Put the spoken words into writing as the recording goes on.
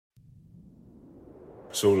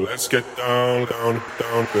So let's get down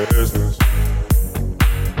to business.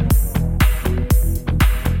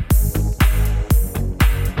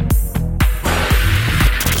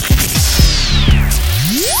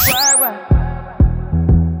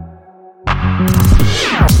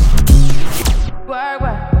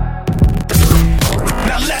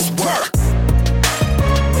 Now let's work.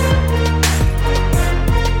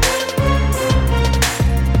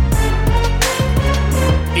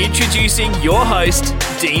 Introducing your host,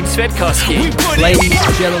 Dean Svetkowski. Ladies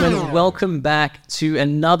and gentlemen, welcome back to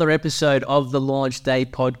another episode of the LaunchDay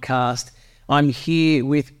Podcast. I'm here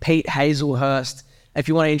with Pete Haselhurst. If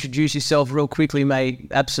you want to introduce yourself real quickly, mate,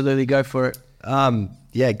 absolutely go for it.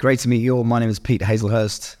 Yeah, great to meet you all. My name is Pete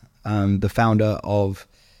Haselhurst. I'm the founder of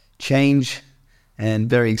Change and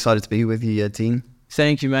very excited to be with you, Dean.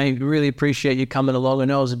 Thank you, mate. Really appreciate you coming along. I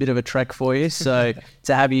know it was a bit of a trek for you, so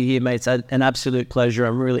to have you here, mate, it's an absolute pleasure.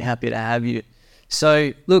 I'm really happy to have you.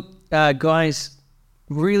 So, look, guys,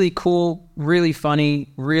 really cool, really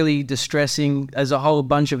funny, really distressing. There's a whole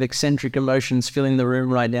bunch of eccentric emotions filling the room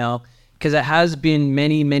right now because it has been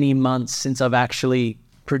many, many months since I've actually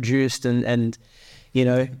produced and you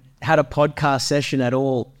know, had a podcast session at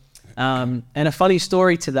all. And a funny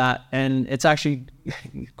story to that, and it's actually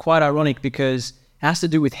quite ironic because it has to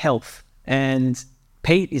do with health. And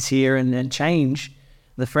Pete is here, and Change,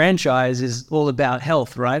 the franchise, is all about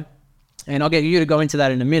health, right? And I'll get you to go into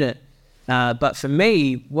that in a minute. But for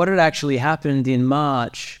me, what had actually happened in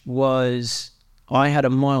March was I had a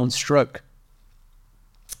mild stroke.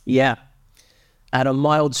 Yeah. I had a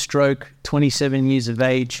mild stroke, 27 years of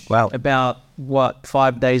age. Wow. About,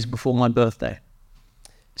 5 days before my birthday.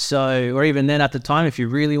 So, or even then at the time, if you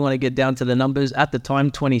really want to get down to the numbers, at the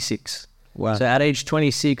time, 26. Wow. So at age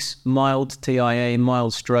 26, mild TIA,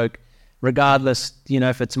 mild stroke. Regardless, you know,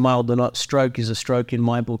 if it's mild or not, stroke is a stroke in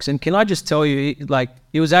my books. And can I just tell you, like,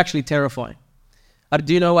 it was actually terrifying.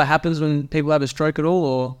 Do you know what happens when people have a stroke at all,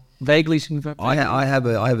 or vaguely? I have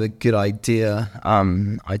a good idea.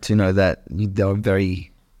 I do know that there are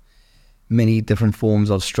very many different forms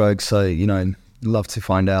of stroke, so, you know, love to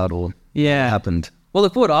find out what happened. Well,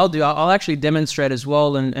 look, what I'll do, I'll actually demonstrate as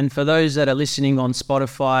well. And for those that are listening on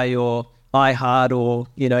Spotify or iHeart or,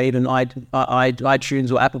 you know, even iTunes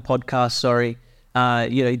or Apple Podcasts,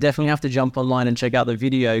 you know, you definitely have to jump online and check out the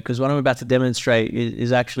video because what I'm about to demonstrate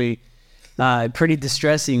is actually pretty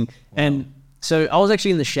distressing. And so I was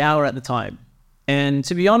actually in the shower at the time. And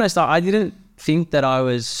to be honest, I didn't think that I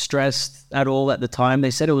was stressed at all at the time.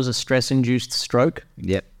 They said it was a stress-induced stroke.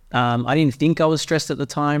 Yep. I didn't think I was stressed at the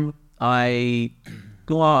time.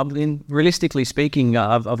 Realistically speaking,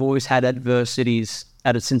 I've always had adversities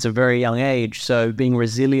since a very young age. So being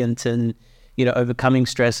resilient and, you know, overcoming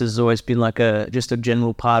stress has always been like just a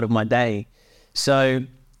general part of my day. So,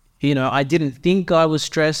 you know, I didn't think I was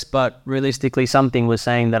stressed, but realistically something was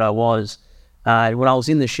saying that I was. When I was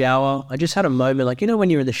in the shower, I just had a moment, like, you know, when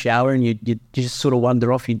you're in the shower and you just sort of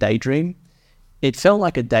wander off, you daydream. It felt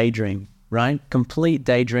like a daydream, right? Complete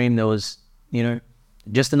daydream. There was, you know,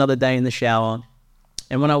 just another day in the shower.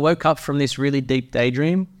 And when I woke up from this really deep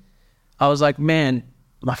daydream, I was like, man,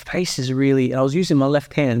 my face is really, and I was using my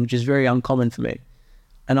left hand, which is very uncommon for me.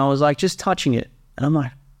 And I was like, just touching it. And I'm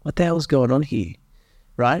like, what the hell's going on here?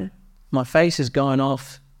 Right? My face is going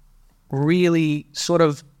off really sort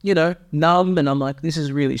of, you know, numb. And I'm like, this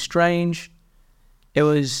is really strange. It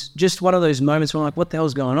was just one of those moments where I'm like, what the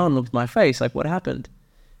hell's going on with my face? Like, what happened?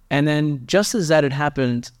 And then just as that had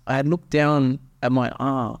happened, I had looked down at my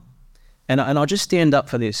arm. And I'll just stand up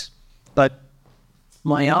for this. But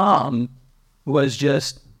my arm was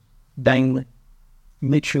just dangling.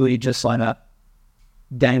 Literally just like that.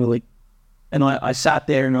 Dangling. And I sat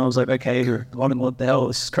there and I was like, okay, what the hell?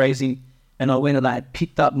 This is crazy. And I went and I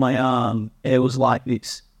picked up my arm. And it was like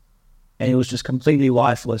this. And it was just completely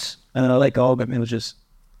lifeless. And then I let go of it and it was just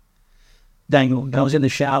dangling. And I was in the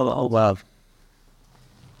shower the whole time.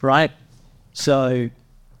 Right? So,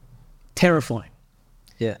 terrifying.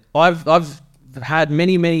 Yeah. I've had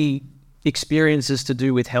many experiences to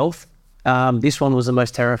do with health. This one was the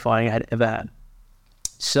most terrifying I had ever had.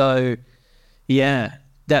 So, yeah,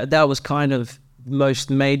 that was kind of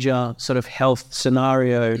most major sort of health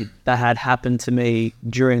scenario that had happened to me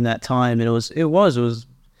during that time. And it was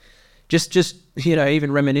just, you know,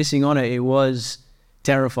 even reminiscing on it, it was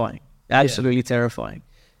terrifying, absolutely terrifying.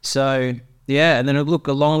 So, yeah, and then look,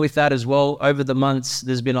 along with that as well, over the months,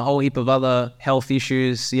 there's been a whole heap of other health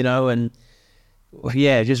issues, you know, and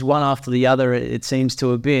yeah, just one after the other, it seems to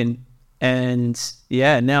have been. And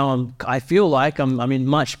yeah, now I feel like I'm in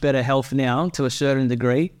much better health now to a certain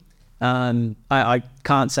degree. I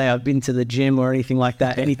can't say I've been to the gym or anything like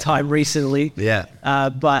that anytime recently. Yeah.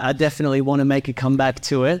 But I definitely want to make a comeback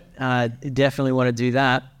to it. Definitely want to do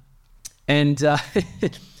that. And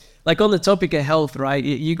like on the topic of health, right?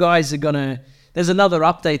 You guys are there's another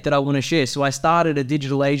update that I want to share. So I started a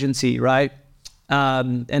digital agency, right?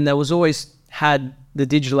 And there was always had the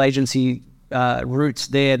digital agency roots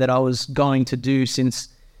there that I was going to do since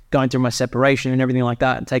going through my separation and everything like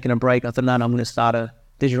that and taking a break. I thought, no, I'm going to start a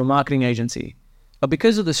digital marketing agency. But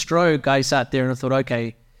because of the stroke, I sat there and I thought,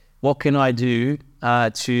 okay, what can I do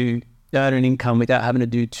to earn an income without having to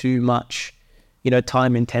do too much,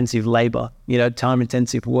 time-intensive labor,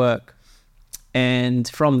 time-intensive work. And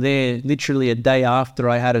from there, literally a day after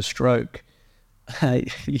I had a stroke,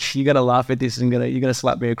 you got to laugh at this and you're going to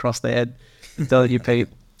slap me across the head and tell you, Pete.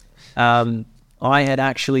 I had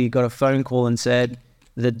actually got a phone call and said,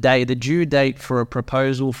 the due date for a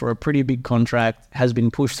proposal for a pretty big contract has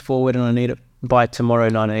been pushed forward and I need it by tomorrow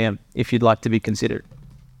 9 a.m. if you'd like to be considered.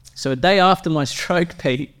 So a day after my stroke,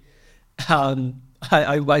 Pete,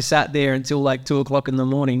 I sat there until like 2 o'clock in the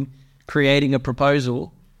morning creating a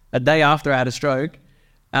proposal a day after I had a stroke,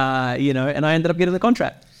 and I ended up getting the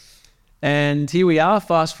contract. And here we are,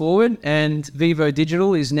 fast forward, and Vivo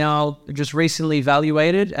Digital is now just recently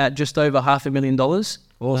valuated at just over $500,000.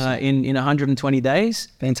 Awesome. In 120 days.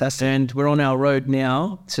 Fantastic. And we're on our road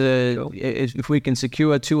now to, if we can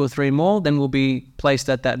secure 2 or 3 more, then we'll be placed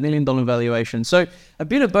at that $1 million valuation. So a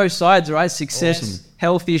bit of both sides, right? Success, awesome.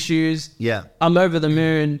 Health issues. Yeah. I'm over the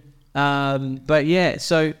moon. But yeah,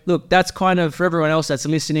 so look, that's kind of for everyone else that's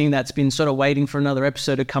listening, that's been sort of waiting for another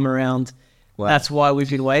episode to come around. Wow. That's why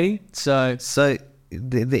we've been waiting. So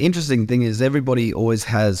the interesting thing is everybody always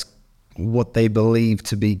has what they believe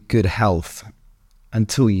to be good health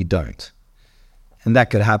until you don't. And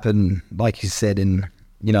that could happen, like you said, in,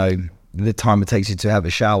 the time it takes you to have a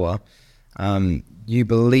shower. You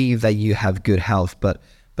believe that you have good health, but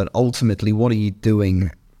ultimately, what are you doing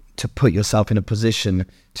to put yourself in a position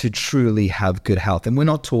to truly have good health? And we're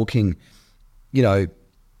not talking,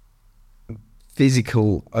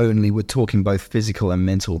 physical only. We're talking both physical and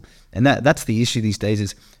mental. And that's the issue these days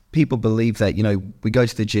is people believe that, we go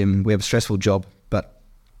to the gym, we have a stressful job, but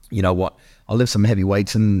you know what? I'll lift some heavy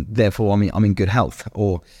weights and therefore I'm in good health.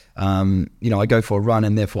 Or, I go for a run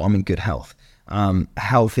and therefore I'm in good health.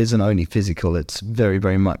 Health isn't only physical, it's very,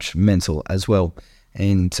 very much mental as well.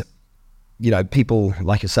 And, people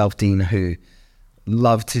like yourself, Dean, who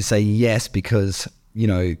love to say yes because,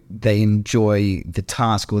 they enjoy the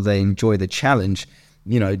task or they enjoy the challenge,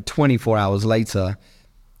 24 hours later,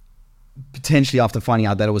 potentially after finding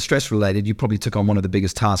out that it was stress related, you probably took on one of the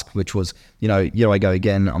biggest tasks, which was, here I go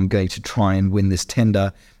again, I'm going to try and win this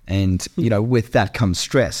tender. And, with that comes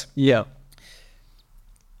stress. Yeah.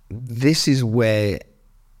 This is where,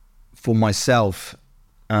 for myself,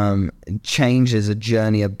 change is a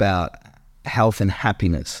journey about health and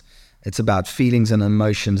happiness. It's about feelings and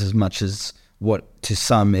emotions as much as what to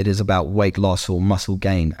some it is about weight loss or muscle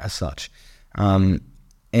gain as such.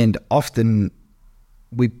 And often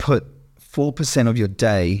we put 4% of your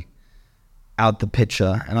day out the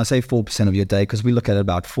picture. And I say 4% of your day because we look at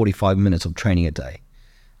about 45 minutes of training a day.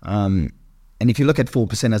 And if you look at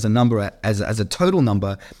 4% as a number, as a total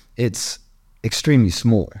number, it's extremely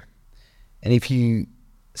small. And if you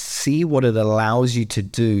see what it allows you to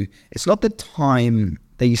do, it's not the time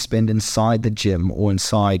that you spend inside the gym or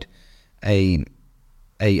inside a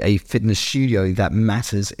fitness studio that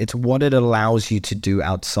matters. It's what it allows you to do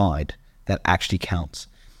outside that actually counts.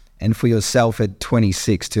 And for yourself at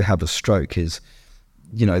 26 to have a stroke is,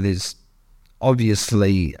 there's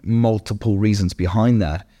obviously multiple reasons behind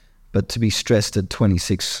that, but to be stressed at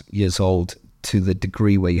 26 years old to the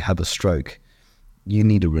degree where you have a stroke, you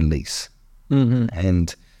need a release. Mm-hmm.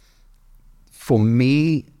 And for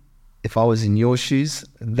me, if I was in your shoes,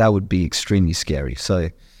 that would be extremely scary.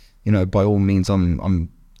 So, by all means, I'm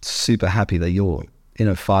super happy that you're in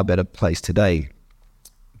a far better place today,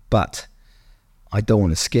 but I don't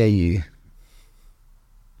want to scare you.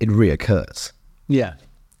 It reoccurs. Yeah.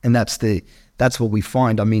 And that's what we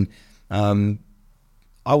find. I mean,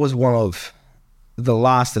 I was one of the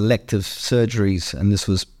last elective surgeries, and this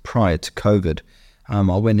was prior to COVID. I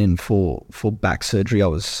went in for back surgery.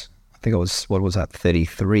 I think I was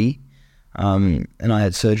 33? And I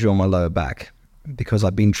had surgery on my lower back because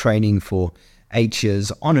I've been training for 8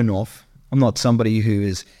 years on and off. I'm not somebody who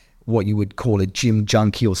is what you would call a gym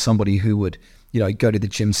junkie or somebody who would, go to the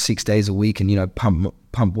gym 6 days a week and,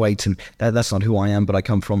 pump weights. And that's not who I am, but I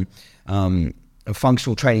come from a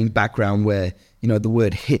functional training background where, the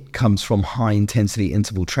word HIIT comes from high intensity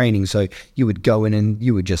interval training. So you would go in and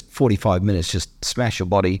you would just 45 minutes, just smash your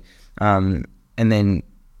body, And then,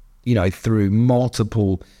 through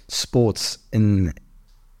multiple sports in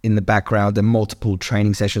the background and multiple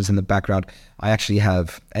training sessions in the background, I actually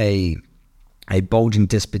have a bulging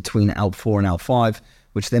disc between L4 and L5,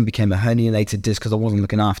 which then became a herniated disc because I wasn't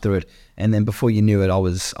looking after it. And then before you knew it, I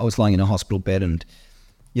was lying in a hospital bed. And,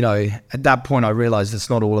 at that point, I realized it's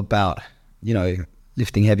not all about,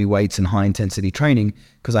 lifting heavy weights and high intensity training,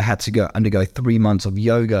 because I had to undergo 3 months of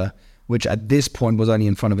yoga, which at this point was only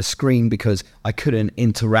in front of a screen because I couldn't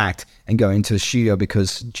interact and go into a studio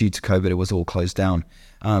because due to COVID, it was all closed down.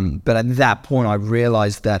 But at that point, I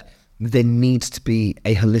realized that there needs to be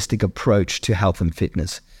a holistic approach to health and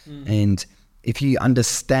fitness. And if you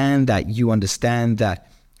understand that,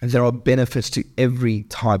 there are benefits to every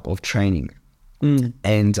type of training.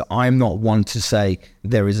 And I'm not one to say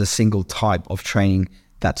there is a single type of training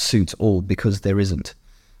that suits all, because there isn't.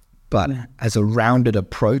 But as a rounded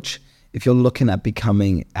approach, if you're looking at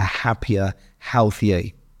becoming a happier, healthier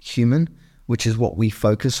human, which is what we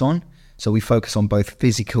focus on, so we focus on both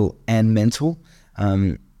physical and mental,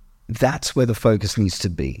 that's where the focus needs to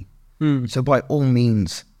be. So by all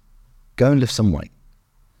means, go and lift some weight.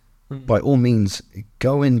 By all means,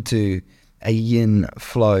 go into a yin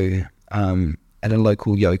flow at a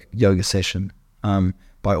local yoga session.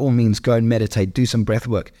 By all means, go and meditate, do some breath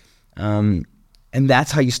work. And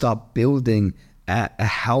that's how you start building a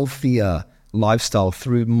healthier lifestyle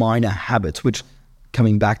through minor habits, which,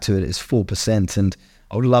 coming back to it, is 4%. And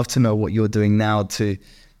I would love to know what you're doing now to,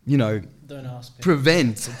 Don't ask me.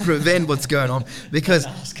 prevent what's going on, because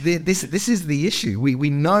this is the issue. We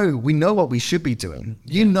know what we should be doing.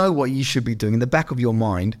 You know what you should be doing in the back of your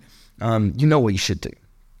mind. You know what you should do.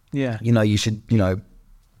 Yeah. You should,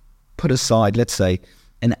 put aside, let's say,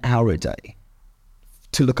 an hour a day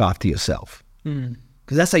to look after yourself.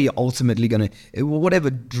 Because that's how you're ultimately going to, whatever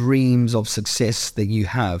dreams of success that you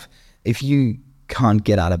have, if you can't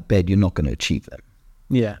get out of bed, you're not going to achieve them.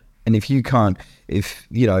 Yeah. And if you're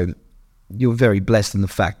very blessed in the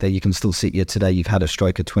fact that you can still sit here today, you've had a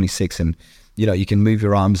stroke at 26 and, you can move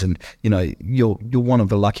your arms, and, you're one of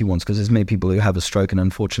the lucky ones, because there's many people who have a stroke and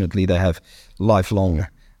unfortunately they have lifelong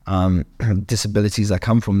disabilities that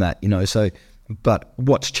come from that, so, but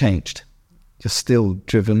what's changed? You're still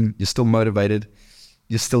driven, you're still motivated,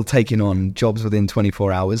 you're still taking on jobs within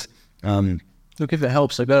 24 hours. Look, if it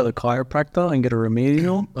helps, I go to the chiropractor and get a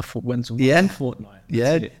remedial once a fortnight.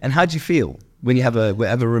 Yeah. And how do you feel when you have a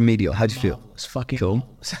remedial? How do you feel? It's fucking cool.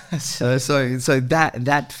 So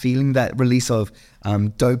that feeling, that release of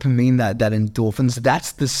dopamine, that endorphins,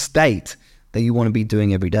 that's the state that you want to be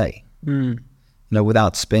doing every day.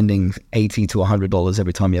 Without spending $80 to $100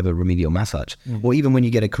 every time you have a remedial massage, or even when you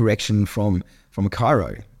get a correction from a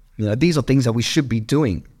chiro. These are things that we should be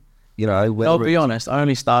doing. I'll be honest, I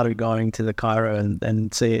only started going to the chiro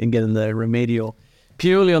and getting the remedial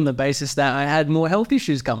purely on the basis that I had more health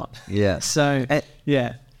issues come up. Yeah. So,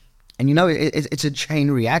 yeah. And it's a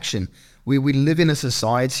chain reaction. We live in a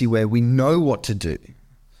society where we know what to do.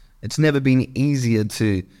 It's never been easier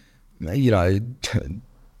to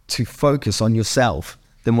focus on yourself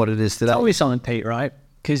than what it is today. It's always something, Pete, right?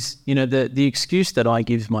 Because, the excuse that I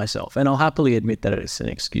give myself, and I'll happily admit that it's an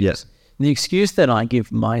excuse. Yes. The excuse that I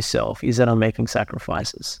give myself is that I'm making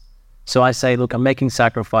sacrifices. So I say, look, I'm making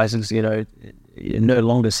sacrifices, no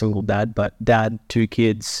longer single dad, but dad, 2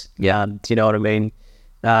 kids. Yeah. Do you know what I mean?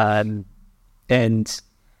 And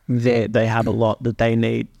they have a lot that they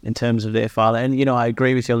need in terms of their father. And, I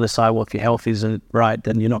agree with you on the side, well, if your health isn't right,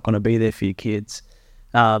 then you're not going to be there for your kids.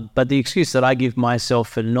 But the excuse that I give myself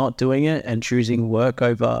for not doing it and choosing work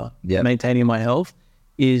over maintaining my health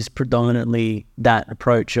is predominantly that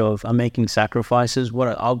approach of I'm making sacrifices. What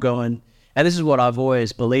I'll go and this is what I've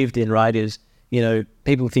always believed in, right? Is,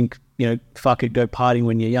 people think, fuck it, go partying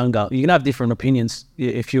when you're younger. You can have different opinions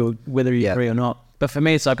whether you agree or not. But for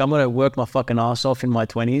me, it's like, I'm going to work my fucking ass off in my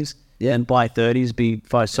 20s and by 30s be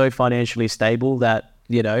so financially stable that,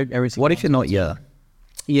 everything. What if you're not young?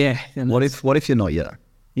 Yeah. What if you're not young?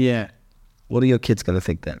 Yeah. What are your kids going to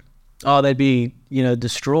think then? Oh, they'd be,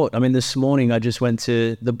 distraught. I mean, this morning I just went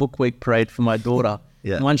to the book week parade for my daughter.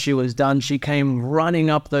 Yeah. And once she was done, she came running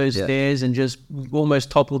up those stairs and just almost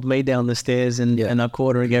toppled me down the stairs, and I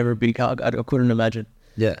caught her and gave her a big hug. I couldn't imagine.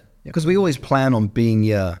 Yeah. Because we always plan on being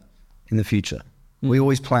in the future. We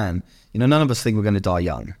always plan. None of us think we're going to die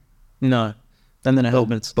young. No. And then it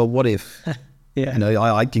happens. But what if? Yeah.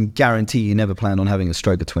 I can guarantee you never plan on having a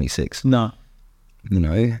stroke at 26. No.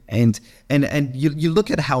 And you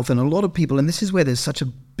look at health, and a lot of people, and this is where there's such a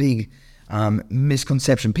big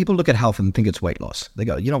misconception. People look at health and think it's weight loss. They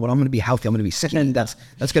go, you know what, I'm going to be healthy, I'm going to be skinny, that's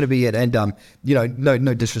going to be it. And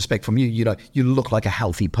no disrespect from you, you look like a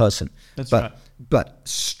healthy person. That's right. But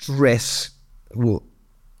stress will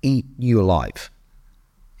eat you alive.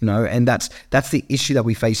 And that's the issue that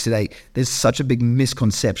we face today. There's such a big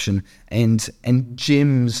misconception, and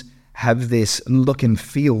gyms have this look and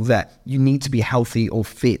feel that you need to be healthy or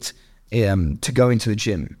fit to go into a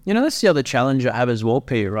gym. That's the other challenge I have as well,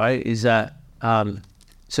 P, right? Is that,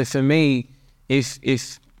 so for me, if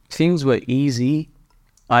things were easy,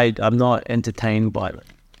 I'm not entertained by it,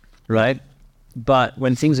 right? But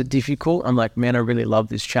when things are difficult, I'm like, man, I really love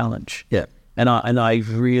this challenge. Yeah. And I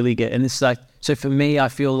really get, and it's like, so for me, I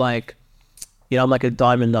feel like, I'm like a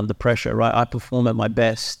diamond under pressure, right? I perform at my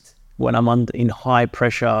best when I'm in high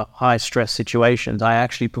pressure, high stress situations. I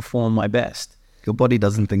actually perform my best. Your body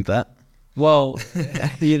doesn't think that. Well,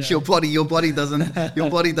 your body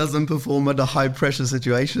doesn't perform under high pressure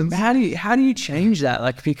situations. How do you change that?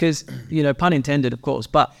 Like, because pun intended, of course.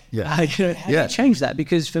 But how do you change that?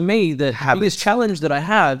 Because for me, the biggest challenge that I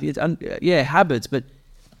have is habits. But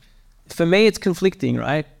for me, it's conflicting,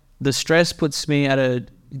 right? The stress puts me at a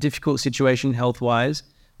difficult situation health wise,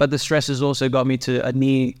 but the stress has also got me to a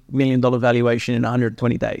near $1 million valuation in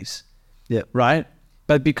 120 days. Yeah. Right.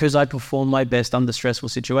 But because I perform my best under stressful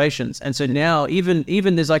situations. And so now even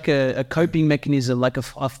there's like a coping mechanism, like a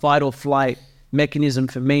fight or flight mechanism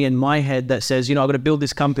for me in my head that says, I've got to build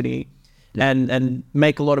this company and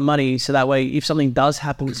make a lot of money. So that way, if something does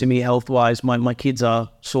happen to me health-wise, my kids are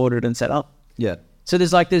sorted and set up. Yeah. So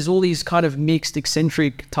there's all these kind of mixed,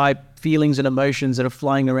 eccentric type feelings and emotions that are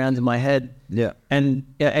flying around in my head. Yeah. And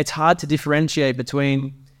it's hard to differentiate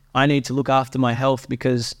between I need to look after my health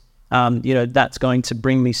because that's going to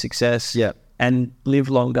bring me success and live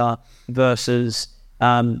longer versus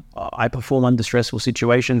I perform under stressful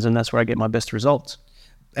situations and that's where I get my best results.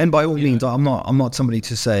 And by all means, I'm not somebody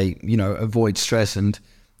to say, avoid stress and,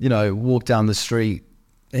 walk down the street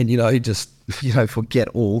and, just, forget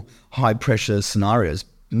all high pressure scenarios.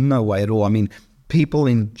 No way at all. I mean, people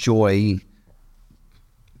enjoy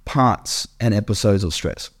parts and episodes of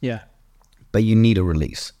stress. Yeah. But you need a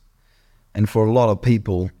release. And for a lot of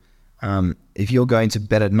people, if you're going to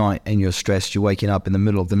bed at night and you're stressed, you're waking up in the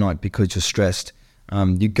middle of the night because you're stressed,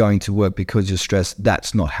 you're going to work because you're stressed,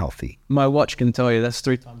 that's not healthy. My watch can tell you that's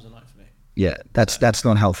 3 times a night for me. Yeah, that's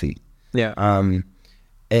not healthy. Yeah.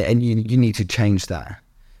 And you need to change that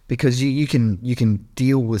because you can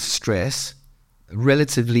deal with stress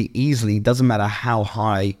relatively easily. It doesn't matter how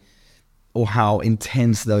high or how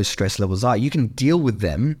intense those stress levels are. You can deal with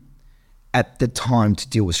them at the time to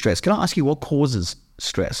deal with stress. Can I ask you what causes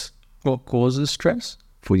stress? What causes stress?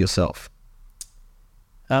 For yourself?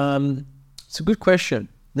 It's a good question.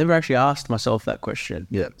 Never actually asked myself that question.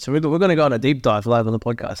 Yeah. So we're going to go on a deep dive live on the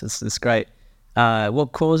podcast. It's great.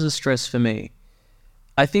 What causes stress for me?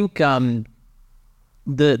 I think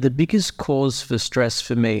the biggest cause for stress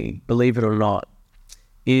for me, believe it or not,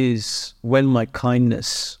 is when my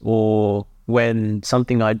kindness or when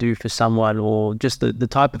something I do for someone or just the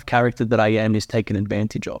type of character that I am is taken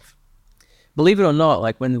advantage of. Believe it or not,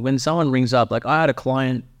 like when someone rings up, like I had a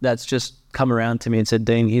client that's just come around to me and said,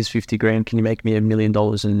 Dean, here's 50 grand. Can you make me $1 million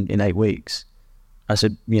in 8 weeks? I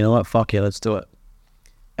said, you know what? Fuck yeah, let's do it.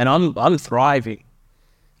 And I'm thriving.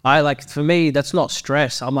 For me, that's not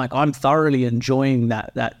stress. I'm thoroughly enjoying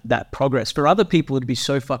that progress. For other people, it'd be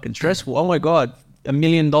so fucking stressful. Oh my God, $1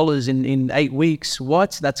 million in 8 weeks.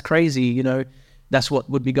 What? That's crazy. That's what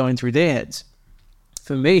would be going through their heads.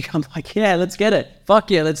 For me, I'm like, yeah, let's get it. Fuck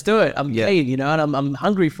yeah, let's do it. I'm keen, and I'm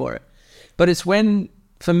hungry for it. But it's when,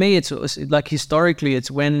 for me, it's like historically, it's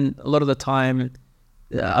when a lot of the time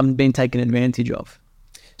I'm being taken advantage of.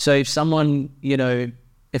 So if someone,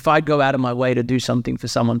 if I go out of my way to do something for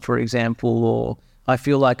someone, for example, or I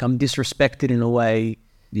feel like I'm disrespected in a way,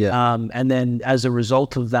 and then as a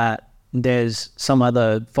result of that, there's some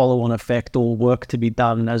other follow-on effect or work to be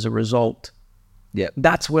done as a result. Yeah,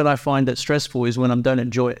 that's when I find it stressful, is when I don't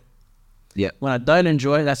enjoy it. Yeah, when I don't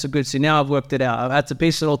enjoy it, that's a good. See, now I've worked it out. I've had to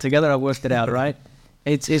piece it all together. I've worked it out, right?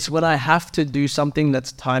 It's when I have to do something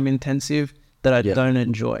that's time intensive that I don't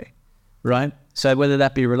enjoy, right? So whether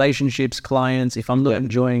that be relationships, clients, if I'm not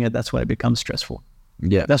enjoying it, that's when it becomes stressful.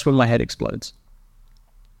 Yeah, that's when my head explodes.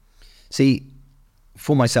 See,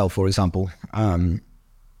 for myself, for example, I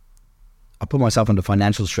put myself under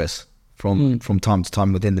financial stress from time to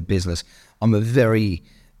time within the business. I'm a very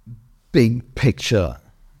big picture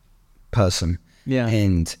person,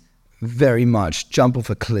 and very much jump off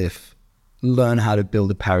a cliff, learn how to build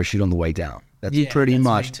a parachute on the way down. That's pretty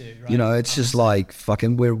much, me too, right? It's just like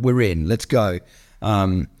fucking we're in, let's go.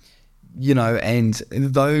 and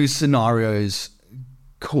those scenarios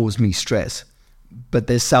cause me stress, but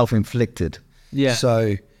they're self-inflicted. Yeah.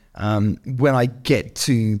 So when I get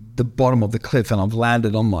to the bottom of the cliff and I've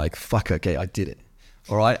landed, I'm like, fuck, okay, I did it.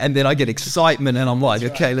 All right. And then I get excitement and I'm like,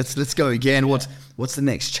 okay, let's go again. What's the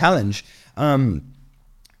next challenge?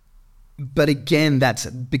 But again, that's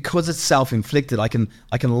because it's self-inflicted. I can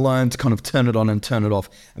learn to kind of turn it on and turn it off.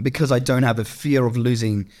 And because I don't have a fear of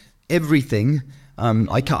losing everything,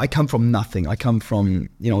 I come from nothing. I come from,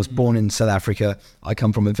 I was born in South Africa. I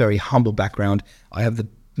come from a very humble background. I have the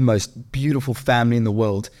most beautiful family in the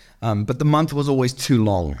world. But the month was always too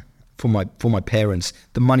long for my parents.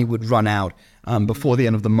 The money would run out before the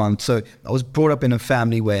end of the month. So I was brought up in a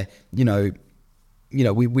family where,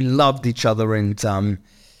 we loved each other and,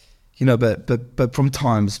 but from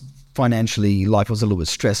times financially life was a little bit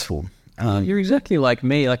stressful. You're exactly like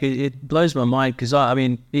me. Like it blows my mind because I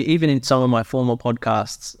mean, even in some of my former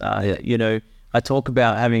podcasts, I talk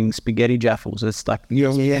about having spaghetti jaffles. It's like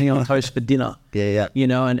spaghetti on toast for dinner. Yeah.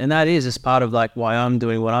 And that is as part of like why I'm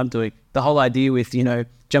doing what I'm doing. The whole idea with,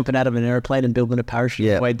 jumping out of an airplane and building a parachute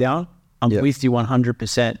on the way down, I'm with you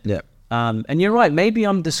 100%. Yeah. And you're right. Maybe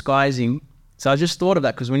I'm disguising. So I just thought of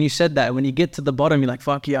that because when you said that, when you get to the bottom, you're like,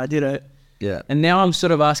 fuck yeah, I did it. Yeah. And now I'm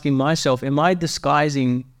sort of asking myself, am I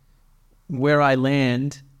disguising where I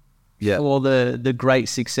land for the great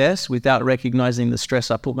success without recognizing the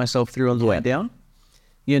stress I put myself through on the way down?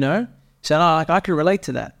 So I can relate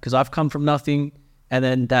to that because I've come from nothing, and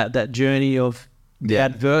then that journey of the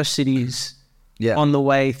adversities on the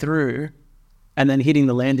way through, and then hitting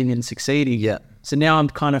the landing and succeeding. Yeah. So now I'm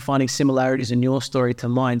kind of finding similarities in your story to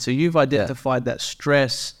mine. So you've identified that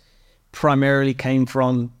stress primarily came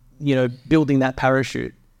from building that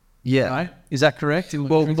parachute. Yeah. Right? Is that correct?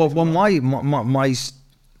 Well,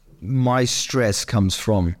 my stress comes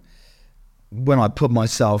from when I put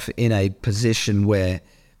myself in a position where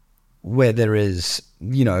there is,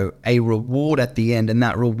 a reward at the end, and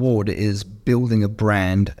that reward is building a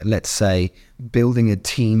brand, let's say, building a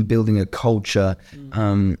team, building a culture,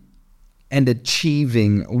 and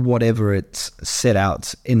achieving whatever it's set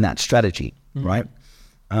out in that strategy, right?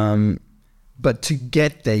 But to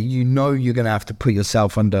get there, you're going to have to put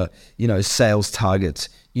yourself under, sales targets.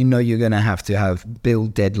 You're going to have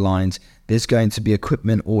build deadlines. There's going to be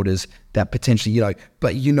equipment orders that potentially,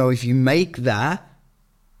 but if you make that,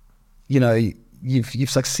 you've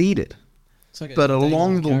succeeded. Like but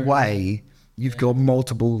along the way, you've got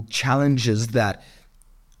multiple challenges that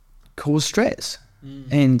cause stress.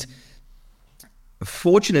 And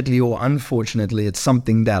fortunately or unfortunately, it's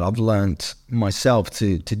something that I've learned myself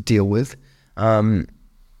to deal with. Emma,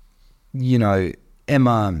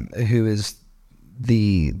 who is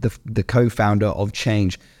the co-founder of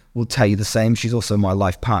Change, will tell you the same. She's also my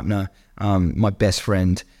life partner, my best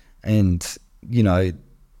friend, and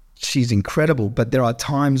she's incredible. But there are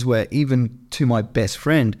times where even to my best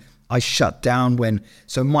friend, I shut down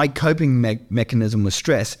so my coping mechanism with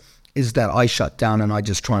stress is that I shut down and I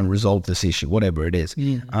just try and resolve this issue, whatever it is.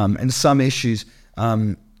 And some issues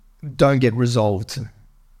don't get resolved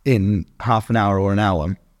in half an hour or an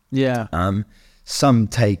hour. Some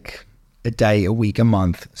take a day, a week, a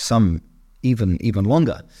month, some even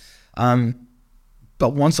longer.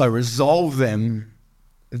 But once I resolve them,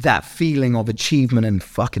 that feeling of achievement and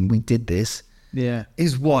fucking we did this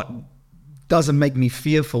is what doesn't make me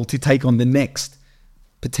fearful to take on the next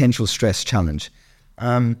potential stress challenge.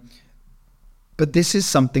 But this is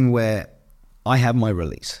something where I have my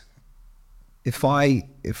release. If I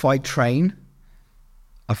train,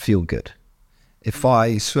 I feel good. If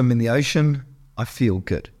I swim in the ocean, I feel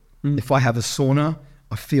good. If I have a sauna,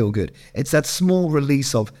 I feel good. It's that small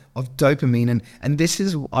release of dopamine, and this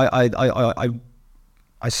is I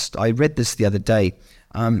read this the other day.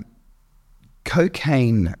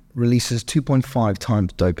 Cocaine releases 2.5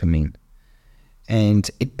 times dopamine, and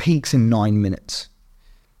it peaks in 9 minutes.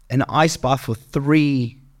 An ice bath for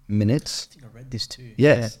 3 minutes. I think I read this too.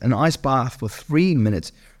 Yes, an ice bath for 3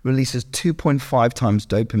 minutes releases 2.5 times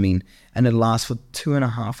dopamine, and it lasts for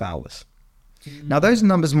 2.5 hours. Now, those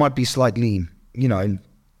numbers might be slightly,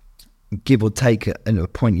 give or take a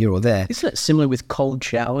point here or there. Isn't it similar with cold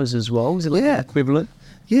showers as well? Is it like equivalent?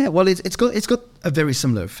 Yeah, well, it's got a very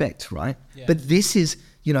similar effect, right? Yeah. But this is,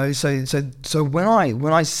 so when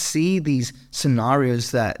I see these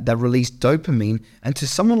scenarios that release dopamine, and to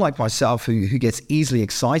someone like myself who gets easily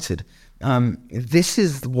excited, this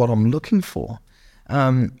is what I'm looking for,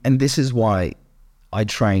 and this is why I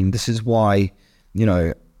train. This is why,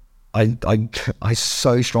 I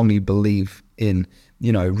so strongly believe in,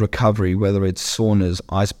 recovery, whether it's saunas,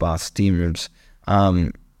 ice baths, steam rooms,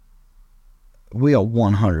 we are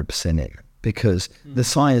 100% in, because the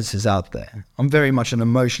science is out there. I'm very much an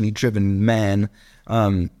emotionally driven man.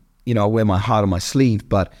 You know, I wear my heart on my sleeve,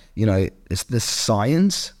 but, you know, it's the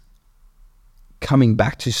science coming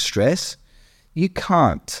back to stress. You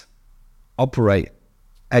can't operate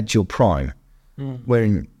at your prime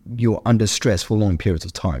when you're under stress for long periods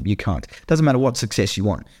of time. You can't. It doesn't matter what success you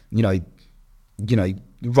want. You know,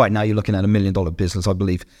 right now you're looking at $1 million business. I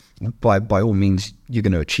believe by all means you're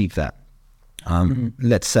going to achieve that.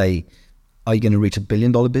 Let's say, are you going to reach $1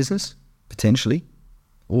 billion business potentially?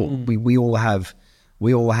 Or we all have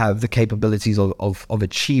the capabilities of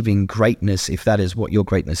achieving greatness, if that is what your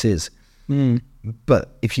greatness is.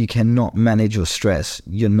 But if you cannot manage your stress,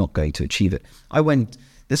 you're not going to achieve it.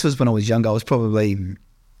 This was when I was younger. I was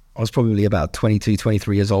probably about 22,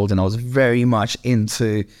 23 years old, and I was very much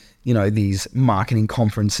into, you know, these marketing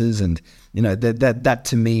conferences, and, you know, that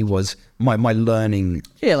to me was my learning.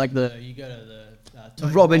 Yeah, like you go to the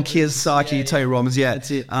Robin Kiyosaki, Tony Robbins. Yeah, that's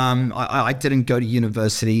it. I didn't go to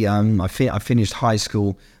university. I finished high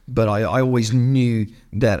school, but I always knew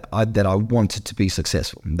that I wanted to be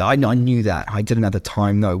successful. I knew that. I didn't at the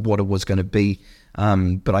time know what it was going to be,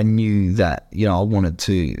 but I knew that, you know, I wanted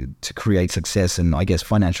to create success and, I guess,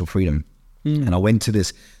 financial freedom. And I went to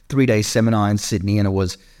this 3-day seminar in Sydney, and it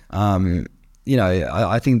was, you know,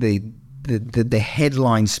 I think the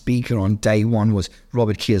headline speaker on day one was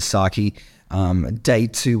Robert Kiyosaki. Day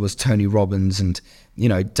 2 was Tony Robbins, and, you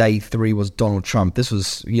know, day 3 was Donald Trump. This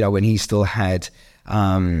was, you know, when he still had,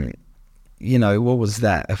 you know, what was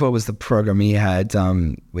that? What was the program he had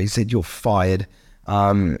where he said you're fired?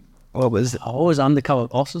 What was it? Oh, it was Undercover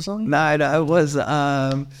Boss or something? No, it was,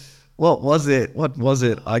 what was it?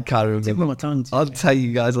 I can't remember. Tip of my tongue. I'll tell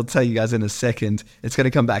you guys in a second. It's going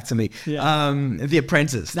to come back to me. Yeah. The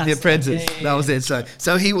Apprentice. That was it.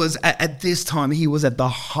 So he was, at this time, he was at the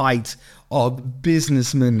height of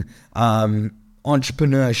businessman,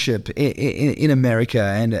 entrepreneurship in America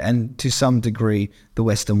and to some degree the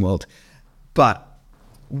Western world. But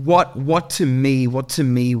what to me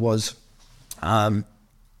was, and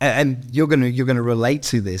you're gonna relate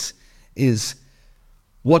to this, is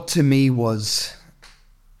what to me was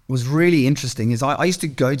really interesting is I used to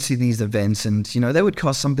go to these events, and, you know, they would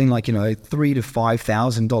cost something like, you know, $3,000 to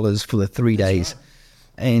 $5,000 for the 3 days. Right.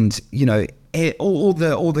 And, you know, all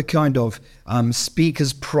the kind of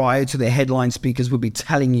speakers prior to the headline speakers would be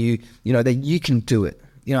telling you, you know, that you can do it.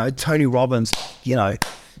 You know, Tony Robbins, you know,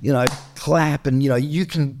 clap, and, you know, you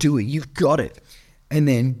can do it. You've got it. And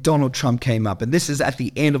then Donald Trump came up, and this is at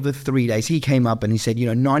the end of the 3 days. He came up and he said,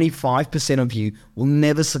 you know, 95% of you will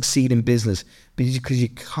never succeed in business because you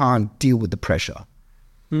can't deal with the pressure.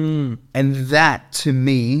 And that, to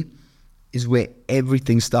me, is where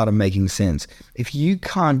everything started making sense. If you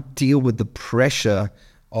can't deal with the pressure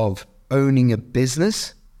of owning a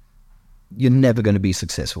business, you're never going to be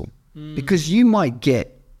successful. Because you might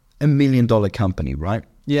get $1 million company, right?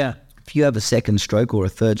 Yeah. If you have a second stroke or a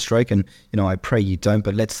third stroke, and, you know, I pray you don't,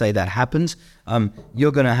 but let's say that happens,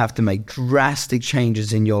 you're going to have to make drastic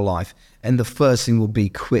changes in your life. And the first thing will be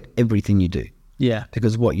quit everything you do. Yeah.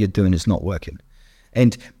 Because what you're doing is not working.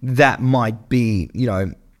 And that might be, you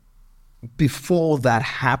know, before that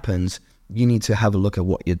happens, you need to have a look at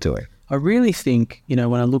what you're doing. I really think, you know,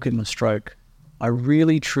 when I look at my stroke, I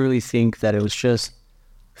really truly think that it was just,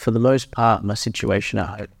 for the most part, my situation at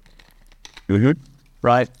home. Mm-hmm.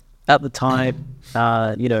 Right? At the time,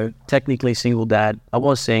 you know, technically single dad. I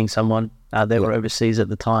was seeing someone. They were overseas at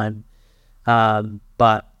the time.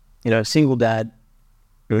 But, you know, single dad,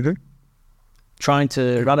 trying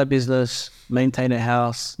to run a business, maintain a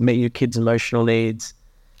house, meet your kids' emotional needs.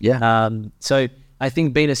 Yeah. So I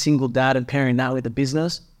think being a single dad and pairing that with a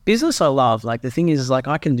business I love. Like, the thing is like,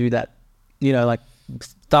 I can do that, you know, like,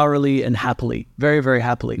 thoroughly and happily, very, very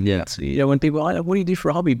happily. Yeah. So, you know, when people, what do you do for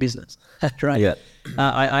a hobby? Business. Right. Yeah.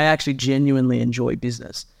 I actually genuinely enjoy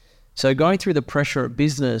business. So going through the pressure of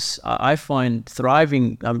business, I find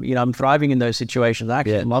thriving, you know, I'm thriving in those situations. I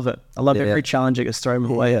actually love it. I love every challenge that gets thrown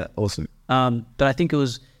my way. Yeah. Awesome. But I think it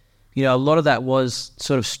was, you know, a lot of that was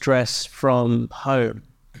sort of stress from home,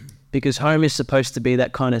 because home is supposed to be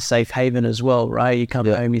that kind of safe haven as well, right? You come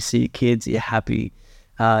home, you see your kids, you're happy,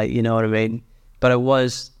 you know what I mean? But I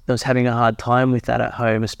was having a hard time with that at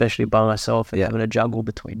home, especially by myself, and having to juggle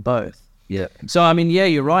between both. Yeah. So, I mean, yeah,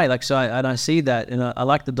 you're right. Like, so I see that, and I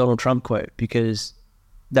like the Donald Trump quote, because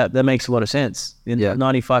that makes a lot of sense.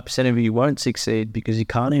 95% of you won't succeed because you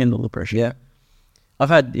can't handle the pressure. Yeah. I've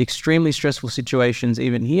had extremely stressful situations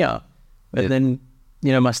even here, but then,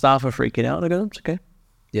 you know, my staff are freaking out. I go, it's okay.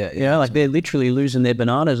 Yeah. You know, like, they're literally losing their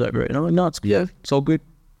bananas over it. And I'm like, no, it's good. It's all good.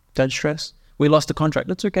 Don't stress. We lost a contract.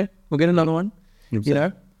 That's okay. We'll get another one. you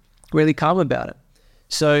know, really calm about it.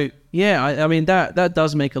 So yeah, I mean that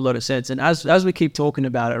does make a lot of sense. And as we keep talking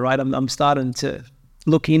about it, right, I'm starting to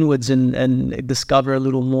look inwards and discover a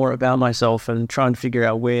little more about myself and try and figure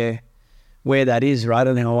out where that is, right,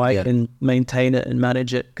 and how I can maintain it and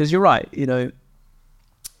manage it. Because you're right, you know,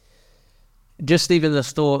 just even the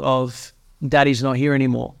thought of daddy's not here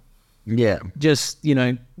anymore. Yeah. Just, you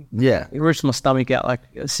know, it rips my stomach out. Like,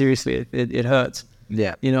 seriously, it hurts.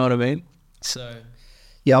 Yeah. You know what I mean? So.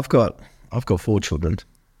 Yeah, I've got 4 children,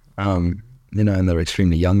 you know, and they're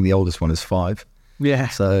extremely young. The oldest one is 5. Yeah.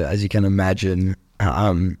 So as you can imagine,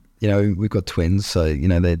 you know, we've got twins, so, you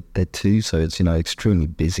know, they're 2, so it's, you know, extremely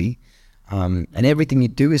busy. And everything you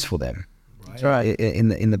do is for them. That's right.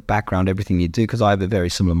 In the background, everything you do, because I have a very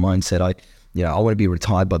similar mindset. I want to be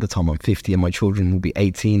retired by the time I'm 50 and my children will be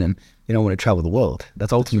 18 and, you know, I want to travel the world.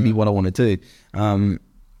 That's ultimately what I want to do.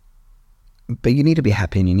 But you need to be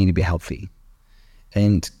happy and you need to be healthy.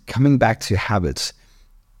 And coming back to habits,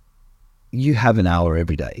 you have an hour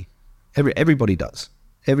every day. Everybody does.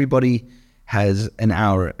 Everybody has an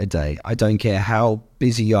hour a day. I don't care how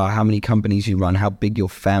busy you are, how many companies you run, how big your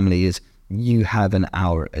family is. You have an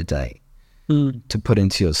hour a day to put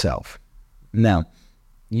into yourself. Now,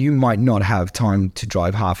 you might not have time to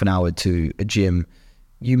drive half an hour to a gym.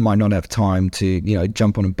 You might not have time to, you know,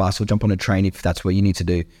 jump on a bus or jump on a train if that's what you need to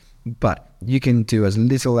do. But you can do as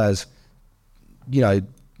little as, you know,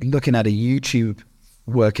 looking at a YouTube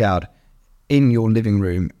workout in your living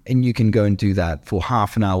room, and you can go and do that for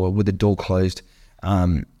half an hour with the door closed,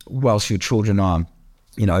 whilst your children are,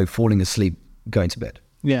 you know, falling asleep, going to bed.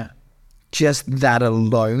 Yeah. Just that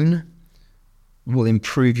alone will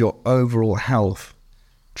improve your overall health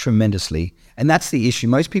tremendously. And that's the issue.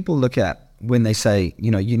 Most people look at when they say, you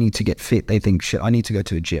know, you need to get fit, they think, shit, I need to go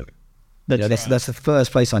to a gym. That's the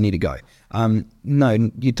first place I need to go. No,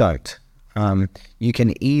 you don't. You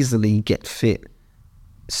can easily get fit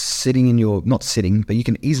you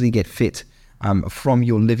can easily get fit from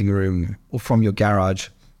your living room or from your garage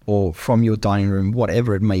or from your dining room,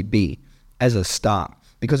 whatever it may be, as a start.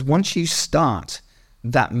 Because once you start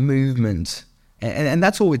that movement, and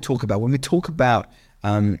that's all we talk about. When we talk about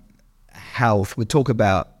health, we talk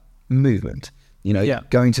about movement. You know,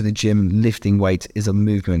 going to the gym, lifting weights is a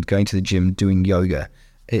movement. Going to the gym, doing yoga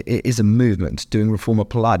is a movement. Doing reformer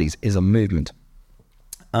Pilates is a movement.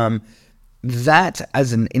 That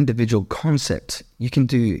as an individual concept, you can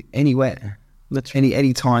do anywhere. That's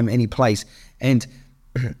any time, any place. And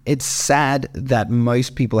it's sad that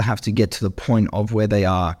most people have to get to the point of where they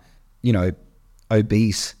are, you know,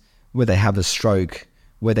 obese, where they have a stroke,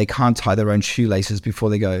 where they can't tie their own shoelaces before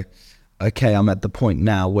they go, okay, I'm at the point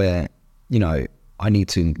now where, you know, I need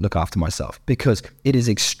to look after myself. Because it is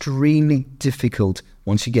extremely difficult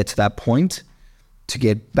once you get to that point to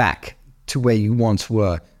get back to where you once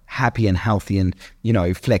were, happy and healthy and, you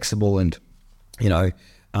know, flexible and, you know,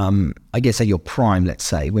 I guess at your prime, let's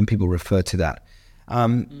say, when people refer to that.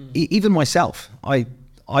 Even myself, I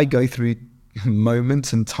go through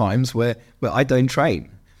moments and times where I don't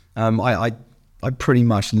train. I pretty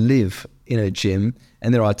much live in a gym,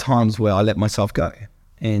 and there are times where I let myself go.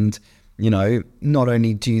 And, you know, not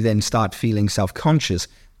only do you then start feeling self-conscious,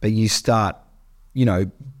 but you start, you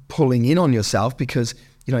know, pulling in on yourself because,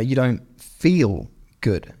 you know, you don't feel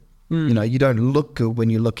good. You know, you don't look good when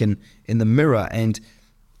you look in the mirror. And,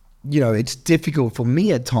 you know, it's difficult for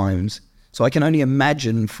me at times. So I can only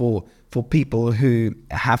imagine for people who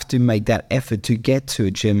have to make that effort to get to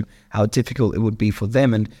a gym, how difficult it would be for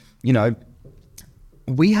them. And, you know,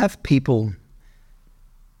 we have people,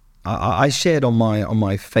 I shared on my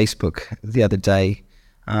Facebook the other day,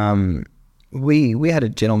 we had a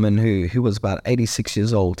gentleman who was about 86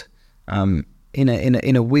 years old, in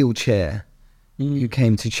a wheelchair, who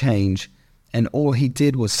came to change, and all he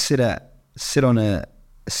did was sit on a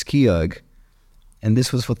ski erg, and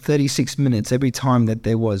this was for 36 minutes. Every time that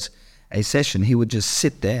there was a session, he would just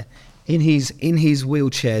sit there in his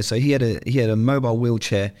wheelchair. So he had a mobile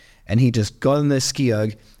wheelchair, and he just got on the ski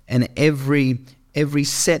erg, and every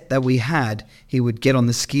set that we had, he would get on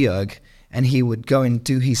the ski erg and he would go and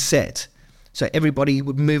do his set. So everybody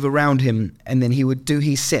would move around him, and then he would do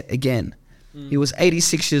his set again. He was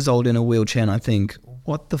 86 years old in a wheelchair, and I think,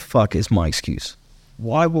 what the fuck is my excuse?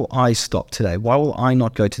 Why will I stop today? Why will I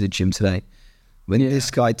not go to the gym today? When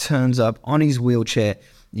this guy turns up on his wheelchair,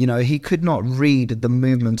 you know, he could not read the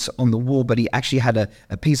movements on the wall, but he actually had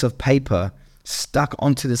a piece of paper stuck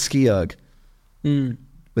onto the ski erg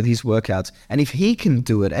with his workouts. And if he can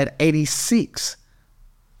do it at 86,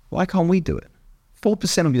 why can't we do it?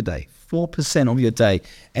 4% of your day. 4% of your day.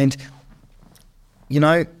 And, you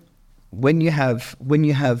know, when you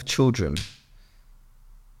have children,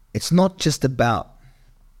 it's not just about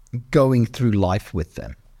going through life with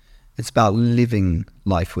them. It's about living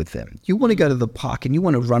life with them. You want to go to the park and you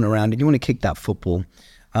want to run around and you want to kick that football.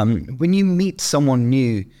 When you meet someone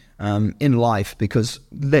new in life, because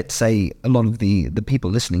let's say a lot of the people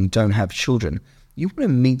listening don't have children, you want to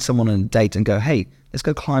meet someone on a date and go, hey, let's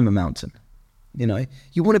go climb a mountain. You know,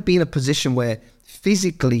 you want to be in a position where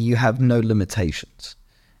physically you have no limitations.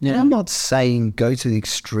 Yeah. And I'm not saying go to the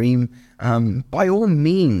extreme. By all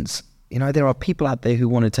means, you know, there are people out there who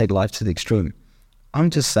want to take life to the extreme. I'm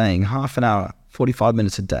just saying half an hour, 45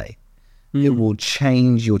 minutes a day, it will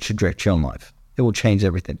change your trajectory on life. It will change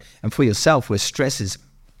everything. And for yourself, where stress is,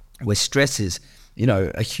 you know,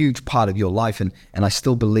 a huge part of your life. And I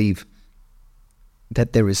still believe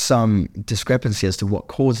that there is some discrepancy as to what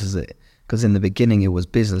causes it. Because in the beginning it was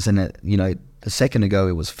business, and you know, a second ago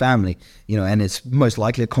it was family, you know, and it's most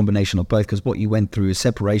likely a combination of both, because what you went through is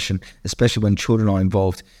separation, especially when children are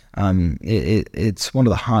involved. It's one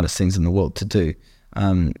of the hardest things in the world to do,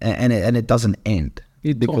 and it doesn't end.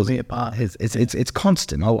 It tore me apart. It's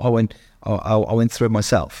constant. I went through it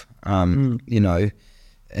myself, you know,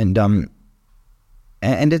 and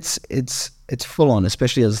it's full on,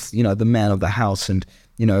 especially as, you know, the man of the house, and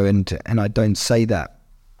you know, and I don't say that,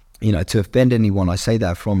 you know, to offend anyone. I say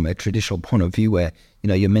that from a traditional point of view, where, you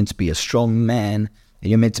know, you're meant to be a strong man,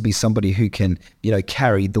 and you're meant to be somebody who can, you know,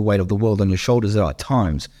 carry the weight of the world on your shoulders. There are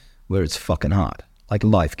times where it's fucking hard. Like,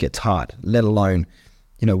 life gets hard, let alone,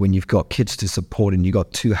 you know, when you've got kids to support and you've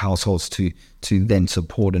got 2 households to then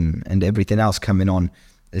support, and everything else coming on,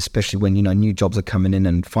 especially when, you know, new jobs are coming in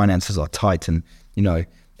and finances are tight, and, you know,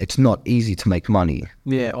 it's not easy to make money.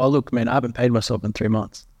 Yeah. Oh, look, man, I haven't paid myself in 3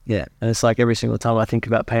 months. Yeah. And it's like every single time I think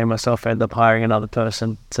about paying myself, I end up hiring another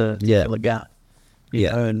person to fill a gap. You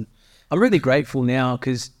know? And I'm really grateful now,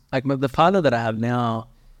 because like the partner that I have now,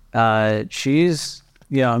 she's,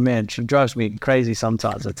 yeah, man, she drives me crazy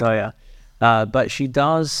sometimes, I tell you. But she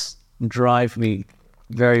does drive me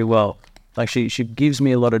very well. Like she gives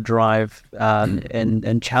me a lot of drive,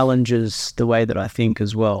 and challenges the way that I think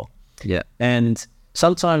as well. Yeah. And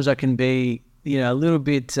sometimes I can be, you know, a little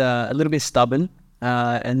bit stubborn,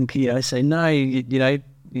 and, you know, say, no, you know,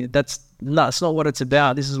 that's not what it's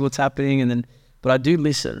about. This is what's happening. But I do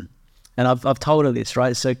listen, and I've told her this,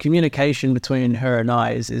 right? So communication between her and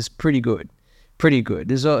I is pretty good.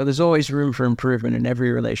 There's always room for improvement in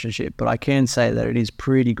every relationship, but I can say that it is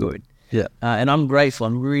pretty good. Yeah. And I'm grateful.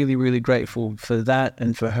 I'm really, really grateful for that,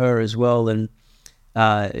 and for her as well. And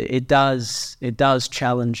it does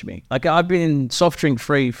challenge me. Like, I've been soft drink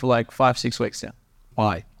free for like 5-6 weeks now.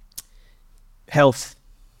 Why? Health.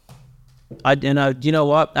 You know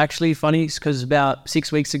what? Actually, funny, because about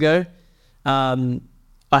 6 weeks ago, I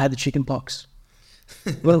had the chicken pox.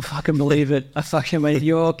 Well, fucking believe it. I fucking mean,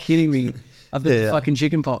 you're kidding me. I've got the fucking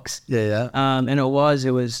chicken pox. Yeah. And it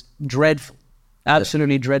was dreadful.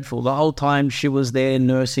 Absolutely dreadful. The whole time she was there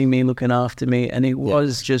nursing me, looking after me, and it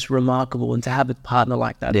was just remarkable. And to have a partner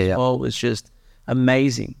like that as well was just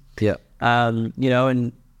amazing. Yeah. You know,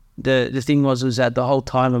 and the thing was that the whole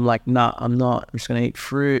time I'm like, nah, I'm not. I'm just going to eat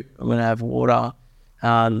fruit. I'm going to have water.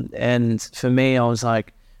 And for me, I was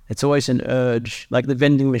like, it's always an urge, like the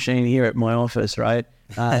vending machine here at my office, right?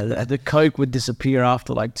 The Coke would disappear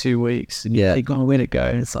after like 2 weeks. And you think, oh, where'd it go?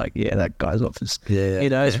 And it's like, yeah, that guy's office. You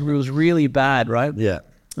know, it was really bad, right? Yeah.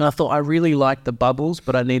 And I thought, I really like the bubbles,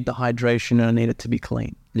 but I need the hydration, and I need it to be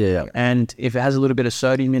clean. Yeah. And if it has a little bit of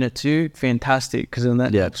sodium in it too, fantastic, because then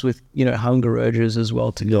that helps with, you know, hunger urges as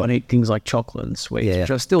well, to go and eat things like chocolate and sweets,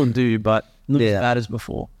 which I still do, but not as bad as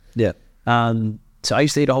before. Yeah. So I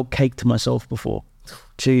used to eat a whole cake to myself before.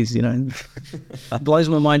 Jeez, you know, it blows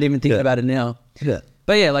my mind even thinking about it now. Yeah.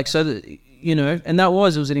 But yeah, like, so, you know, and it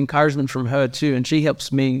was an encouragement from her too, and she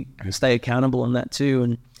helps me stay accountable on that too.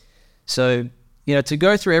 And so, you know, to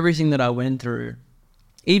go through everything that I went through,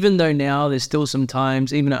 even though now there's still some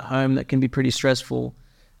times, even at home, that can be pretty stressful,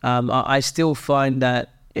 I still find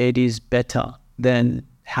that it is better than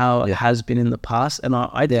how it has been in the past. And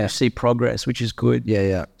I do see progress, which is good.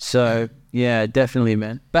 Yeah. So, yeah, definitely,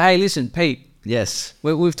 man. But hey, listen, Pete. Yes.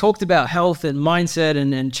 We've talked about health and mindset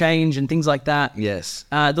and change and things like that. Yes.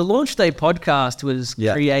 The LaunchDay Podcast was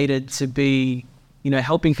created to be, you know,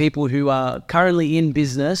 helping people who are currently in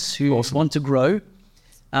business, who want to grow,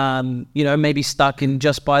 you know, maybe stuck in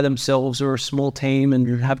just by themselves or a small team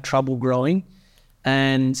and have trouble growing.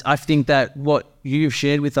 And I think that what you've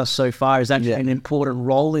shared with us so far is actually an important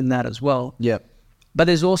role in that as well. Yeah. But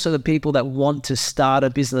there's also the people that want to start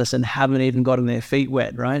a business and haven't even gotten their feet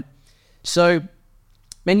wet, right? So,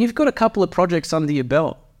 man, you've got a couple of projects under your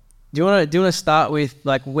belt. Do you want to start with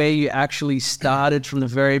like where you actually started from the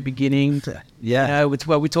very beginning? Yeah. We're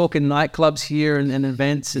talking nightclubs here and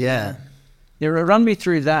events. Yeah. Run me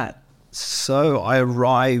through that. So I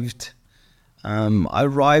arrived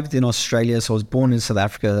in Australia. So I was born in South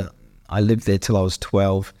Africa. I lived there till I was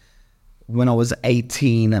 12. When I was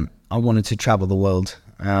 18, I wanted to travel the world.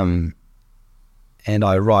 And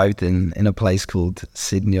I arrived in a place called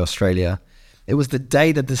Sydney, Australia. It was the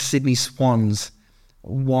day that the Sydney Swans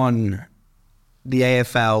won the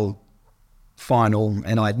AFL final,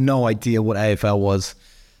 and I had no idea what AFL was.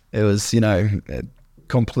 It was, a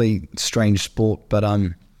complete strange sport, but I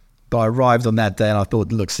arrived on that day and I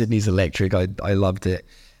thought, look, Sydney's electric. I loved it.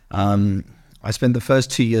 I spent the first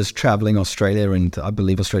 2 years traveling Australia, and I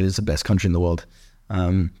believe Australia is the best country in the world.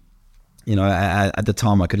 At the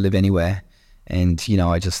time I could live anywhere, and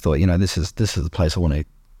I just thought, this is the place I want to,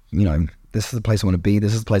 this is the place I want to be.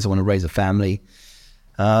 This is the place I want to raise a family.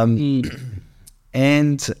 And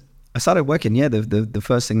I started working. Yeah, the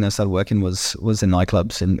first thing that I started working was in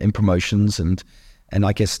nightclubs, in promotions, and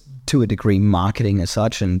I guess to a degree marketing as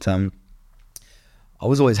such. And I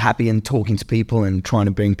was always happy in talking to people and trying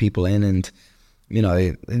to bring people in. And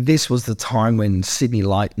this was the time when Sydney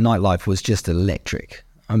nightlife was just electric.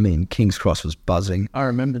 I mean, King's Cross was buzzing. I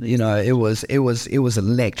remember this. It was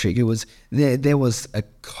electric. It was there was a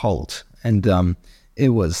cult, and it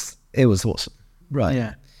was awesome. Right.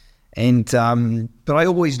 Yeah. And but I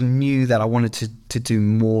always knew that I wanted to do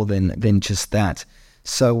more than just that.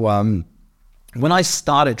 So when I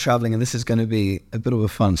started traveling, and this is going to be a bit of a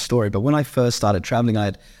fun story, but when I first started traveling,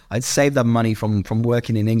 I'd saved up money from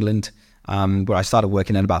working in England, where I started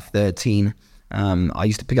working at about 13. I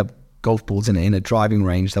used to pick up golf balls in a driving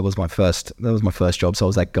range. That was my first job. So I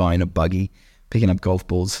was that guy in a buggy picking up golf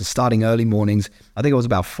balls, starting early mornings. I think it was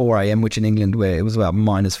about 4 a.m., which in England where it was about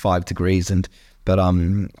 -5 degrees, but I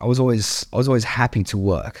was always happy to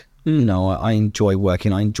work. I enjoy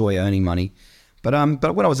working. I enjoy earning money. But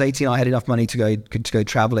when I was 18, I had enough money to go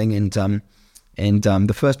traveling, and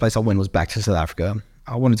the first place I went was back to South Africa.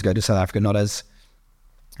 I wanted to go to South Africa not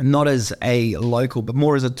as a local, but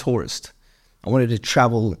more as a tourist. I wanted to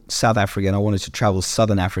travel South Africa, and I wanted to travel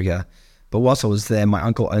Southern Africa. But whilst I was there, my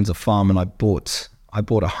uncle owns a farm, and I bought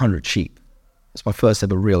 100 sheep. It's my first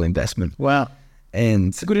ever real investment. Wow. And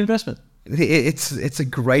it's a good investment. It's a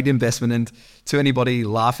great investment, and to anybody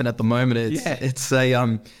laughing at the moment, it's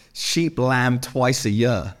a sheep lamb twice a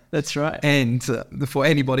year. That's right. And for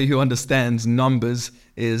anybody who understands numbers,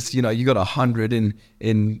 is you got 100 in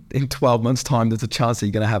 12 months time. There's a chance that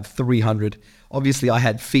you're going to have 300. Obviously, I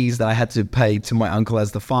had fees that I had to pay to my uncle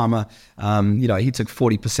as the farmer. He took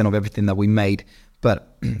 40% of everything that we made.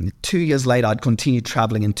 But 2 years later, I'd continued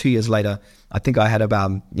traveling, and 2 years later, I think I had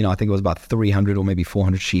about, I think it was about 300 or maybe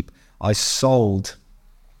 400 sheep. I sold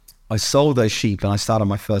those sheep, and I started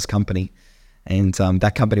my first company, and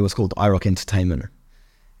that company was called iRock Entertainment.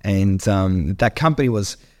 And that company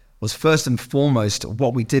was first and foremost,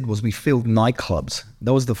 what we did was we filled nightclubs.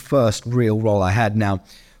 That was the first real role I had. Now,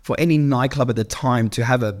 for any nightclub at the time to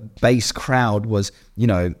have a base crowd was,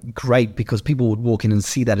 great, because people would walk in and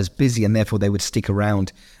see that as busy, and therefore they would stick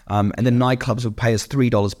around. And the nightclubs would pay us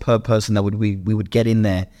 $3 per person that we would get in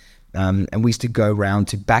there. And we used to go around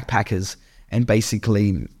to backpackers and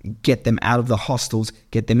basically get them out of the hostels,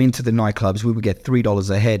 get them into the nightclubs. We would get $3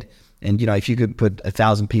 a head. And, if you could put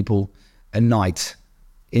 1,000 people a night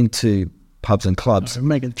into pubs and clubs. We're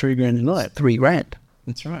making $3,000 a night. $3,000.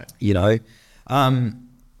 That's right.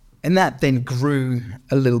 And that then grew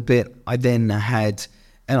a little bit. I then had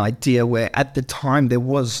an idea where at the time it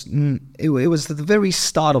was the very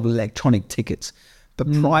start of electronic tickets.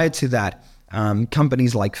 But prior to that,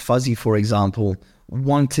 companies like Fuzzy, for example,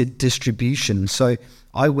 wanted distribution. So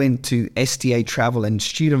I went to SDA Travel and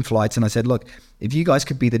Student Flights, and I said, look, if you guys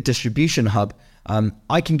could be the distribution hub,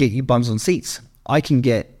 I can get you bums on seats. I can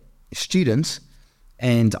get students,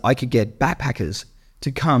 and I could get backpackers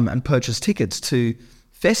to come and purchase tickets to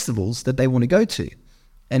festivals that they want to go to.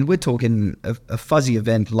 And we're talking a Fuzzy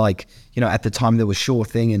event like, at the time there was Sure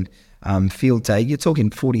Thing and Field Day. You're talking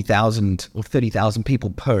 40,000 or 30,000 people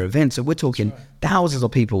per event. So we're talking thousands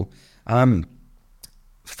of people.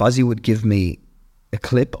 Fuzzy would give me a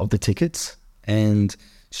clip of the tickets, and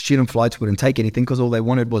Student Flights wouldn't take anything because all they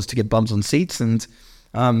wanted was to get bums on seats. And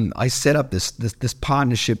I set up this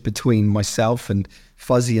partnership between myself and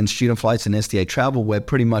Fuzzy and Student Flights and SDA Travel, where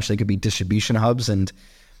pretty much they could be distribution hubs. And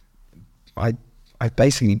I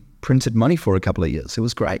basically printed money for a couple of years. It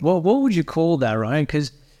was great. Well, what would you call that, Ryan?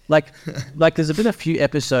 Because like there's been a few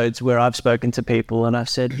episodes where I've spoken to people and I've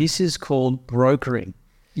said, this is called brokering.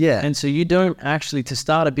 Yeah. And so you don't actually, to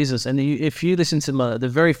start a business, and if you listen to the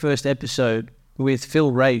very first episode with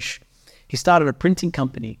Phil Raish, he started a printing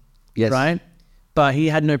company, Yes. right? But he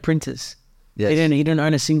had no printers. Yes. He didn't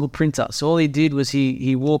own a single printer. So all he did was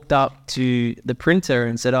he walked up to the printer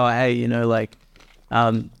and said, "Oh, hey,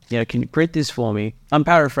 can you print this for me?" I'm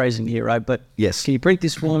paraphrasing here, right? But Yes. can you print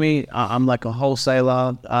this for me? I'm like a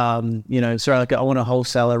wholesaler. I want a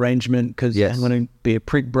wholesale arrangement because Yes. I'm going to be a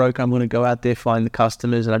print broker. I'm going to go out there, find the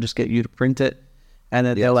customers, and I just get you to print it. And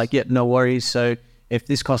then they're like, "Yep, no worries. So if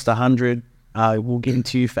this costs 100, we'll give it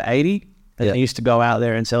to you for 80." And they used to go out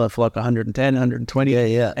there and sell it for like 110, 120.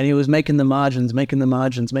 Yeah. And he was making the margins.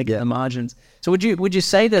 So would you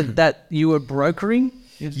say that you were brokering?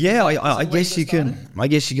 Yeah, I guess you can. I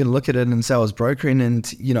guess you can look at it and say I was brokering,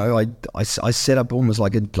 and I set up almost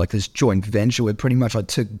like this joint venture where pretty much I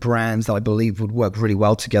took brands that I believe would work really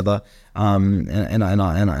well together, and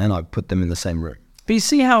I put them in the same room. But you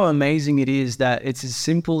see how amazing it is that it's as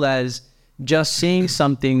simple as just seeing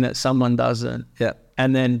something that someone doesn't,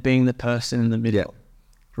 and then being the person in the middle.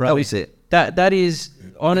 Right? That was it. That is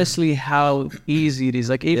honestly how easy it is.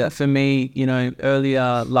 Like even for me,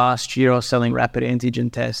 earlier last year I was selling rapid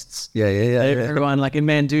antigen tests. Yeah. Everyone like,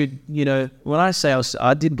 man, dude, when I say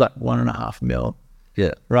I did like 1.5 mil,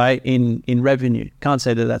 right, in revenue. Can't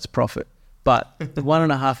say that that's profit, but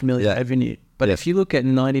 1.5 million revenue. But if you look at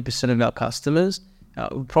 90% of our customers,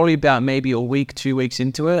 probably about maybe a week, 2 weeks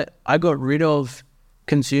into it, I got rid of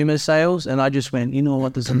consumer sales and I just went, you know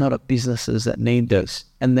what, there's a lot of businesses that need this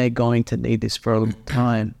and they're going to need this for a long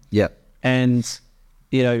time. And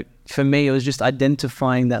for me it was just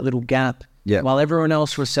identifying that little gap. While everyone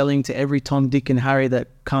else was selling to every Tom, Dick and Harry that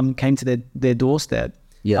came to their doorstep,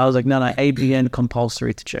 I was like, no, ABN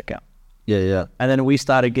compulsory to check out. And then we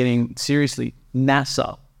started getting, seriously,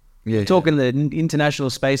 NASA, talking the International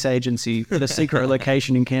Space Agency with a secret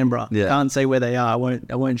location in Canberra. Can't say where they are,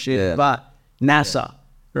 I won't share, but NASA,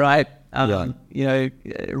 right?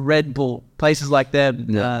 Red Bull, places like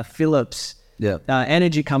that, Philips,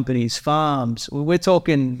 energy companies, farms. We're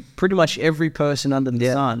talking pretty much every person under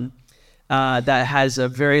the sun that has a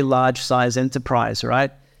very large size enterprise,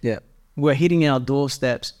 right? We're hitting our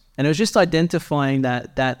doorsteps, and it was just identifying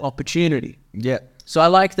that opportunity. So I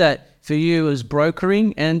like that for you as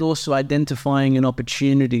brokering and also identifying an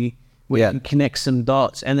opportunity where you can connect some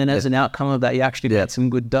dots, and then as an outcome of that, you actually get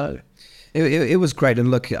some good dough. It was great, and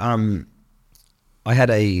look, I had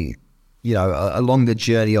along the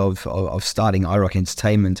journey of starting iRock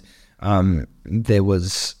Entertainment, there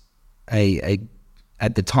was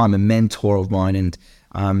at the time a mentor of mine, and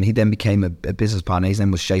he then became a business partner. His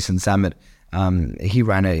name was Jason Zammit. He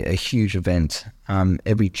ran a huge event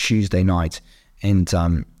every Tuesday night, and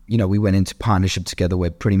we went into partnership together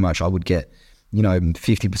where pretty much I would get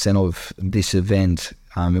 50% of this event.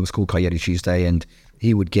 It was called Coyote Tuesday, and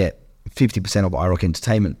he would get 50% of iRock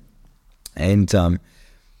Entertainment. And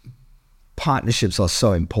partnerships are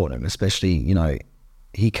so important, especially,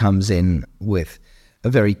 he comes in with a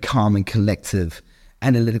very calm and collective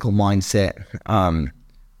analytical mindset,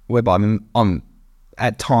 whereby I'm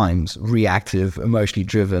at times reactive, emotionally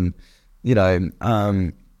driven,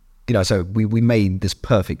 so we made this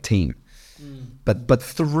perfect team. But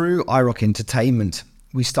through iRock Entertainment,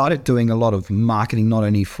 we started doing a lot of marketing, not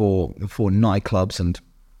only for nightclubs, and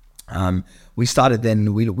we started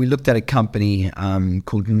then, we looked at a company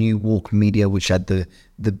called New Walk Media, which had the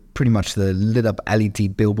pretty much the lit up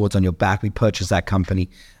LED billboards on your back. We purchased that company.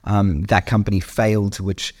 That company failed,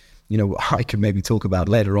 which, I could maybe talk about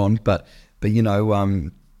later on. But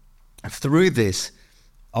through this,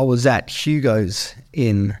 I was at Hugo's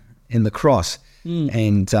in the Cross,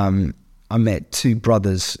 and I met two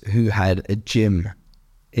brothers who had a gym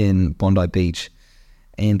in Bondi Beach,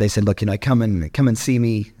 and they said, look, come and see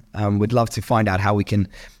me. We'd love to find out how we can,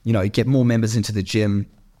 get more members into the gym.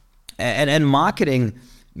 And marketing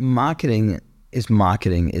is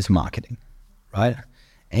marketing, right?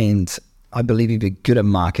 And I believe if you're good at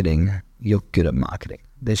marketing, you're good at marketing.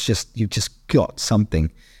 You've just got something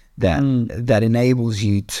that enables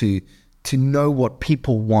you to know what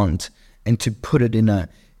people want and to put it in a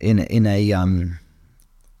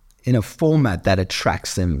format that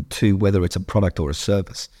attracts them to, whether it's a product or a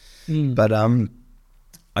service. But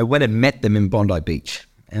I went and met them in Bondi Beach,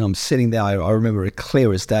 and I'm sitting there. I remember it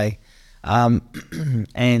clear as day,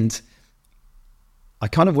 and I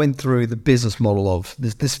kind of went through the business model of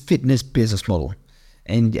this fitness business model,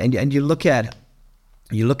 and you look at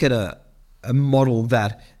a model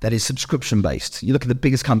that is subscription based. You look at the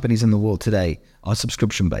biggest companies in the world today are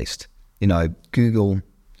subscription based. Google,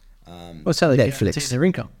 What's that? Netflix, Their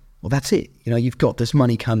income. Well, that's it. You've got this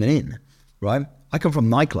money coming in, right? I come from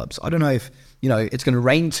nightclubs. I don't know if, it's going to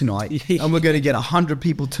rain tonight and we're going to get 100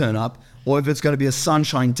 people turn up, or if it's going to be a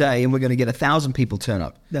sunshine day and we're going to get 1,000 people turn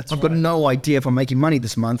up. I've got no idea if I'm making money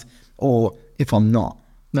this month or if I'm not.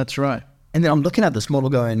 That's right. And then I'm looking at this model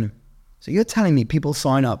going, so you're telling me people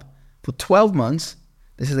sign up for 12 months,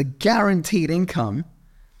 this is a guaranteed income,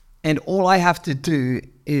 and all I have to do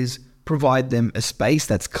is provide them a space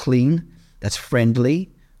that's clean, that's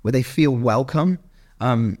friendly, where they feel welcome,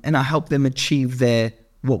 and I help them achieve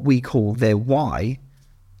what we call their why,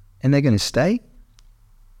 and they're going to stay.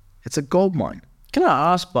 It's a gold mine. Can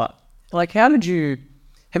I ask, but like, had you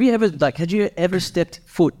ever stepped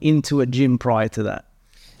foot into a gym prior to that?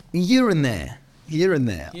 Here and there.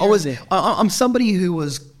 I'm somebody who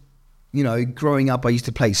was, growing up, I used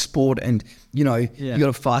to play sport, and, you got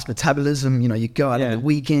a fast metabolism, you go out on the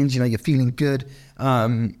weekends, you're feeling good.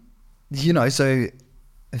 So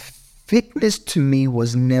fitness to me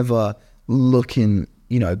was never looking,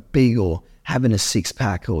 big or having a six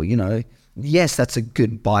pack or, yes, that's a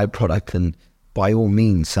good byproduct, and by all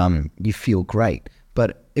means, you feel great,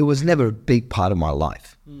 but it was never a big part of my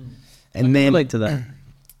life. And then relate to that.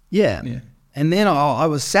 Yeah. And then I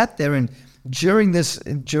was sat there, and during this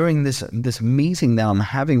meeting that I'm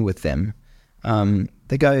having with them,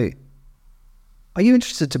 they go, "Are you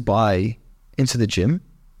interested to buy into the gym?"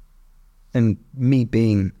 And me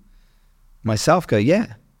being myself go,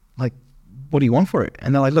 "Yeah." Like, what do you want for it?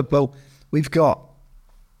 And they're like, "Look, well, we've got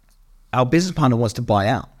our business partner wants to buy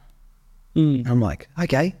out." And I'm like,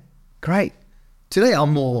 "Okay, great." Today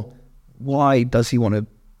I'm more, why does he want to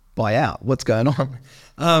buy out? What's going on?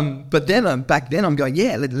 But then back then I'm going,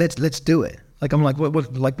 yeah, let's do it. Like, I'm like, what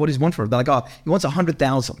does he want for it? They're like, oh, he wants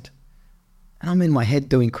 100,000. And I'm in my head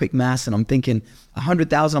doing quick maths, and I'm thinking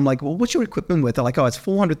 100,000. I'm like, well, what's your equipment worth? They're like, oh, it's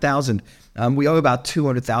 400,000. We owe about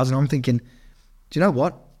 200,000. I'm thinking, do you know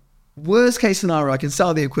what? Worst case scenario, I can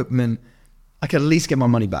sell the equipment. I can at least get my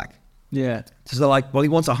money back. Yeah. So they're like, well, he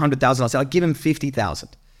wants 100,000. I said, I'll give him 50,000.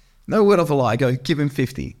 No word of a lie. I go, give him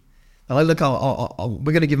 50. They're like, look,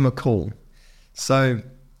 we're going to give him a call. So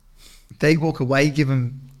they walk away,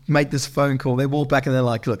 make this phone call. They walk back and they're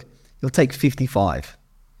like, look, you'll take 55.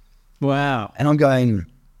 Wow. And I'm going,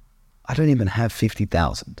 I don't even have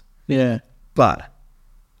 50,000. Yeah. But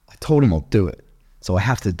I told him I'll do it. So I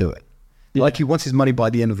have to do it. Yeah. Like, he wants his money by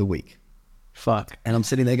the end of the week. Fuck. And I'm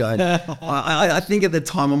sitting there going, I think at the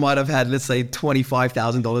time I might have had, let's say,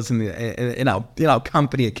 $25,000 in our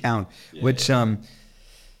company account, which, as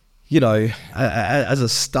a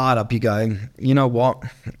startup, you're going, you know what?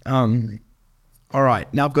 All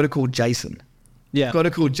right, now I've got to call Jason. Yeah. I've got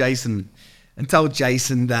to call Jason and tell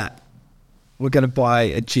Jason that we're going to buy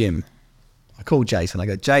a gym. I call Jason. I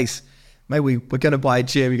go, Jace, mate, we're going to buy a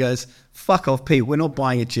gym. He goes, fuck off, Pete. We're not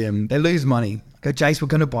buying a gym. They lose money. I go, Jace, we're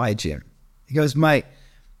going to buy a gym. He goes, mate,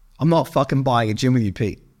 I'm not fucking buying a gym with you,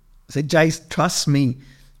 Pete. I said, Jace, trust me,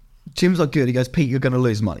 gyms are good. He goes, Pete, you're going to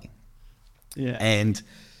lose money. Yeah. And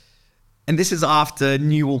this is after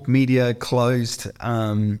New York Media closed.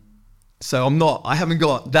 So I haven't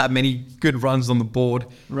got that many good runs on the board.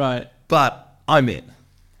 Right. But I'm in.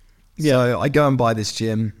 Yeah. So I go and buy this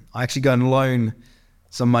gym. I actually go and loan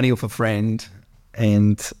some money off a friend,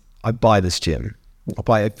 and I buy this gym. I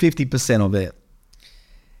buy 50% of it,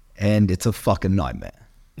 and it's a fucking nightmare.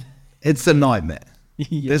 It's a nightmare.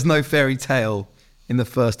 Yeah. There's no fairy tale in the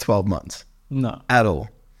first 12 months. No. At all.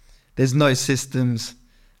 There's no systems.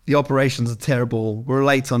 The operations are terrible. We're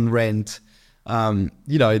late on rent.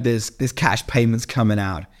 There's cash payments coming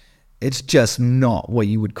out. It's just not what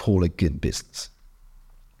you would call a good business.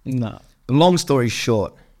 No. But long story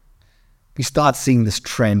short, we start seeing this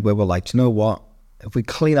trend where we're like, you know what? If we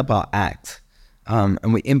clean up our act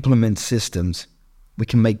and we implement systems, we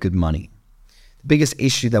can make good money. The biggest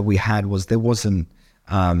issue that we had was there wasn't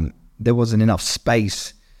enough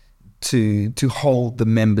space to hold the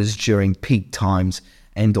members during peak times.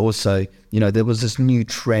 And also, there was this new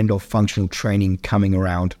trend of functional training coming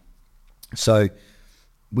around. So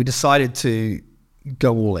we decided to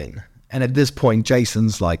go all in. And at this point,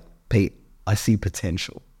 Jason's like, Pete, I see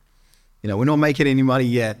potential. We're not making any money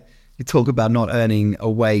yet. You talk about not earning a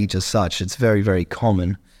wage as such. It's very, very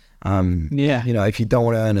common. If you don't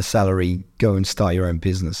want to earn a salary, go and start your own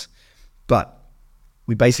business. But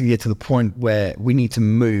we basically get to the point where we need to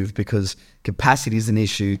move because capacity is an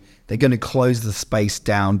issue. They're going to close the space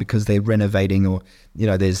down because they're renovating, or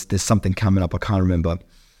there's something coming up. I can't remember.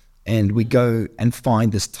 And we go and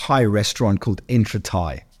find this Thai restaurant called Intra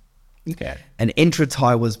Thai. Okay. And Intra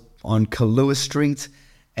Thai was on Kahlua Street,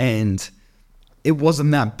 and it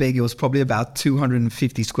wasn't that big. It was probably about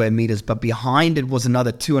 250 square meters, but behind it was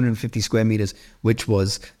another 250 square meters, which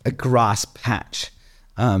was a grass patch.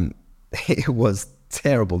 It was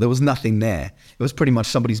terrible. There was nothing there. It was pretty much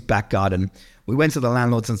somebody's back garden. We went to the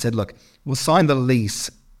landlords and said, look, we'll sign the lease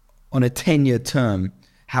on a 10-year term.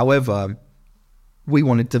 However, we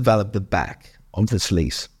want to develop the back of this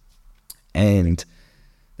lease. And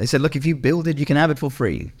they said, look, if you build it, you can have it for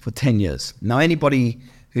free for 10 years. Now, anybody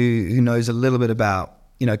who knows a little bit about,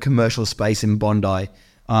 commercial space in Bondi,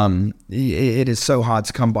 it is so hard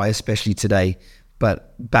to come by, especially today.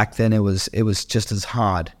 But back then it was just as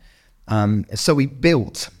hard. So we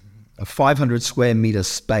built a 500 square meter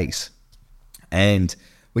space, and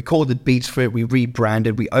we called it Beach Fit. We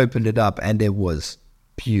rebranded, we opened it up, and it was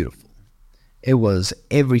beautiful. It was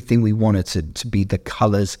everything we wanted to be, the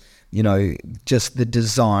colors, just the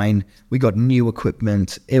design. We got new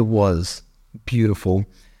equipment. It was beautiful,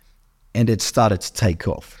 and it started to take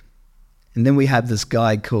off. And then we had this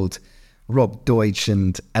guy called Rob Deutsch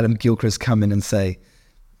and Adam Gilchrist come in and say,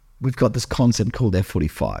 we've got this concept called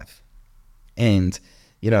F45. And,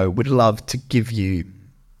 we'd love to give you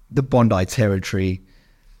the Bondi territory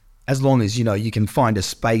as long as, you can find a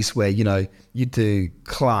space where, you do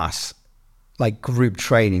class, like group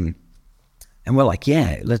training. And we're like,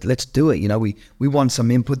 yeah, let's do it. We want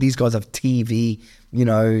some input. These guys have TV,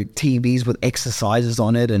 TVs with exercises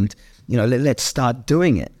on it. And, let's start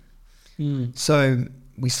doing it. So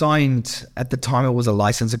we signed, at the time it was a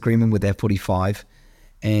license agreement with F45.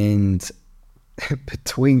 And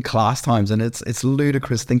between class times, and it's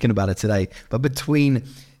ludicrous thinking about it today, but between,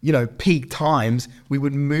 peak times, we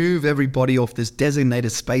would move everybody off this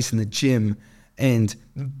designated space in the gym and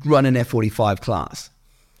run an F45 class.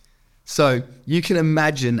 So you can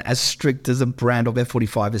imagine as strict as a brand of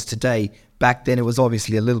F45 is today. Back then it was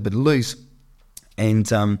obviously a little bit loose,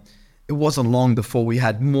 and it wasn't long before we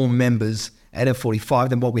had more members at F45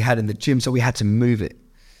 than what we had in the gym, so we had to move it.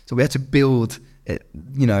 So we had to build an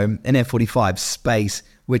F45 space,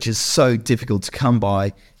 which is so difficult to come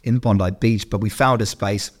by in Bondi Beach, but we found a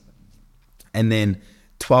space, and then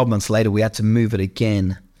 12 months later we had to move it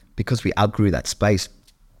again because we outgrew that space.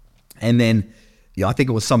 And then I think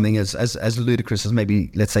it was something as ludicrous as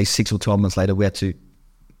maybe, let's say 6 or 12 months later, we had to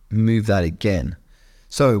move that again.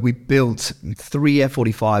 So we built 3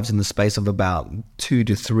 F45s in the space of about 2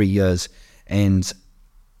 to 3 years, and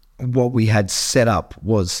what we had set up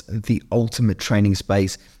was the ultimate training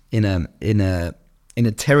space in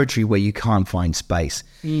a territory where you can't find space.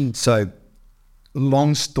 So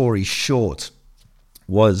long story short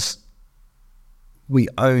was we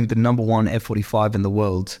owned the number 1 F45 in the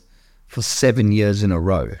world for 7 years in a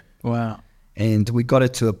row. Wow. And we got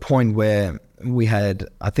it to a point where we had,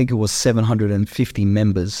 I think it was 750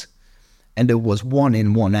 members, and it was 1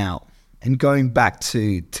 in, 1 out. And going back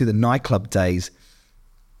to the nightclub days,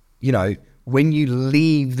 when you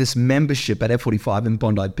leave this membership at F45 in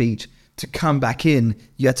Bondi Beach, to come back in,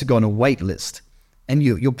 you had to go on a wait list, and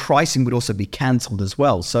your pricing would also be cancelled as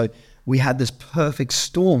well. So we had this perfect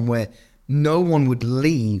storm where no one would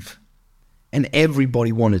leave and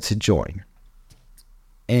everybody wanted to join.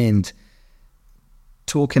 And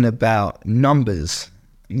talking about numbers,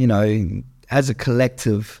 as a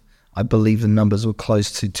collective, I believe the numbers were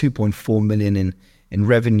close to 2.4 million in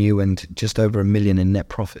revenue and just over $1 million in net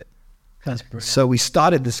profit. That's brilliant. So we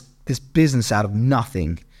started this business out of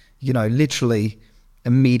nothing, literally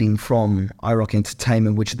a meeting from iRock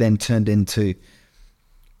Entertainment, which then turned into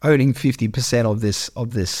owning 50% of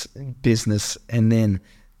this business, and then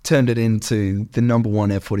turned it into the number 1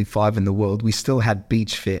 F45 in the world. We still had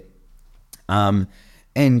Beach Fit, and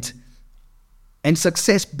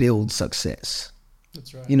success builds success.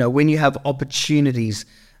 That's right. When you have opportunities,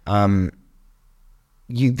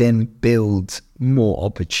 you then build more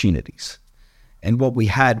opportunities. And what we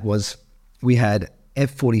had was, we had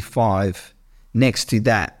F45. Next to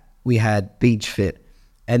that, we had Beach Fit.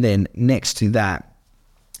 And then next to that,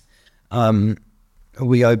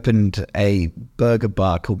 we opened a burger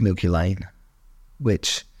bar called Milky Lane,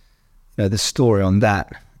 which, the story on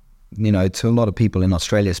that, to a lot of people in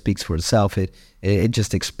Australia speaks for itself. It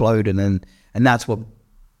just exploded. And that's what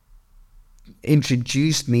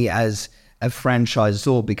introduced me as a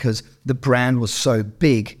franchisor, because the brand was so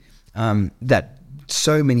big that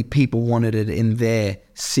so many people wanted it in their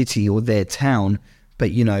city or their town.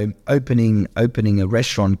 But opening a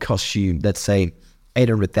restaurant costs you, let's say,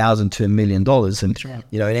 $800,000 to $1 million, and right.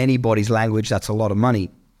 In anybody's language, that's a lot of money.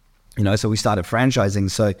 So we started franchising.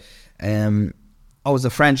 So I was a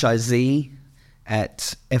franchisee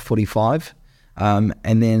at F45,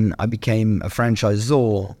 and then I became a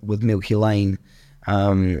franchisor with Milky Lane.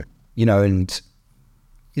 And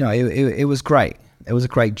you know, it was great. It was a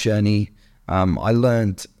great journey. I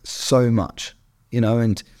learned so much, you know,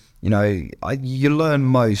 and you know, you learn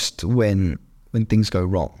most when things go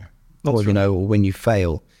wrong, or you know, or when you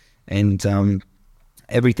fail. And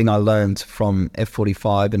everything I learned from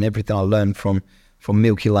F45 and everything I learned from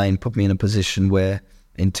Milky Lane put me in a position where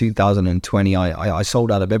in 2020 I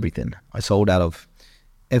sold out of everything. I sold out of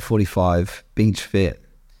F45, Beach Fit,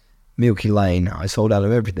 Milky Lane. I sold out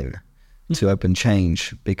of everything to Open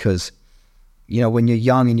Change, because you know, when you're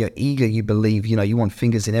young and you're eager, you believe, you know, you want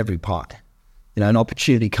fingers in every pot. You know, an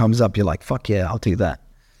opportunity comes up, you're like, fuck yeah, I'll do that.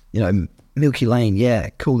 You know, Milky Lane, yeah,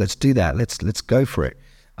 cool, let's do that. Let's go for it.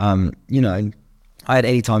 You know, I had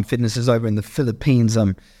Anytime Fitnesses over in the Philippines.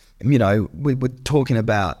 You know, we're talking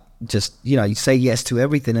about just, you know, you say yes to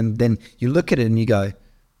everything, and then you look at it and you go,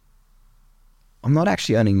 I'm not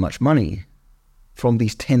actually earning much money from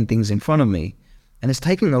these 10 things in front of me. And it's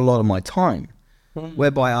taking a lot of my time,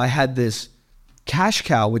 whereby I had this cash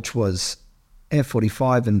cow, which was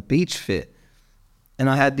F45 and Beach Fit. And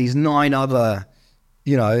I had these 9 other,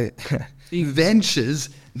 you know, ventures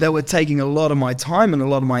that were taking a lot of my time and a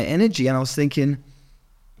lot of my energy. And I was thinking,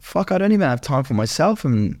 fuck, I don't even have time for myself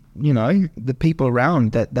and, you know, the people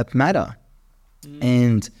around that matter.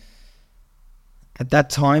 And at that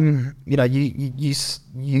time, you know,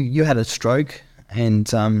 you had a stroke,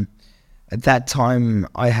 and at that time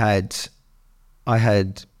I had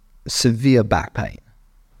severe back pain,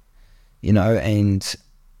 you know, and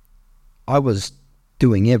I was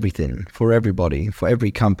doing everything for everybody, for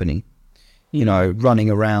every company, you know, running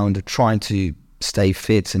around trying to stay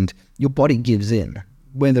fit, and your body gives in.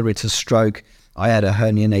 Whether it's a stroke, I had a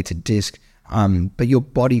herniated disc, but your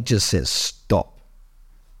body just says stop.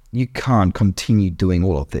 You can't continue doing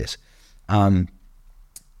all of this. And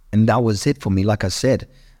that was it for me. Like I said,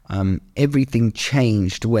 everything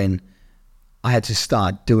changed when I had to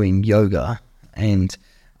start doing yoga, and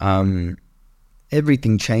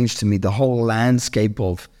everything changed to me. The whole landscape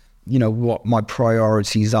of, you know, what my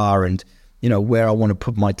priorities are, and, you know, where I want to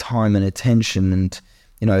put my time and attention, and,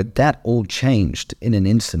 you know, that all changed in an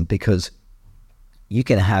instant, because you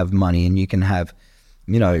can have money and you can have,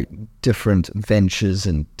 you know, different ventures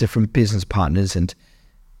and different business partners, and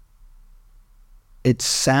it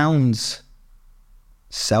sounds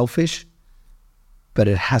selfish, but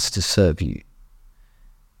it has to serve you.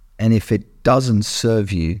 And if it doesn't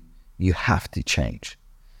serve you, you have to change.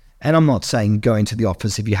 And I'm not saying go into the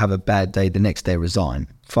office, if you have a bad day, the next day resign.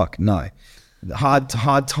 Fuck no. Hard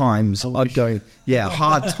times are going. Yeah,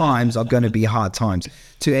 hard times are going to be hard times.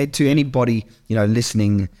 To anybody, you know,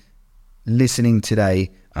 listening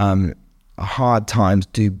today, hard times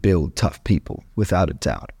do build tough people, without a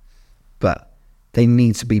doubt. But they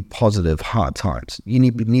need to be positive hard times. You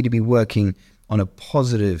need to be working on a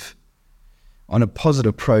positive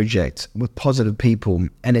project with positive people,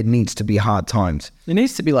 and it needs to be hard times. It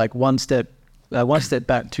needs to be like one step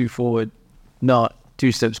back, 2 forward, not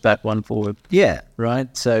 2 steps back, 1 forward. Yeah.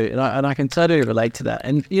 Right. So, and I can totally relate to that.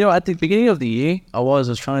 And, you know, at the beginning of the year, I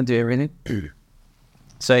was trying to do everything.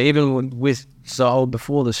 So even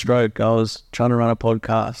before the stroke, I was trying to run a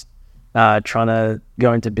podcast, trying to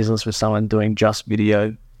go into business with someone doing just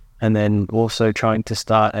video, and then also trying to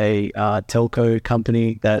start a telco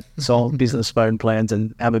company that sold business phone plans,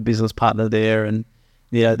 and have a business partner there, and,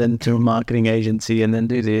 you know, then to a marketing agency, and then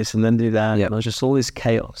do this and then do that. Yep. And it was just all this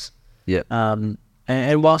chaos. Yeah.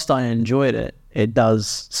 And whilst I enjoyed it, it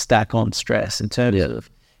does stack on stress in terms of,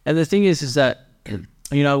 and the thing is that,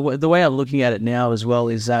 you know, the way I'm looking at it now as well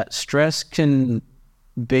is that stress can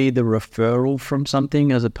be the referral from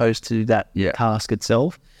something as opposed to that task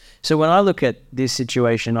itself. So when I look at this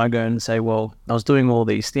situation, I go and say, well, I was doing all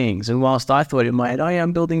these things, and whilst I thought in my head, oh yeah,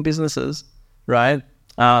 I'm building businesses, right?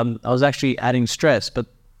 I was actually adding stress. But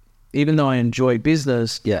even though I enjoy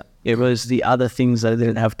business, it was the other things that I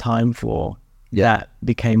didn't have time for that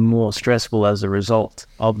became more stressful as a result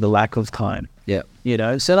of the lack of time. Yeah. You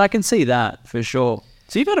know, so I can see that for sure.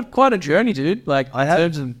 So you've had quite a journey, dude. Like, in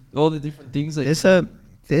terms of all the different things that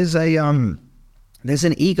there's an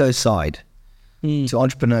ego side to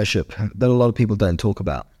entrepreneurship that a lot of people don't talk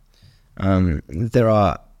about. There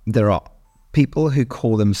are people who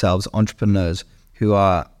call themselves entrepreneurs who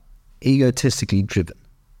are egotistically driven.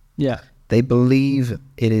 Yeah. They believe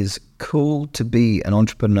it is cool to be an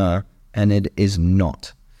entrepreneur, and it is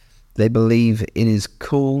not. They believe it is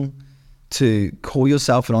cool to call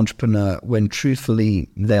yourself an entrepreneur when truthfully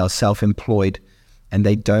they are self-employed, and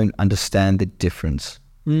they don't understand the difference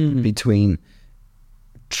between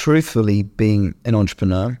truthfully being an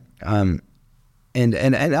entrepreneur. And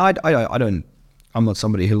I don't, I'm not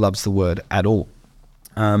somebody who loves the word at all.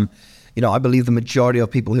 I believe the majority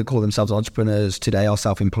of people who call themselves entrepreneurs today are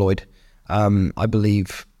self-employed. I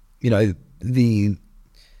believe, the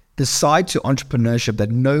side to entrepreneurship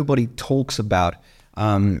that nobody talks about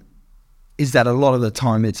is that a lot of the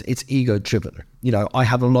time it's ego driven. I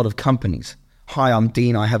have a lot of companies. Hi, I'm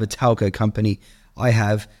Dean. I have a telco company. I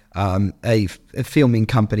have a filming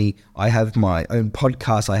company. I have my own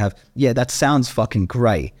podcast. That sounds fucking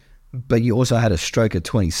great. But you also had a stroke at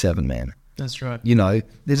 27, man. That's right.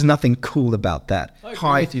 There's nothing cool about that.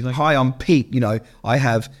 Hi, I'm Pete.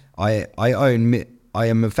 I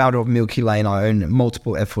am a founder of Milky Lane. I own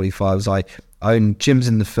multiple F45s. I own gyms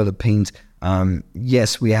in the Philippines.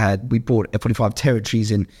 Yes, we bought F45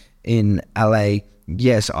 territories in LA.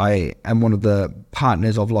 Yes, I am one of the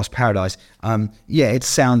partners of Lost Paradise. It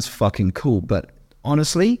sounds fucking cool, but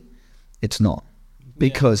honestly, it's not.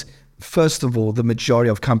 Because first of all, the majority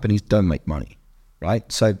of companies don't make money, right?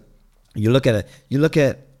 So you look at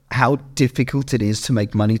how difficult it is to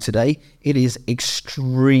make money today. It is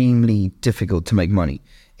extremely difficult to make money.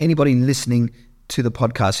 Anybody listening to the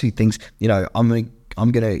podcast who thinks, I'm going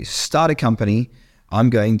to start a company, I'm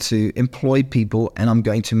going to employ people, and I'm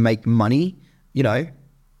going to make money,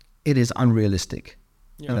 it is unrealistic.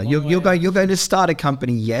 You're going to start a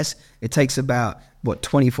company. Yes, it takes about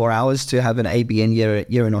 24 hours to have an ABN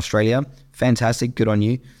year in Australia. Fantastic, good on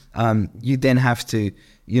you. You then have to,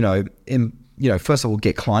 first of all,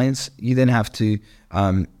 get clients. You then have to,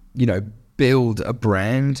 build a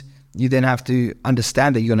brand. You then have to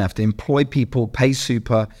understand that you're going to have to employ people, pay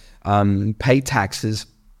super, pay taxes,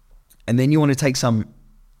 and then you want to take some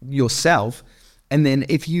yourself. And then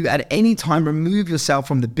if you at any time remove yourself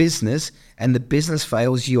from the business and the business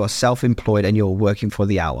fails, you are self-employed and you're working for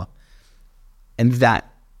the hour. And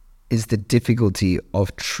that is the difficulty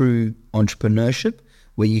of true entrepreneurship,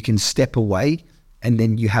 where you can step away and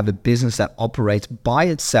then you have a business that operates by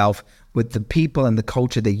itself with the people and the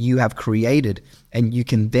culture that you have created. And you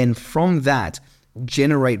can then from that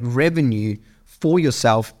generate revenue for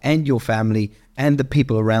yourself and your family and the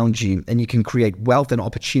people around you, and you can create wealth and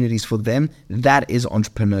opportunities for them. That is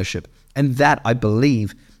entrepreneurship. And that, I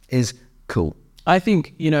believe, is cool. I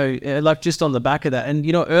think, like just on the back of that, and,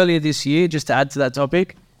 earlier this year, just to add to that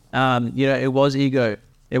topic, it was ego.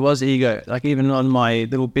 It was ego. Like even on my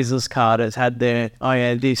little business card, it's had there,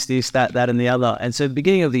 this, that, and the other. And so at the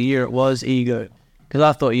beginning of the year, it was ego. Because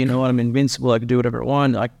I thought, I'm invincible. I can do whatever I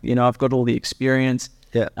want. I've got all the experience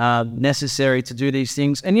necessary to do these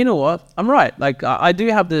things. And you know what? I'm right. Like I do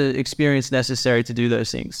have the experience necessary to do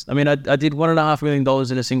those things. I mean, I did $1.5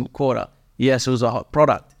 million in a single quarter. Yes, it was a hot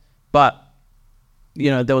product. But,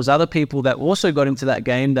 there was other people that also got into that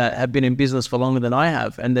game that have been in business for longer than I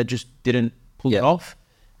have, and that just didn't pull it off.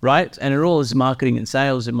 Right? And it all is marketing and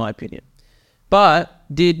sales, in my opinion. But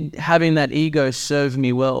did having that ego serve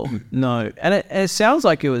me well? No. And it sounds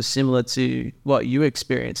like it was similar to what you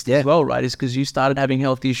experienced as well, right? It's because you started having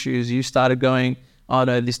health issues. You started going, oh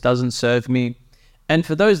no, this doesn't serve me. And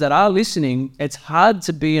for those that are listening, it's hard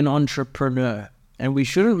to be an entrepreneur. And we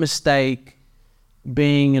shouldn't mistake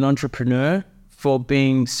being an entrepreneur for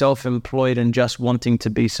being self-employed and just wanting to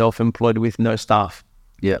be self-employed with no staff.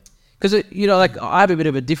 Yeah. Because, I have a bit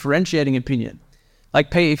of a differentiating opinion. Like,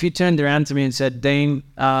 Pete, if you turned around to me and said, Dean,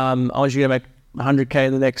 I want you to make 100K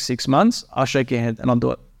in the next 6 months, I'll shake your hand and I'll do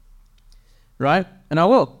it. Right? And I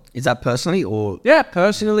will. Is that personally or? Yeah,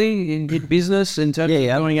 personally, in business, in terms of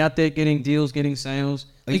going out there, getting deals, getting sales.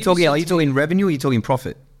 Are you talking revenue or are you talking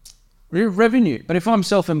profit? Revenue. But if I'm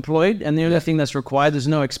self-employed and the only thing that's required, there's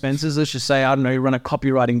no expenses, let's just say, I don't know, you run a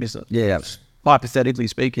copywriting business. Yeah. Hypothetically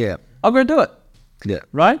speaking. Yeah. I'll go do it. Yeah.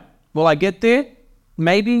 Right? Will I get there?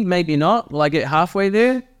 Maybe, maybe not. Will I get halfway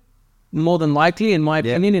there? More than likely, in my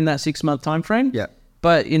opinion, in that 6 month time frame. Yeah.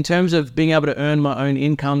 But in terms of being able to earn my own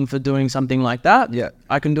income for doing something like that,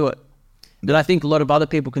 I can do it. But I think a lot of other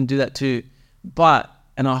people can do that too.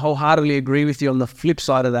 And I wholeheartedly agree with you on the flip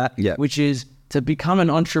side of that, which is to become an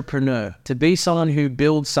entrepreneur, to be someone who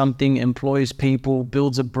builds something, employs people,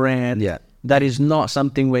 builds a brand. That is not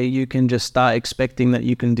something where you can just start expecting that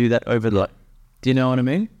you can do that overnight. Do you know what I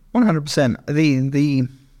mean? 100%. The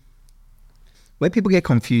where people get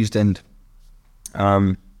confused, and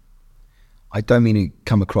I don't mean to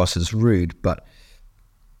come across as rude, but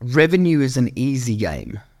revenue is an easy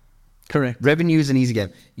game. Correct. Revenue is an easy game.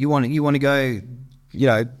 You want to go,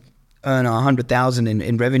 earn 100,000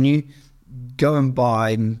 in revenue. Go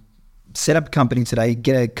and set up a company today.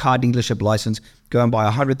 Get a car dealership license. Go and buy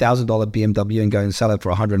a $100,000 BMW and go and sell it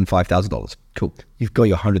for $105,000. Cool. You've got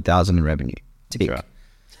your 100,000 in revenue. Tick. Right.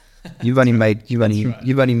 You've only made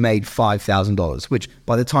 $5,000, which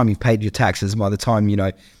by the time you've paid your taxes, by the time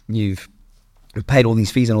you've paid all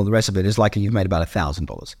these fees and all the rest of it, it's like you've made about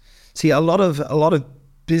 $1,000. See, a lot of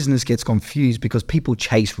business gets confused because people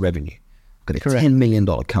chase revenue. I've got a $10 million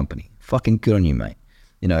company. Fucking good on you, mate.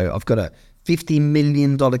 You know, I've got a $50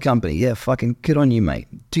 million company. Yeah, fucking good on you, mate.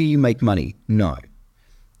 Do you make money? No.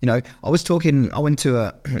 You know, I went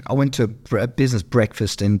to a business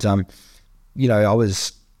breakfast, and you know, I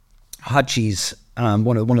was Hutchie's,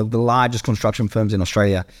 one of the largest construction firms in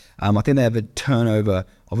Australia. I think they have a turnover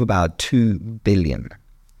of about $2 billion.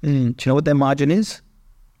 Do you know what their margin is?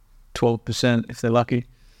 12% if they're lucky.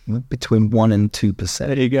 Between 1% and 2%.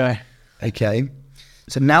 There you go. Okay.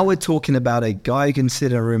 So now we're talking about a guy who can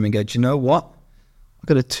sit in a room and go, do you know what? I've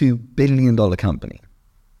got a $2 billion company.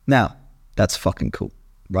 Now, that's fucking cool,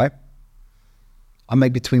 right? I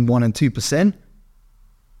make between 1% and 2%.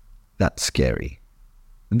 That's scary.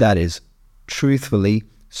 That is truthfully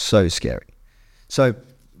so scary. So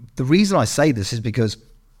the reason I say this is because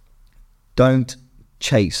don't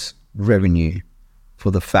chase revenue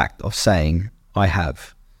for the fact of saying I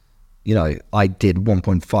have, you know, I did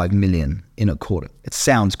 1.5 million in a quarter. It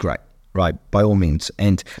sounds great, right? By all means.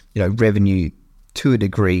 And, you know, revenue to a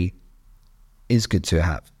degree is good to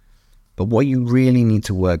have. But what you really need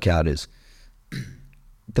to work out is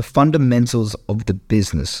the fundamentals of the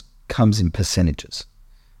business comes in percentages.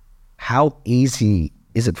 How easy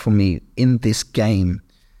is it for me in this game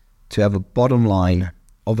to have a bottom line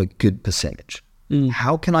of a good percentage?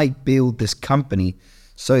 How can I build this company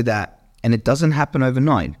so that, and it doesn't happen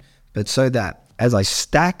overnight, but so that as I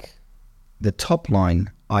stack the top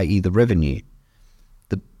line, i.e. the revenue,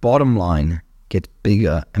 the bottom line gets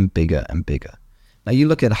bigger and bigger and bigger. Now you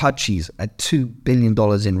look at Hutchie's at $2 billion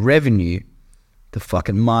in revenue, the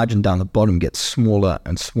fucking margin down the bottom gets smaller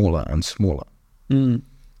and smaller and smaller.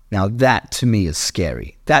 Now that to me is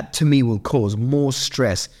scary. That to me will cause more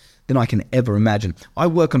stress than I can ever imagine. I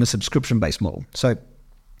work on a subscription-based model. So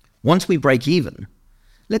once we break even,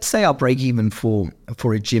 let's say our break even for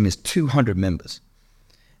a gym is 200 members.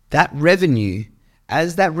 That revenue,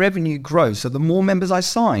 as that revenue grows, so the more members I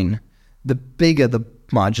sign, the bigger the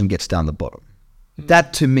margin gets down the bottom.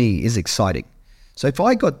 That to me is exciting. So if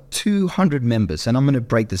I got 200 members, and I'm going to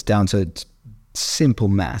break this down to simple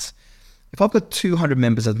math. If I've got 200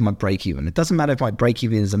 members as my break even, it doesn't matter if my break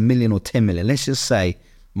even is 1 million or 10 million. Let's just say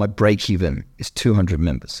my break even is 200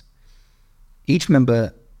 members. Each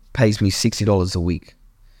member pays me $60 a week.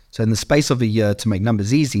 So in the space of a year, to make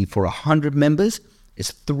numbers easy, for 100 members,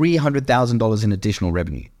 it's $300,000 in additional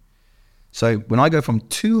revenue. So when I go from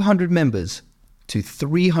 200 members to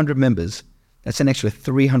 300 members, that's an extra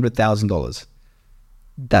 $300,000.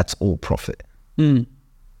 That's all profit.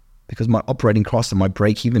 Because my operating cost and my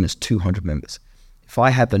break even is 200 members. If I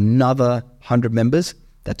have another 100 members,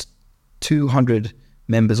 that's 200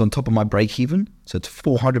 members on top of my break even. So it's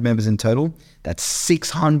 400 members in total. That's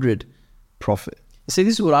 600 profit. See,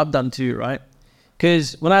 this is what I've done too, right?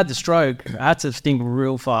 Because when I had the stroke, I had to think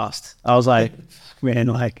real fast. I was like, man,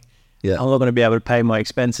 like, I'm not going to be able to pay my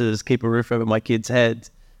expenses, keep a roof over my kids' heads.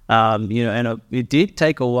 You know, and it did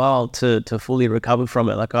take a while to fully recover from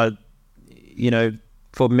it. Like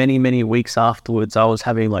for many, many weeks afterwards, I was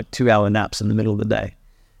having like 2-hour naps in the middle of the day,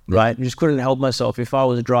 right? I just couldn't help myself. If I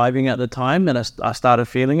was driving at the time and I started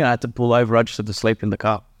feeling it, I had to pull over. I just had to sleep in the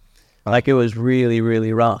car. Like it was really,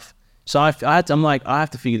 really rough. So I'm like, I have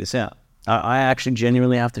to figure this out. I actually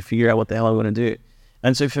genuinely have to figure out what the hell I'm going to do.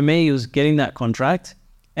 And so for me, it was getting that contract.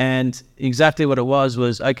 And exactly what it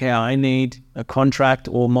was, okay, I need a contract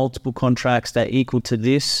or multiple contracts that equal to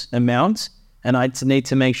this amount. And I need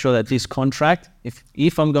to make sure that this contract,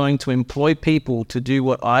 if I'm going to employ people to do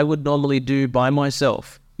what I would normally do by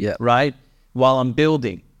myself, right, while I'm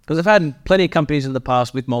building. Because I've had plenty of companies in the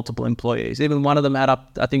past with multiple employees. Even one of them had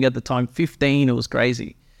up, I think at the time, 15. It was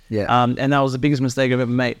crazy. And that was the biggest mistake I've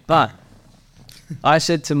ever made. But I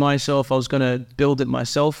said to myself I was going to build it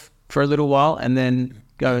myself for a little while and then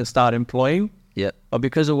go and start employing. But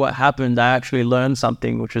because of what happened, I actually learned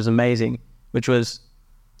something which was amazing, which was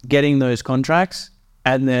getting those contracts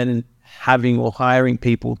and then having or hiring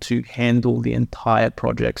people to handle the entire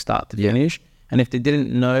project start to finish. And if they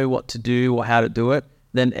didn't know what to do or how to do it,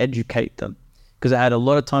 then educate them. Because I had a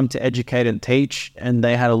lot of time to educate and teach, and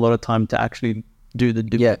they had a lot of time to actually do the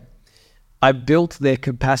do. I built their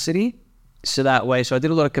capacity so that way. So I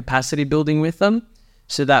did a lot of capacity building with them.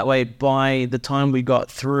 So that way, by the time we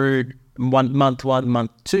got through month 1,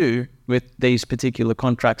 month 2 with these particular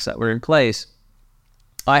contracts that were in place,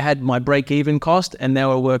 I had my break-even cost, and they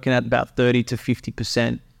were working at about 30 to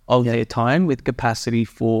 50% of their time with capacity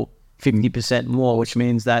for 50% more, which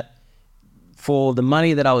means that for the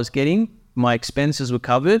money that I was getting, my expenses were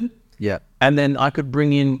covered, Yeah. And then I could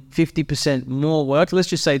bring in 50% more work. Let's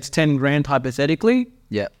just say it's 10 grand hypothetically.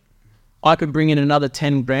 Yeah. I could bring in another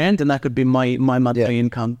 10 grand and that could be my monthly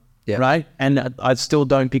income. Yeah. Right. And I still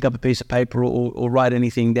don't pick up a piece of paper or write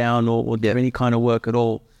anything down or do any kind of work at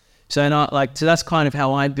all. So, so that's kind of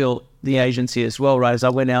how I built the agency as well, right? As I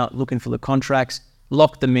went out looking for the contracts,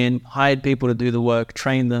 locked them in, hired people to do the work,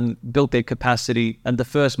 trained them, built their capacity. And the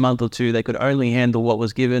first month or two, they could only handle what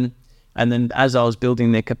was given. And then as I was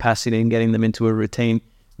building their capacity and getting them into a routine,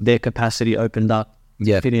 their capacity opened up,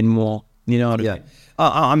 fit in more. You know what I mean?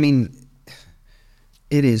 I mean,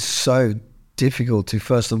 it is so difficult to,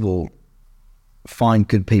 first of all, find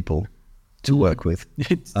good people to work with.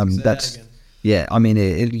 That's, I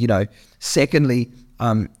mean, secondly,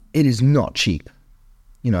 it is not cheap.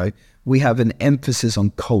 We have an emphasis on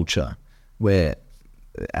culture where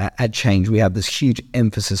at Change, we have this huge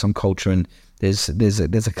emphasis on culture, and there's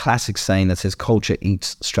a classic saying that says culture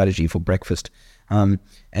eats strategy for breakfast. And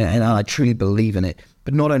I truly believe in it.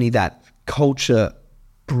 But not only that, culture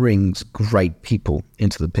brings great people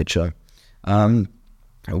into the picture.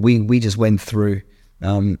 We just went through,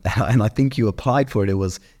 and I think you applied for it. It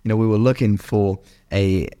was, we were looking for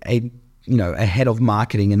a head of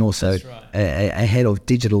marketing and also a head of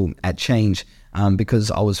digital at Change,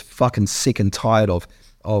 because I was fucking sick and tired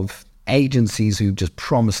of agencies who just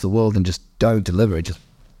promise the world and just don't deliver. It just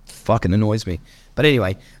fucking annoys me. But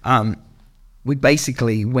anyway, we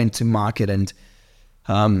basically went to market and,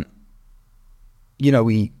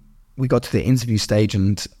 we got to the interview stage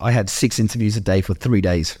and I had 6 interviews a day for 3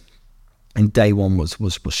 days. And day 1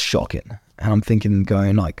 was shocking. And I'm thinking,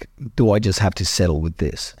 going like, do I just have to settle with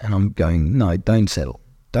this? And I'm going, no, don't settle.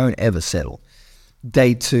 Don't ever settle.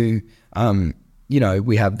 Day 2,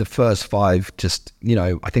 we have the first 5, just,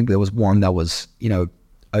 I think there was one that was,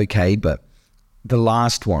 okay, but the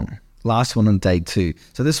last one on day 2.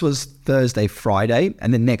 So this was Thursday, Friday,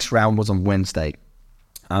 and the next round was on Wednesday.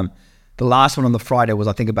 The last one on the Friday was,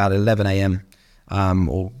 I think, about 11 a.m.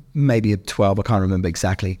 Or maybe at 12, I can't remember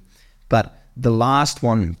exactly. But the last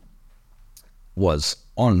one was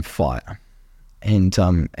on fire. And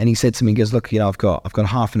he said to me, he goes, look, I've got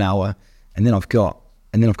half an hour and then I've got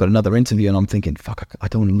another interview, and I'm thinking, fuck, I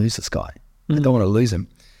don't want to lose this guy. I don't want to lose him.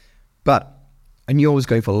 But I knew I was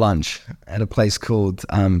going for lunch at a place called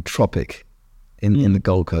Tropic in the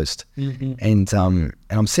Gold Coast. Mm-hmm. And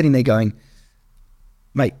I'm sitting there going,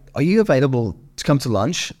 mate, are you available to come to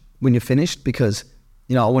lunch when you're finished? Because,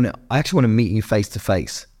 I actually want to meet you face to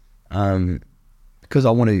face. Because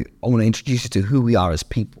I want to introduce you to who we are as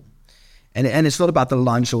people. And it's not about the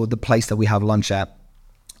lunch or the place that we have lunch at,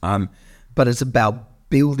 but it's about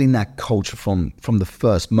building that culture from the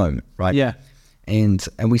first moment, right? Yeah. And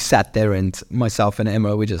we sat there, and myself and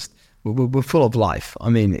Emma, we're full of life. I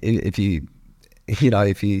mean, if you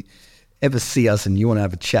ever see us and you want to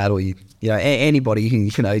have a chat, or anybody who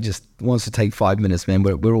just wants to take 5 minutes, man,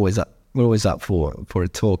 we're always up for a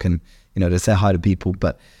talk and to say hi to people.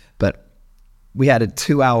 But we had a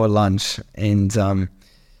 2-hour lunch, and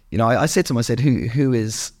I said to him, I said, who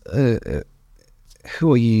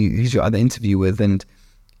are you? Who's your other interview with? And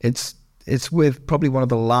it's with probably one of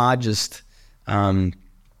the largest or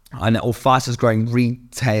fastest growing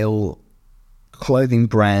retail clothing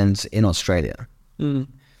brands in Australia. And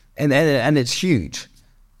it's huge,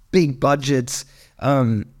 big budgets,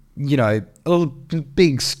 a little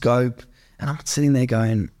big scope. And I'm sitting there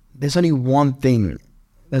going, there's only one thing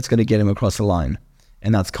that's going to get him across the line,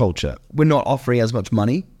 and that's culture. We're not offering as much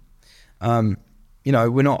money. We're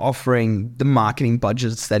not offering the marketing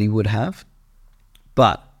budgets that he would have,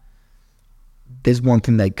 but there's one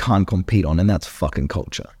thing they can't compete on, and that's fucking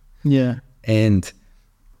culture. Yeah. And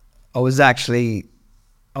I was actually,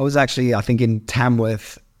 I think, in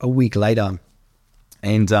Tamworth a week later,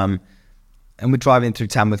 and we're driving through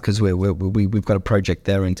Tamworth because we've got a project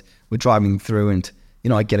there, and we're driving through, and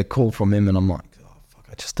I get a call from him, and I'm like, oh fuck,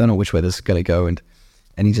 I just don't know which way this is gonna go, and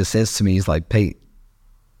he just says to me, he's like, Pete,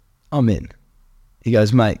 I'm in. He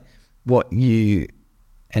goes, mate, what you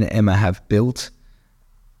and Emma have built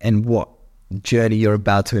and what journey you're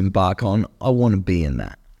about to embark on, I want to be in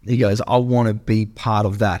that. He goes, I want to be part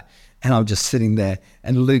of that. And I'm just sitting there,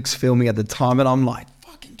 and Luke's filming at the time, and I'm like,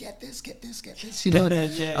 fucking get this,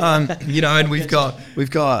 and we've got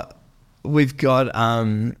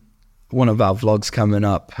one of our vlogs coming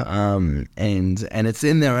up, and it's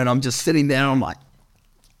in there, and I'm just sitting there, I'm like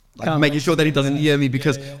making sure that he doesn't hear me,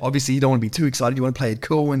 because obviously you don't want to be too excited, you want to play it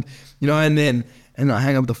cool, and and I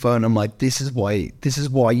hang up the phone, I'm like, this is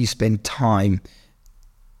why you spend time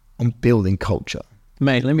on building culture.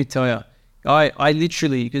 Mate, let me tell you, I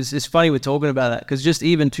literally, because it's funny we're talking about that, because just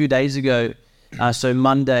even 2 days ago, So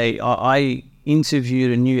Monday, I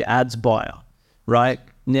interviewed a new ads buyer, right?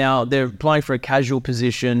 Now they're applying for a casual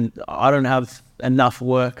position. I don't have enough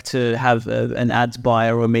work to have an ads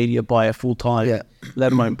buyer or a media buyer full-time,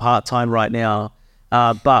 let alone part-time right now.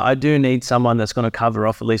 But I do need someone that's going to cover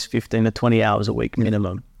off at least 15 to 20 hours a week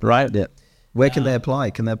minimum, right? Yeah. Where can they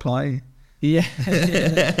apply? Can they apply? Yeah.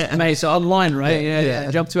 Mate, so online, right? Yeah.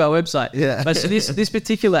 Jump to our website. Yeah. But so this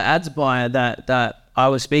particular ads buyer that I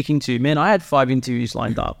was speaking to, man, I had 5 interviews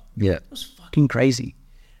lined up. Yeah. It was fucking crazy.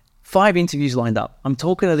 5 interviews lined up. I'm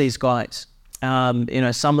talking to these guys.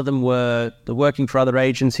 Some of them were working for other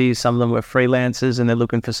agencies. Some of them were freelancers and they're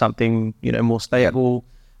looking for something, more stable,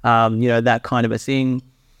 that kind of a thing.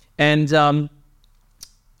 And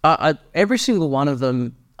every single one of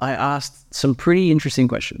them, I asked some pretty interesting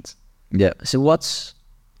questions. Yeah. So what's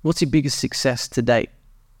your biggest success to date?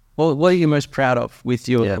 What are you most proud of with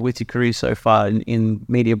your career so far in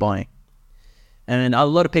media buying? And a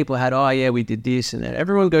lot of people had, we did this, and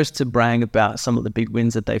everyone goes to brag about some of the big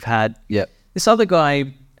wins that they've had. Yeah. This other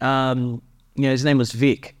guy, his name was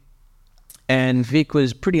Vic, and Vic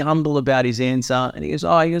was pretty humble about his answer. And he goes,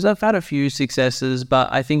 I've had a few successes,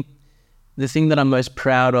 but I think the thing that I'm most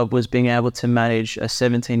proud of was being able to manage a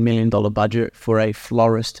 $17 million budget for a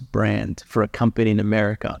florist brand for a company in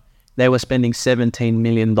America. They were spending $17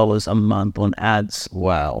 million a month on ads.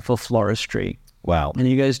 Wow. For floristry. Wow. And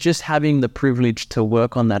he goes, just having the privilege to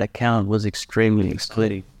work on that account was extremely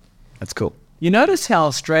exciting. That's cool. You notice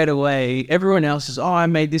how straight away everyone else is, I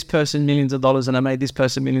made this person millions of dollars and I made this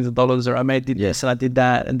person millions of dollars, or I made this and I did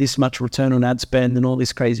that and this much return on ad spend and all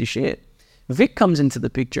this crazy shit. Vic comes into the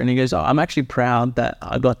picture and he goes, I'm actually proud that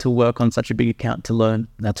I got to work on such a big account to learn.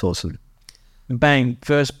 That's awesome. Bang,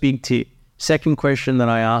 first big tip. Second question that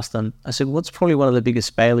I asked them, I said, what's probably one of the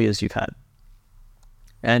biggest failures you've had?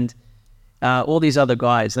 And all these other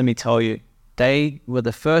guys, let me tell you,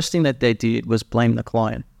 the first thing that they did was blame the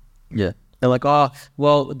client. Yeah. They're like,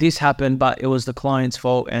 this happened, but it was the client's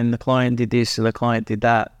fault and the client did this and the client did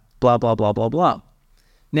that, blah, blah, blah, blah, blah.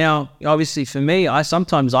 Now, obviously for me,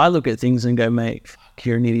 sometimes I look at things and go, mate, fuck,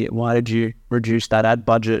 you're an idiot. Why did you reduce that ad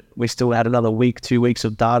budget? We still had another week, 2 weeks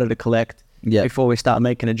of data to collect before we start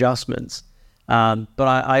making adjustments. But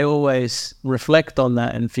I always reflect on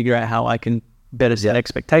that and figure out how I can better set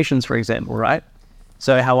expectations, for example, right?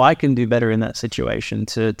 So how I can do better in that situation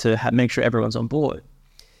to make sure everyone's on board.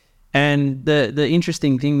 And the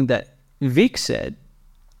interesting thing that Vic said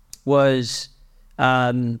was,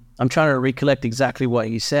 I'm trying to recollect exactly what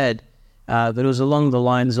he said, but it was along the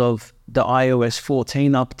lines of the iOS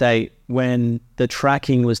 14 update when the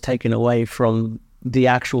tracking was taken away from the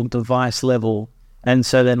actual device level. And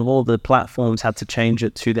so then all the platforms had to change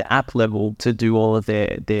it to the app level to do all of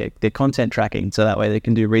their content tracking. So that way they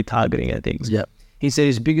can do retargeting and things. Yep. He said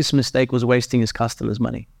his biggest mistake was wasting his customers'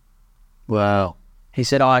 money. Wow. He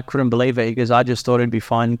said, I couldn't believe it. He goes, I just thought it'd be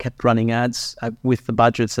fine, kept running ads with the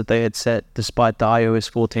budgets that they had set despite the iOS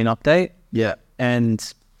 14 update. Yeah.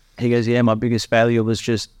 And he goes, my biggest failure was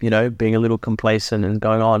just, being a little complacent and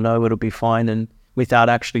going, no, it'll be fine, and without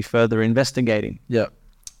actually further investigating. Yeah.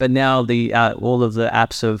 But now all of the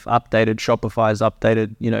apps have updated, Shopify's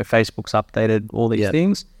updated, Facebook's updated, all these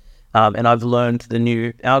things. And I've learned the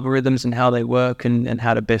new algorithms and how they work and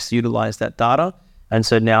how to best utilize that data. And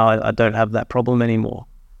so now I don't have that problem anymore.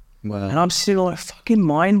 Wow. And I'm still like fucking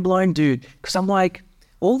mind blown, dude. Because I'm like,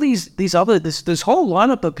 all this whole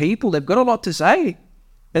lineup of people, they've got a lot to say.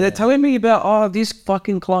 And they're telling me about, this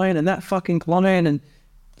fucking client and that fucking client. And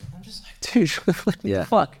I'm just like, dude, what the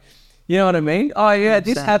fuck? You know what I mean?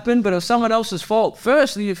 This happened, but it was someone else's fault.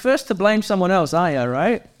 You're first to blame someone else, are you,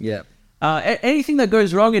 right? Yeah. Anything that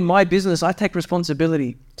goes wrong in my business, I take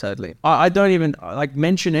responsibility. Totally. I don't even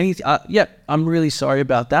mention anything. I'm really sorry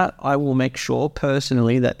about that. I will make sure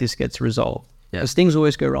personally that this gets resolved. Because things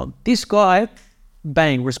always go wrong. This guy,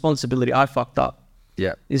 bang, responsibility. I fucked up.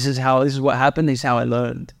 Yeah. This is what happened. This is how I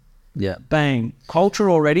learned. Yeah. Bang. Culture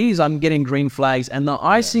already is I'm getting green flags. And the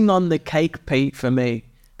icing on the cake, Pete, for me,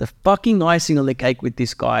 the fucking icing on the cake with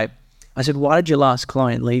this guy, I said, why did your last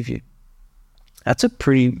client leave you? That's a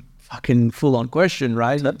pretty fucking full-on question,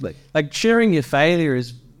 right? Totally. Like sharing your failure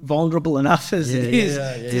is vulnerable enough as it is.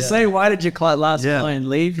 To say, why did your last client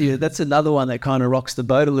leave you? That's another one that kind of rocks the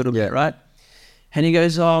boat a little bit, right? And he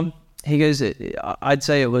goes, I'd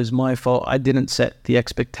say it was my fault. I didn't set the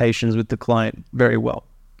expectations with the client very well.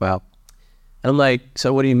 Wow. And I'm like,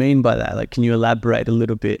 so what do you mean by that? Like, can you elaborate a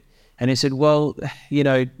little bit? And he said, well,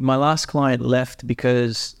 my last client left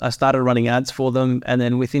because I started running ads for them. And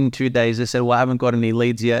then within 2 days, they said, well, I haven't got any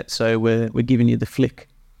leads yet. So we're giving you the flick.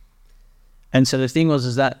 And so the thing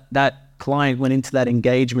was that client went into that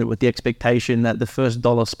engagement with the expectation that the first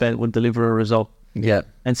dollar spent would deliver a result. Yeah.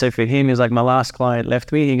 And so for him, he was like, my last client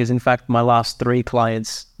left me. He goes, in fact, my last 3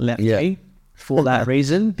 clients left me for that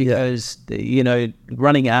reason, because, you know,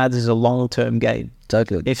 running ads is a long-term game.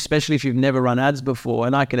 Totally. Especially if you've never run ads before.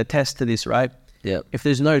 And I can attest to this, right? Yeah. If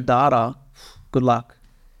there's no data, good luck.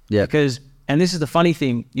 Yeah. Because, and this is the funny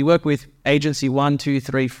thing, you work with agency 1, 2,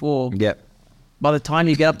 3, 4. Yeah. By the time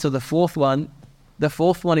you get up to the 4th one, the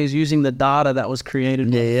 4th one is using the data that was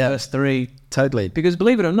created by the first 3. Totally. Because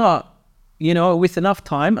believe it or not, you know, with enough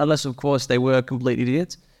time, unless of course they were complete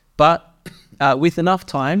idiots, but with enough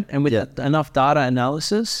time and with enough data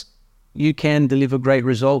analysis, you can deliver great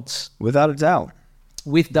results. Without a doubt.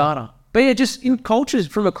 With data. But yeah, just in cultures,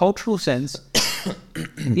 from a cultural sense,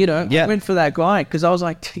 you know, I went for that guy because I was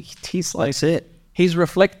like, he's like, that's it. He's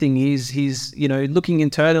reflecting, he's you know, looking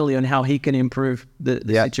internally on how he can improve the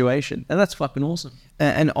situation. And that's fucking awesome.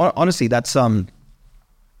 And honestly, that's,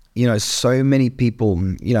 you know, so many people,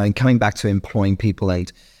 you know, and coming back to employing people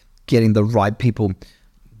and getting the right people,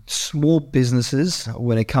 small businesses,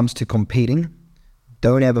 when it comes to competing,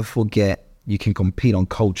 don't ever forget you can compete on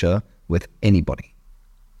culture with anybody.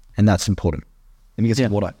 And that's important. Let me get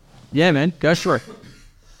some water. Yeah, man. Go for it.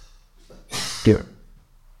 Here.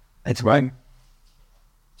 That's right.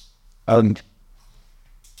 I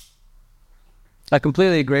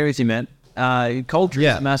completely agree with you, man. Culture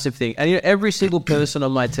is a massive thing. And you know, every single person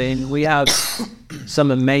on my team, we have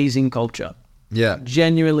some amazing culture. Yeah.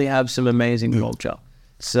 Genuinely have some amazing culture.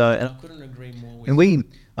 So, and I couldn't agree more with you. And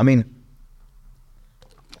I mean,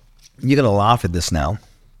 you're going to laugh at this now.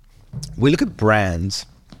 We look at brands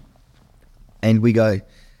and we go,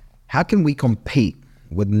 how can we compete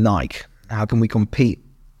with Nike? How can we compete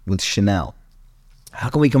with Chanel? How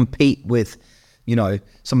can we compete with, you know,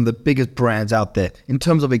 some of the biggest brands out there? In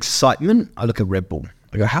terms of excitement, I look at Red Bull.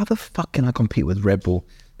 I go, how the fuck can I compete with Red Bull?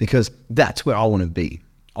 Because that's where I want to be.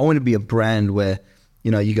 I want to be a brand where,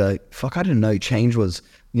 you know, you go, fuck, I didn't know Change was,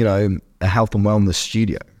 you know, a health and wellness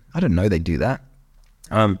studio. I didn't know they do that.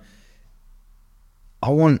 I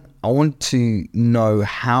want to know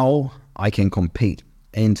how I can compete.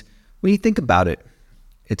 And when you think about it,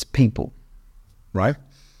 it's people, right?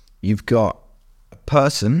 You've got a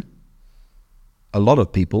person, a lot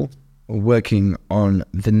of people working on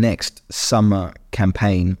the next summer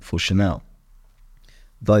campaign for Chanel.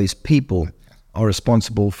 Those people are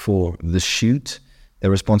responsible for the shoot.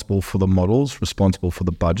 They're responsible for the models, responsible for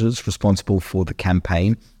the budgets, responsible for the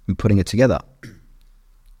campaign and putting it together.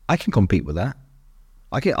 I can compete with that.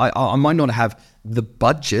 I might not have the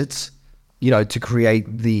budgets, you know, to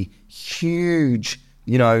create the huge,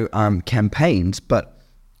 you know, campaigns, but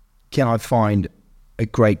can I find a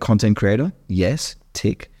great content creator? Yes,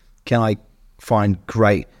 tick. Can I find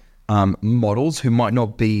great models who might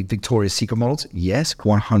not be Victoria's Secret models? Yes,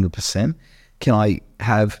 100%. Can I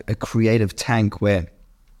have a creative tank where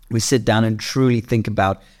we sit down and truly think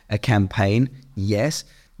about a campaign? Yes.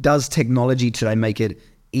 Does technology today make it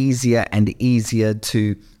easier and easier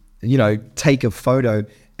to, you know, take a photo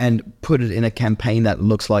and put it in a campaign that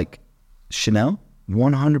looks like Chanel?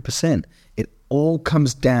 100%. It all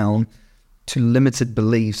comes down to limited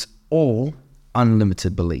beliefs or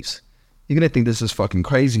unlimited beliefs. You're going to think this is fucking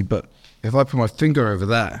crazy, but if I put my finger over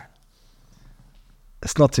that,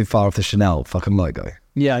 it's not too far off the Chanel fucking logo.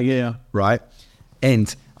 Yeah. Right?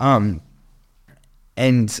 And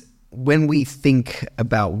when we think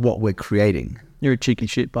about what we're creating, You're a cheeky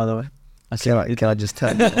shit, by the way. Can I just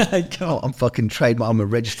tell you? I'm fucking trademark. I'm a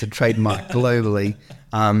registered trademark globally.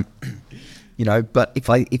 You know, but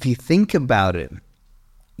if you think about it,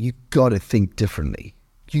 you got to think differently.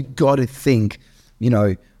 You got to think, you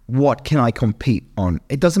know, what can I compete on?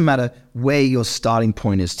 It doesn't matter where your starting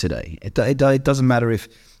point is today. It doesn't matter if,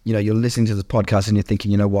 you know, you're listening to this podcast and you're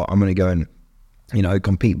thinking, you know what, I'm going to go and, you know,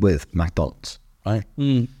 compete with McDonald's, right?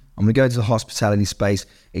 I'm going to go to the hospitality space,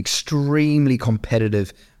 extremely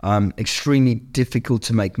competitive, extremely difficult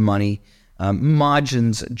to make money.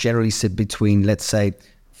 Margins generally sit between, let's say,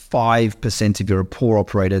 5% if you're a poor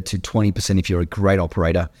operator to 20% if you're a great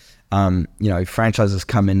operator. You know, franchises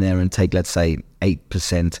come in there and take, let's say,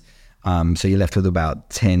 8%. So you're left with about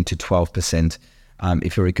 10 to 12%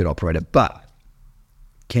 if you're a good operator. But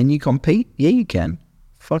can you compete? Yeah, you can.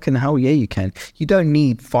 Fucking hell, yeah, you can. You don't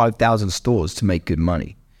need 5,000 stores to make good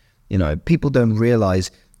money. You know, people don't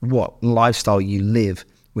realize what lifestyle you live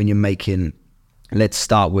when you're making, let's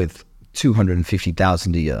start with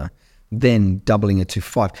 250,000 a year, then doubling it to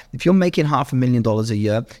 5. If you're making $500,000 a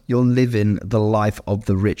year, you're living the life of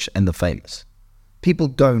the rich and the famous. People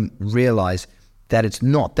don't realize that it's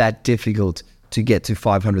not that difficult to get to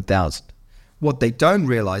 500,000. What they don't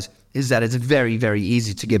realize is that it's very, very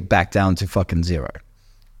easy to get back down to fucking zero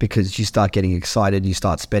because you start getting excited, you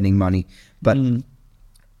start spending money. But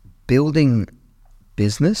building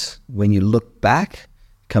business, when you look back,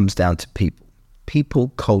 comes down to people. People,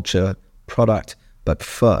 culture, product, but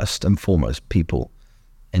first and foremost, people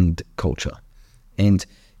and culture. And,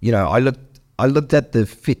 you know, I looked at the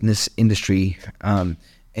fitness industry and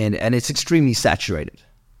it's extremely saturated.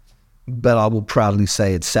 But I will proudly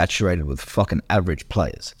say it's saturated with fucking average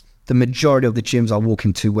players. The majority of the gyms I walk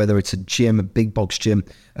into, whether it's a gym, a big box gym,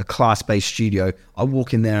 a class-based studio, I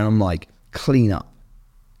walk in there and I'm like, clean up.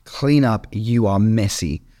 Clean up, you are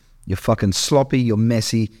messy. You're fucking sloppy, you're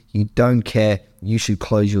messy, you don't care, you should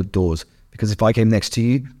close your doors. Because if I came next to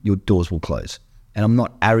you, your doors will close. And I'm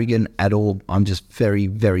not arrogant at all. I'm just very,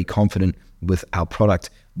 very confident with our product,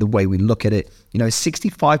 the way we look at it. You know,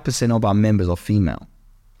 65% of our members are female.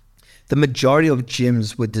 The majority of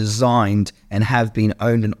gyms were designed and have been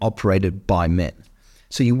owned and operated by men.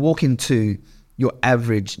 So you walk into your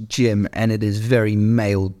average gym and it is very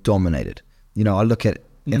male dominated. You know, I look at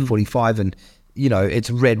F45 and, you know, it's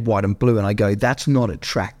red, white and blue and I go, that's not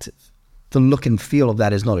attractive. The look and feel of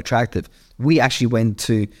that is not attractive. We actually went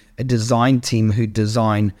to a design team who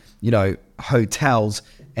design, you know, hotels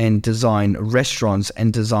and design restaurants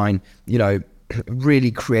and design, you know,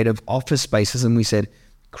 really creative office spaces. And we said,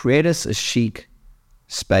 create us a chic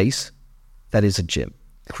space that is a gym.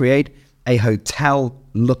 Create a hotel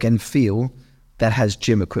look and feel that has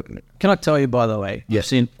gym equipment. Can I tell you, by the way, Yeah. I've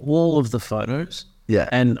seen all of the photos. Yeah.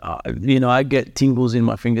 And, you know, I get tingles in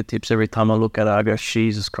my fingertips every time I look at it. I go,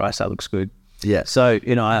 Jesus Christ, that looks good. Yeah. So,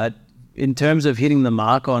 you know, in terms of hitting the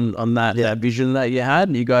mark on that, that vision that you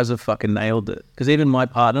had, you guys have fucking nailed it. Because even my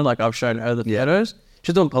partner, like I've shown her the photos.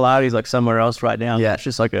 She's doing Pilates like somewhere else right now. Yeah. It's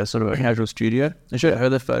just like a sort of a casual studio. I showed her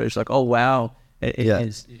the photos. She's like, oh, wow. It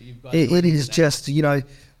is. It is just, you know,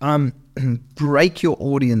 break your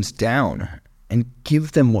audience down and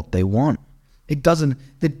give them what they want. It doesn't,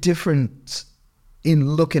 the difference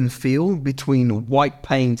in look and feel between white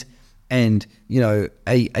paint and, you know,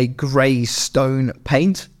 a grey stone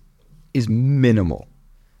paint is minimal.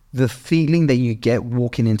 The feeling that you get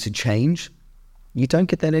walking into change, you don't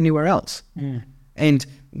get that anywhere else. And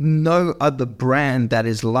no other brand that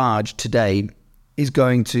is large today is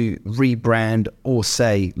going to rebrand or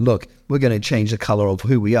say, look, we're going to change the color of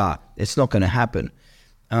who we are. It's not going to happen.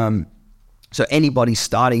 So anybody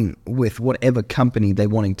starting with whatever company they're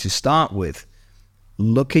wanting to start with,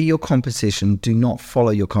 look at your competition. Do not follow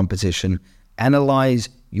your competition. Analyze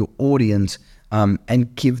your audience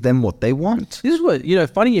and give them what they want. This is what, you know,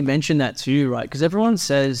 funny you mentioned that too, right? Because everyone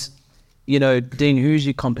says, you know, Dean, who's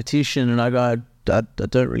your competition? And I go, I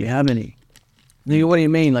don't really have any. And you go, what do you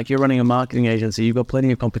mean? Like, you're running a marketing agency, you've got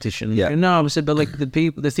plenty of competition. Yeah. And no, I said, but like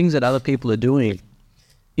the things that other people are doing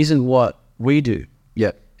isn't what we do.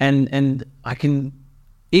 Yeah. And I can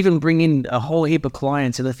even bring in a whole heap of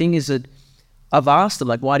clients. And the thing is that I've asked them,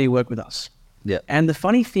 like, why do you work with us? Yeah. And the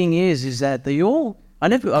funny thing is that they all,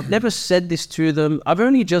 I've never said this to them. I've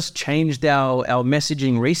only just changed our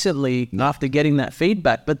messaging recently after getting that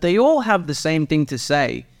feedback, but they all have the same thing to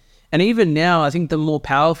say. And even now, I think the more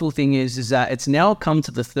powerful thing is that it's now come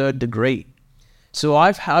to the third degree. So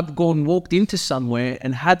I've walked into somewhere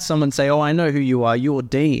and had someone say, oh, I know who you are, you're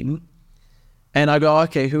Dean. And I go,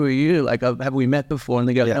 okay, who are you? Like, have we met before? And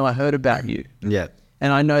they go, no, I heard about you. Yeah.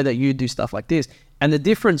 And I know that you do stuff like this. And the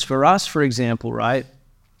difference for us, for example, right,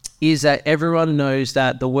 is that everyone knows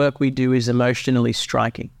that the work we do is emotionally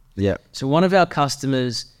striking. Yeah. So one of our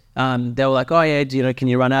customers, they were like, oh yeah, you know, can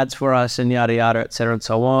you run ads for us and yada, yada, et cetera, and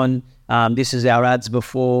so on. This is our ads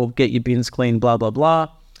before, get your bins clean, blah, blah, blah.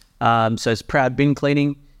 So it's proud bin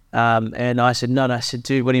cleaning. And I said, no, I said,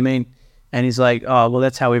 dude, what do you mean? And he's like, oh, well,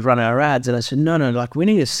 that's how we've run our ads. And I said, no, like, we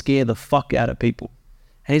need to scare the fuck out of people.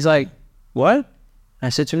 And he's like, what? I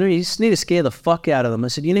said to him, you just need to scare the fuck out of them. I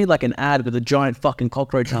said, you need like an ad with a giant fucking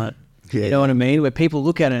cockroach on it. You know what I mean? Where people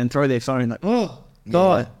look at it and throw their phone like, oh,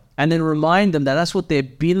 God. Yeah. And then remind them that that's what their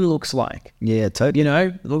bin looks like. Yeah, totally. You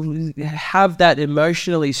know, have that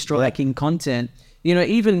emotionally striking content. You know,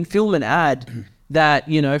 even film an ad that,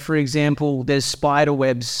 you know, for example, there's spider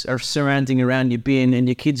webs are surrounding around your bin and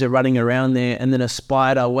your kids are running around there and then a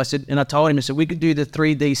spider, and I told him, I said, we could do the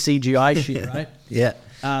 3D CGI shit, right? Yeah.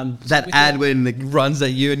 That ad when it runs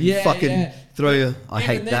at you and you fucking throw your... I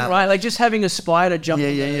hate that. Right, like just having a spider jump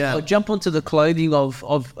like jump onto the clothing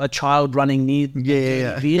of a child running near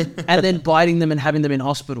and then biting them and having them in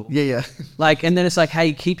hospital. Like, and then it's like,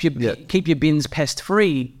 hey, keep your bins pest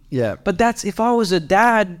free. Yeah. But that's, if I was a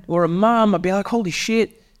dad or a mom, I'd be like, holy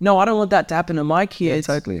shit, No, I don't want that to happen to my kids.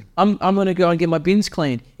 Yeah, totally. I'm going to go and get my bins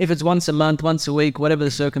cleaned. If it's once a month, once a week, whatever the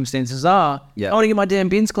circumstances are, I want to get my damn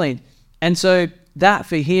bins cleaned. And so that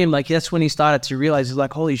for him, like that's when he started to realize, he's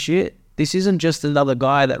like, holy shit, this isn't just another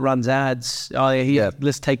guy that runs ads. Oh yeah,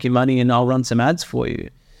 let's take your money and I'll run some ads for you.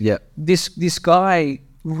 Yeah. This guy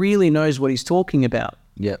really knows what he's talking about.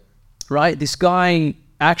 Yeah. Right? This guy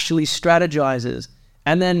actually strategizes.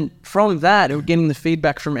 And then from that, getting the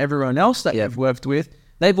feedback from everyone else that you've worked with,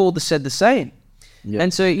 they've all said the same. Yeah.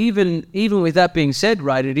 And so even with that being said,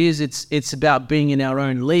 right, it's about being in our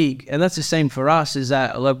own league. And that's the same for us, is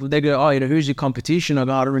that like, they go, oh, who's your competition? I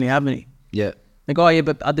go, I don't really have any. Yeah. They go, oh, yeah,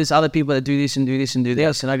 but there's other people that do this and do this and do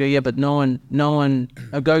this. And I go, yeah, but no one,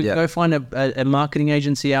 go find a marketing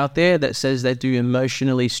agency out there that says they do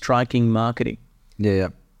emotionally striking marketing. Yeah.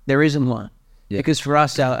 There isn't one. Yeah. Because for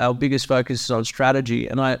us, our biggest focus is on strategy.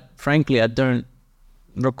 And I don't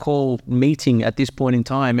recall meeting at this point in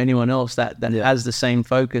time anyone else that has the same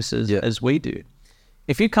focus as we do.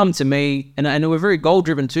 If you come to me, and we're very goal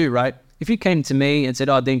driven too, right? If you came to me and said,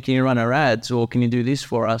 oh, Dean, can you run our ads, or can you do this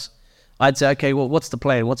for us? I'd say, okay, well, what's the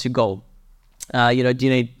plan? What's your goal? Do you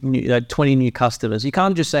need 20 new customers? You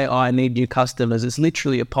can't just say, oh, I need new customers. It's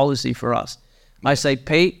literally a policy for us. I say,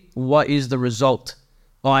 Pete, what is the result?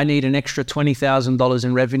 Oh, I need an extra $20,000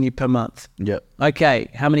 in revenue per month. Yep. Okay,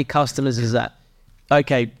 how many customers is that?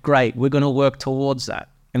 Okay, great. We're going to work towards that.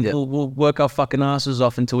 And we'll work our fucking asses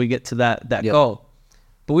off until we get to that goal.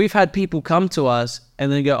 But we've had people come to us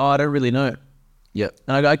and then go, oh, I don't really know. Yep.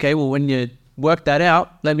 And I go, okay, well, when you work that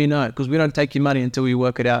out, let me know, because we don't take your money until you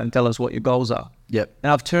work it out and tell us what your goals are. Yep.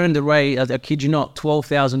 And I've turned away, I kid you not,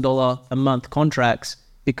 $12,000 a month contracts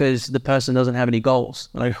because the person doesn't have any goals.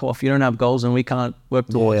 Like, well, if you don't have goals, then we can't work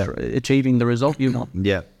towards achieving the result you want.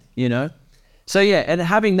 Yeah. You know? So yeah, and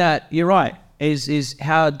having that, you're right, is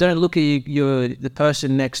how, don't look at the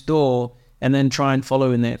person next door and then try and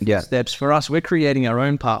follow in their footsteps. For us, we're creating our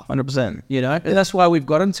own path. 100%. You know? And that's why we've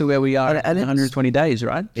gotten to where we are in 120 days,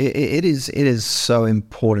 right? It is so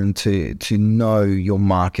important to know your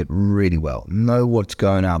market really well. Know what's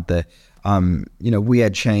going out there. We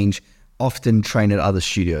at Change often train at other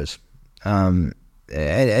studios. And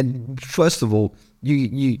first of all,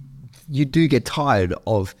 you do get tired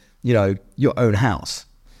of, your own house.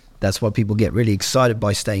 That's why people get really excited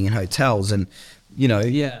by staying in hotels and,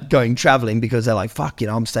 going traveling, because they're like, fuck,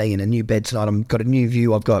 I'm staying in a new bed tonight. I've got a new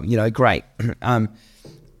view. I've got, great.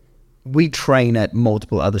 We train at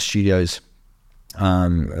multiple other studios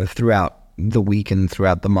throughout the week and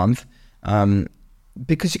throughout the month,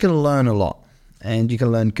 because you can learn a lot, and you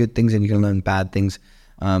can learn good things and you can learn bad things.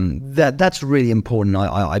 That's really important,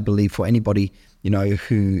 I believe, for anybody,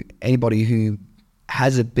 who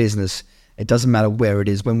has a business. It doesn't matter where it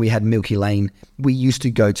is. When we had Milky Lane, we used to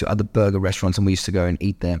go to other burger restaurants and we used to go and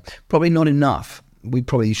eat there. Probably not enough. We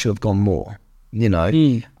probably should have gone more,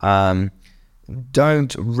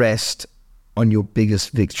 Don't rest on your biggest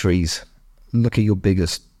victories. Look at your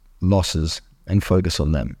biggest losses and focus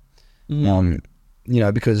on them.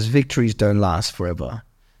 Because victories don't last forever.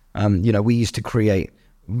 We used to create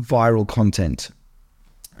viral content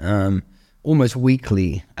almost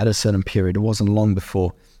weekly at a certain period. It wasn't long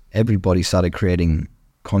before everybody started creating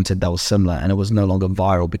content that was similar, and it was no longer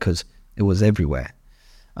viral because it was everywhere.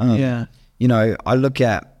 I look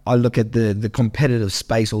at the competitive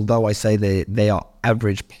space. Although I say they are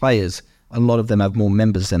average players, a lot of them have more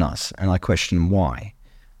members than us, and I question why.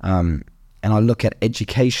 And I look at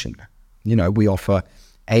education. We offer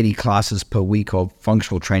 80 classes per week of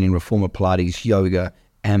functional training, reformer Pilates, yoga,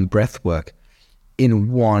 and breath work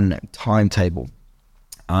in one timetable.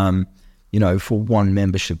 For one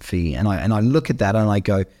membership fee. And I look at that and I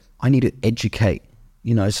go, I need to educate,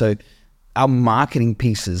 so our marketing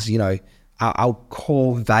pieces, our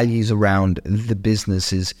core values around the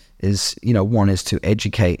business is one is to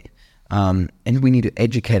educate, and we need to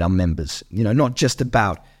educate our members, not just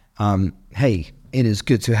about, hey, it is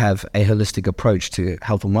good to have a holistic approach to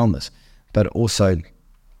health and wellness, but also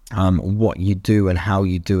what you do and how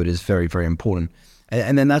you do it is very, very important.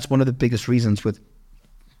 And then that's one of the biggest reasons with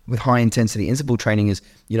high intensity interval training is,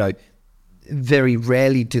 very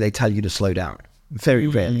rarely do they tell you to slow down. Very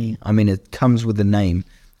rarely. I mean, it comes with the name.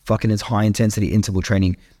 Fucking it's high intensity interval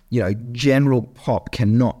training. General pop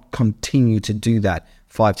cannot continue to do that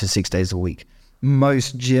 5 to 6 days a week.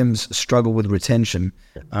 Most gyms struggle with retention.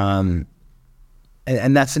 And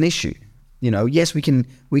that's an issue. Yes, we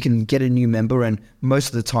can get a new member, and most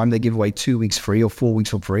of the time they give away 2 weeks free or 4 weeks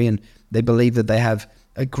for free, and they believe that they have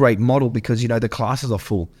a great model because, the classes are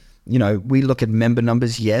full. We look at member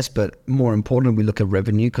numbers, yes, but more importantly, we look at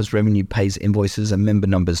revenue, because revenue pays invoices and member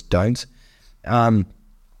numbers don't.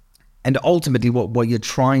 And ultimately what you're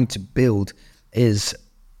trying to build is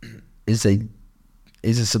a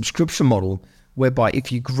subscription model whereby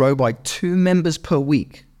if you grow by 2 members per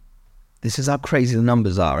week, this is how crazy the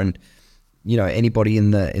numbers are. And anybody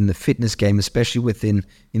in the fitness game, especially within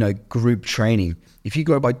group training, if you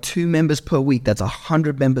grow by 2 members per week, that's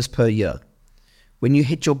 100 members per year. When you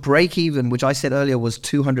hit your break even, which I said earlier was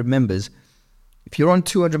 200 members, if you're on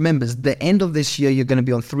 200 members, the end of this year you're going to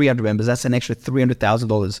be on 300 members. That's an extra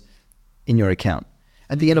 $300,000 in your account.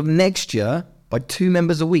 At the end of next year, by 2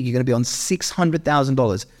 members a week, you're going to be on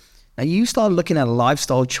 $600,000. Now you start looking at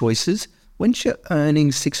lifestyle choices. Once you're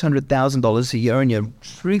earning $600,000 a year and you're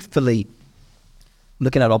truthfully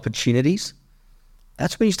looking at opportunities,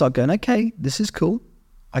 that's when you start going, okay, this is cool.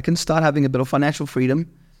 I can start having a bit of financial freedom.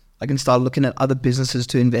 I can start looking at other businesses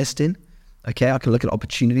to invest in. Okay, I can look at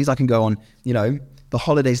opportunities. I can go on, the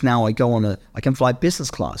holidays now, I can fly business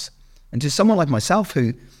class. And to someone like myself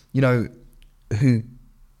who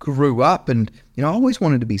grew up and, I always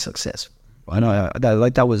wanted to be successful. I know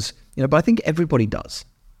that was, but I think everybody does.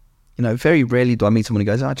 Very rarely do I meet someone who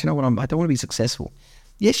goes, do you know what, I don't want to be successful.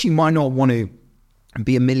 Yes, you might not want to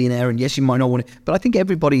be a millionaire, and yes, you might not want to, but I think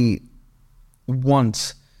everybody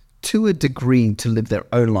wants to a degree to live their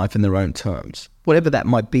own life in their own terms, whatever that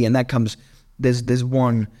might be. And that comes, there's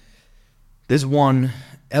one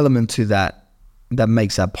element to that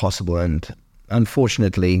makes that possible. And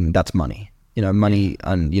unfortunately that's money, money,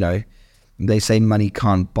 and, they say money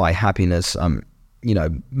can't buy happiness.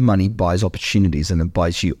 Money buys opportunities, and it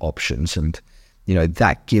buys you options. And,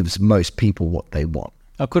 that gives most people what they want.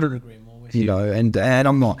 I couldn't agree more with you. And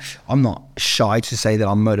I'm not shy to say that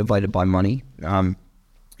I'm motivated by money. A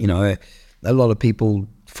lot of people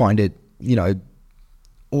find it,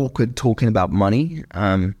 awkward talking about money.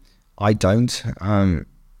 I don't.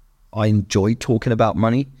 I enjoy talking about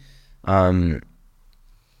money. I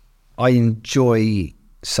enjoy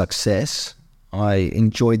success. I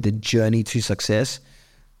enjoy the journey to success.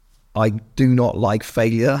 I do not like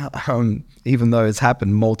failure, even though it's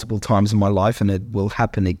happened multiple times in my life, and it will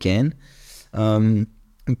happen again.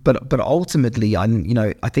 But ultimately, I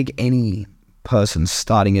think any person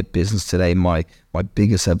starting a business today, my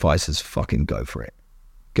biggest advice is fucking go for it.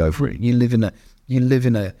 Go for it. You live in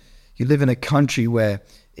a country where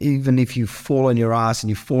even if you fall on your ass and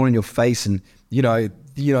you fall on your face, and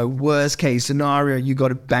worst case scenario, you got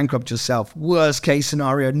to bankrupt yourself. Worst case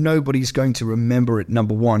scenario, nobody's going to remember it.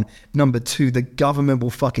 Number one. Number two, the government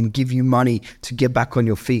will fucking give you money to get back on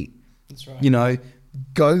your feet. That's right.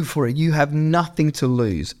 Go for it. You have nothing to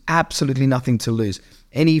lose. Absolutely nothing to lose.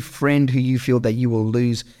 Any friend who you feel that you will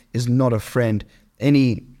lose is not a friend.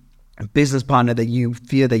 Any business partner that you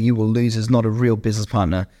fear that you will lose is not a real business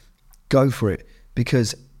partner. Go for it,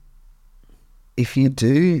 because if you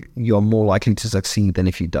do, you're more likely to succeed than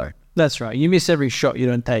if you don't. That's right. You miss every shot you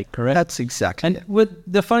don't take, correct? That's exactly. And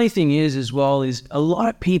the funny thing is as well is a lot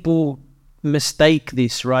of people mistake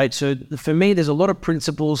this, right? So for me, there's a lot of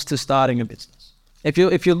principles to starting a business. If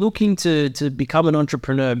you're looking to become an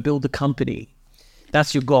entrepreneur, build a company,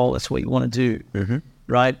 that's your goal. That's what you want to do,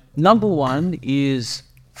 right? Number one is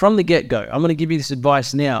from the get-go. I'm going to give you this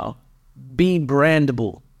advice now. Be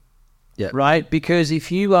brandable, right? Because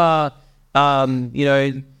if you are, John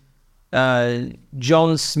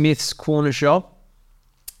Smith's corner shop,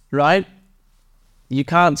 right? You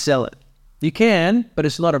can't sell it. You can, but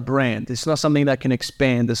it's not a brand. It's not something that can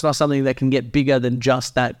expand. It's not something that can get bigger than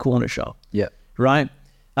just that corner shop. Yeah. Right?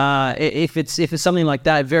 If it's something like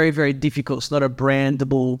that, very, very difficult. It's not a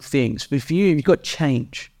brandable thing. So for you, you've got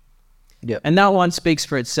change. Yeah. And that one speaks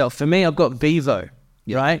for itself. For me, I've got Vivo,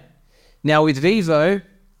 right? Now with Vivo,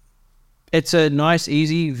 it's a nice,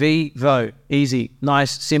 easy Vivo, easy,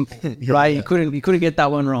 nice, simple, right? You couldn't get that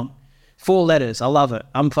one wrong. 4 letters. I love it.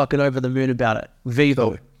 I'm fucking over the moon about it.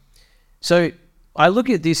 Vivo. So I look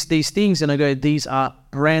at these things and I go, these are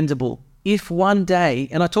brandable. If one day,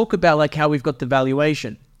 and I talk about like how we've got the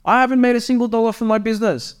valuation. I haven't made a single dollar from my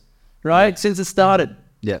business, right? Since it started.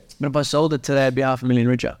 Yeah. But if I sold it today, I'd be $500,000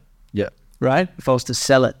 richer. Yeah. Right? If I was to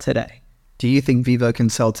sell it today. Do you think Vivo can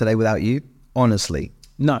sell today without you? Honestly.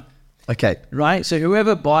 No. Okay. Right? So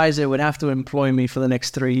whoever buys it would have to employ me for the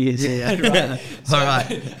next 3 years. Yeah. Right? So, all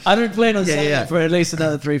right. I don't plan on selling it for at least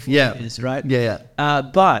another 3-4 years, right? Yeah.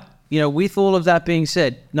 But, with all of that being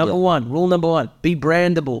said, rule number one, be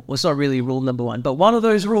brandable. Well, it's not really rule number one, but one of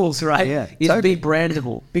those rules, right? Yeah. Is be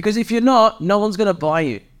brandable. Because if you're not, no one's going to buy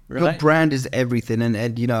you. Right? Your brand is everything. And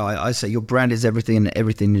I say your brand is everything, and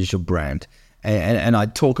everything is your brand. And I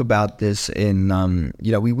talk about this in,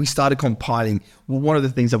 we started compiling. Well, one of the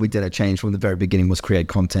things that we did at Change from the very beginning was create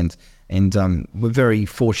content. And we're very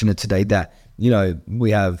fortunate today that,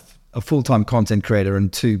 we have a full-time content creator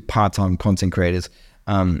and 2 part-time content creators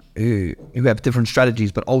who have different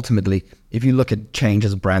strategies. But ultimately, if you look at Change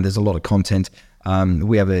as a brand, there's a lot of content.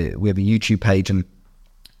 We have a YouTube page, and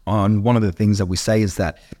on one of the things that we say is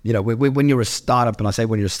that, you know, when you're a startup, and I say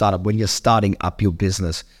when you're a startup, when you're starting up your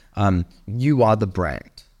business, you are the brand.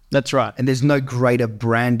 That's right. And there's no greater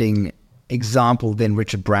branding example than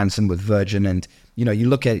Richard Branson with Virgin. And, you know, you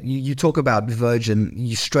look at, you talk about Virgin,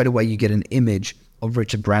 you straight away, you get an image of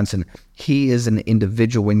Richard Branson. He is an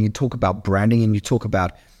individual. When you talk about branding and you talk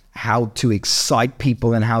about how to excite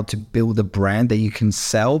people and how to build a brand that you can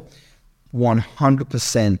sell,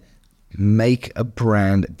 100% make a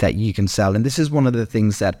brand that you can sell. And this is one of the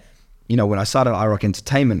things that, you know, when I started iRock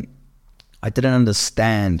Entertainment, I didn't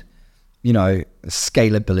understand, you know,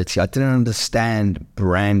 scalability. I didn't understand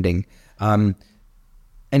branding. And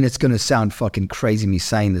it's going to sound fucking crazy me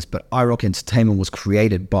saying this, but iRock Entertainment was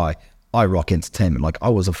created by iRock Entertainment. Like I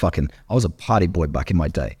was a party boy back in my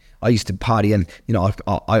day. I used to party and, you know,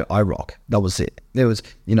 I rock. That was it. There was,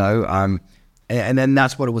 you know, and then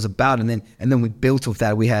that's what it was about. And then we built off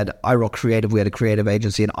that. We had iRock Creative, we had a creative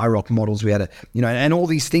agency, and iRock Models. We had a, you know, and all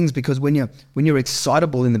these things, because when you're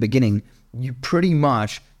excitable in the beginning, you pretty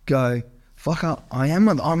much go, fuck up, I'm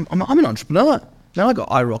an entrepreneur. Now I got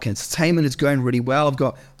iRock Entertainment, it's going really well. I've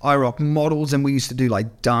got iRock Models, and we used to do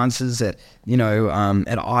like dances at, you know,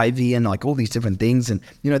 at Ivy and like all these different things. And,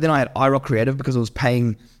 you know, then I had iRock Creative because I was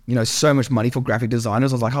paying, you know, so much money for graphic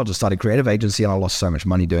designers. I was like, I'll just start a creative agency, and I lost so much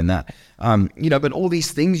money doing that. You know, but all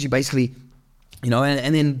these things you basically, you know,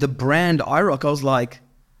 and then the brand iRock, I was like,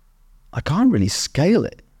 I can't really scale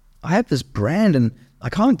it. I have this brand and I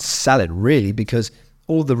can't sell it really, because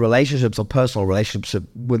all the relationships or personal relationships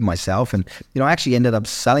with myself. And, you know, I actually ended up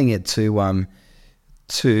selling it to one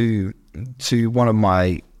of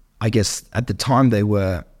my, I guess at the time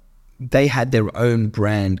they had their own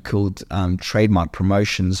brand called Trademark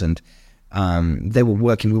Promotions, and we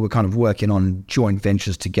were kind of working on joint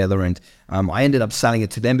ventures together. And I ended up selling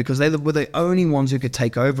it to them because they were the only ones who could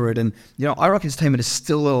take over it. And, you know, iRock Entertainment is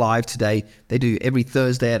still alive today. They do every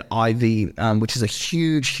Thursday at Ivy, which is a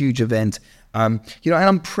huge event. You know, and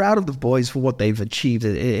I'm proud of the boys for what they've achieved.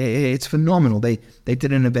 It's phenomenal. They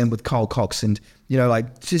did an event with Carl Cox, and, you know,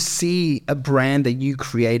 like, to see a brand that you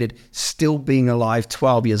created still being alive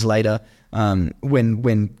 12 years later,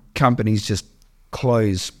 when companies just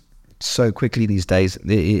close so quickly these days,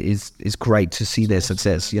 is great to see their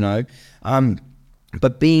success, you know.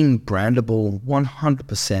 But being brandable,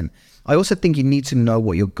 100%. I also think you need to know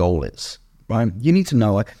what your goal is. Right? You need to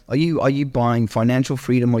know, are you buying financial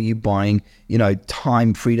freedom? Are you buying, you know,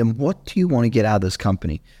 time freedom? What do you want to get out of this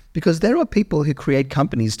company? Because there are people who create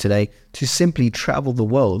companies today to simply travel the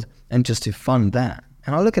world and just to fund that.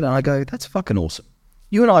 And I look at it and I go, that's fucking awesome.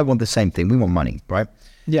 You and I want the same thing. We want money, right?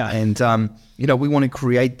 Yeah. And, you know, we want to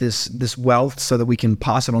create this wealth so that we can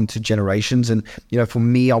pass it on to generations. And, you know, for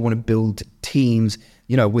me, I want to build teams,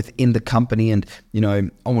 you know, within the company, and, you know,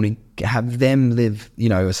 I want to have them live, you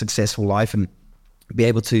know, a successful life and be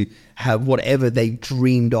able to have whatever they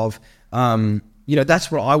dreamed of. You know,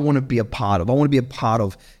 that's what I want to be a part of. I want to be a part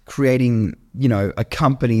of creating, you know, a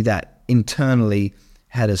company that internally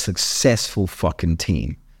had a successful fucking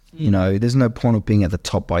team. You know, there's no point of being at the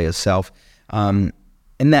top by yourself. And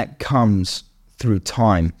that comes through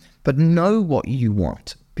time. But know what you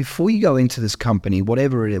want. Before you go into this company,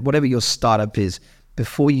 whatever it is, whatever your startup is,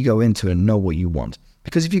 before you go into it, know what you want.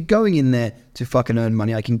 Because if you're going in there to fucking earn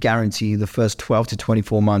money, I can guarantee you the first 12 to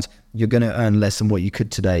 24 months, you're going to earn less than what you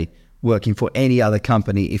could today working for any other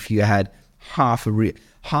company. If you had half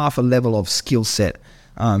a level of skill set,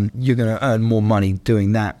 you're going to earn more money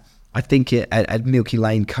doing that. I think at Milky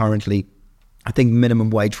Lane currently, I think minimum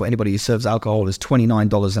wage for anybody who serves alcohol is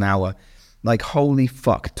 $29 an hour. Like, holy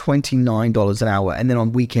fuck, $29 an hour. And then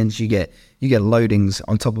on weekends you get loadings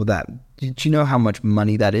on top of that. Do you know how much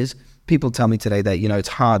money that is? People tell me today that, you know, it's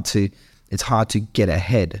hard to get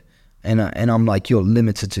ahead. And I'm like, you're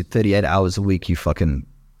limited to 38 hours a week, you fucking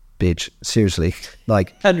bitch. Seriously.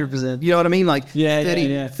 Like 100%. You know what I mean? Like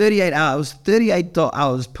 38 hours, 38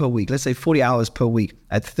 hours per week. Let's say 40 hours per week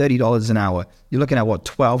at $30 an hour. You're looking at what,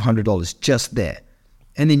 $1,200 just there.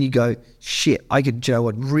 And then you go, shit, I could, you know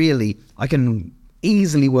what, really, I can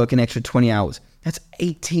easily work an extra 20 hours. That's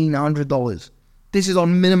 $1,800. This is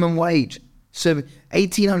on minimum wage. So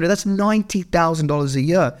 $1,800, that's $90,000 a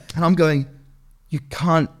year. And I'm going, you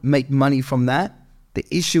can't make money from that. The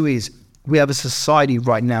issue is we have a society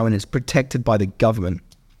right now and it's protected by the government.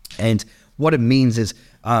 And what it means is,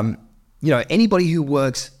 you know, anybody who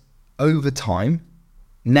works overtime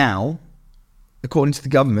now, according to the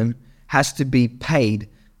government, has to be paid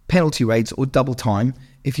penalty rates or double time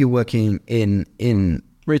if you're working in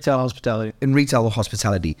Retail hospitality. in retail or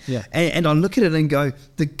hospitality. Yeah. And I look at it and go,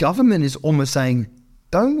 the government is almost saying,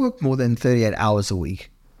 don't work more than 38 hours a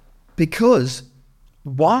week. Because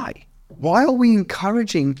why? Why are we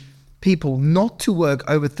encouraging people not to work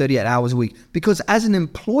over 38 hours a week? Because as an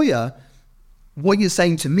employer, what you're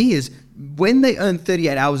saying to me is when they earn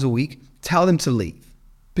 38 hours a week, tell them to leave.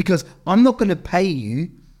 Because I'm not going to pay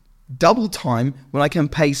you double time when I can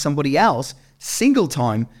pay somebody else single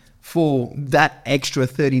time for that extra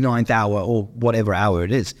 39th hour or whatever hour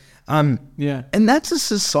it is. And that's a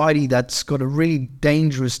society that's got a really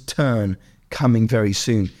dangerous turn coming very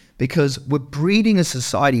soon, because we're breeding a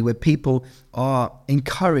society where people are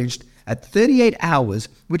encouraged at 38 hours,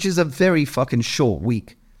 which is a very fucking short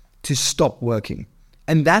week, to stop working.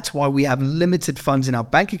 And that's why we have limited funds in our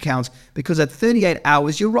bank accounts, because at 38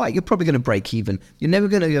 hours, you're right, you're probably going to break even. You're never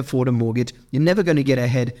going to afford a mortgage. You're never going to get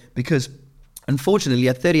ahead, because unfortunately,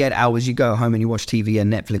 at 38 hours, you go home and you watch TV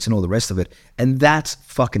and Netflix and all the rest of it. And that's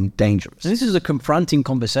fucking dangerous. And this is a confronting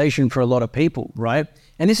conversation for a lot of people, right?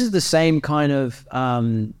 And this is the same kind of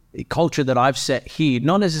culture that I've set here.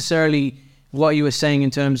 Not necessarily what you were saying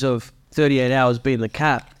in terms of 38 hours being the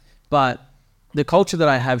cap, but the culture that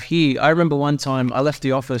I have here. I remember one time I left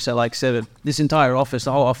the office at like 7. This entire office,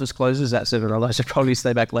 the whole office closes at 7. Although I should probably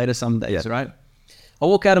stay back later some days, right? I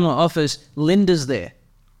walk out of my office, Linda's there.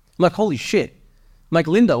 I'm like, holy shit. I'm like,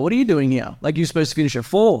 Linda, what are you doing here? Like, you're supposed to finish at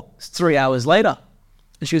 4. It's 3 hours later.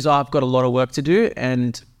 And she goes, oh, I've got a lot of work to do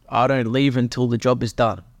and I don't leave until the job is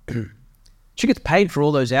done. She gets paid for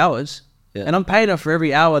all those hours. Yeah. And I'm paying her for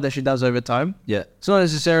every hour that she does overtime. Yeah. It's not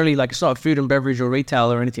necessarily like, it's not food and beverage or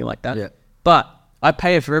retail or anything like that. Yeah. But I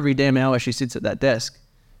pay her for every damn hour she sits at that desk,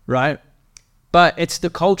 right? But it's the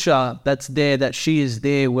culture that's there, that she is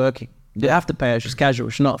there working. You have to pay her. She's casual.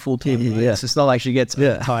 She's not full time. Right? Yeah. So it's not like she gets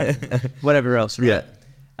time, whatever else. Right?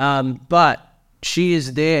 Yeah. But she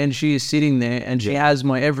is there and she is sitting there and she has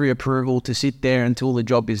my every approval to sit there until the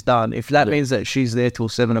job is done. If that means that she's there till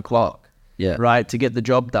 7 o'clock, right, to get the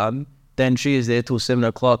job done, then she is there till 7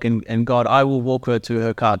 o'clock. And God, I will walk her to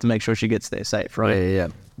her car to make sure she gets there safe, right? Yeah.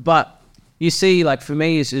 But you see, like for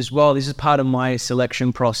me as well, this is part of my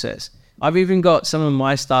selection process. I've even got some of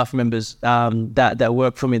my staff members that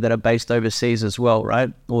work for me that are based overseas as well,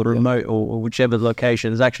 right? Or remote or whichever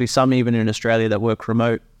location. There's actually some even in Australia that work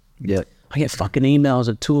remote. Yeah. I get fucking emails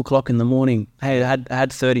at 2 o'clock in the morning. Hey, I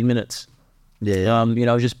had 30 minutes. Yeah.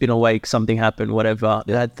 I've just been awake, something happened, whatever.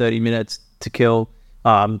 I had 30 minutes to kill.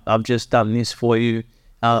 I've just done this for you.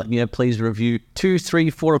 Please review. 2,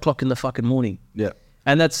 3, 4 o'clock in the fucking morning. Yeah.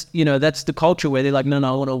 And that's the culture where they're like, no,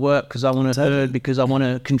 I want to work because I want to earn, because I want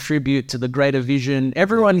to contribute to the greater vision.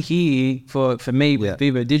 Everyone here, for me, with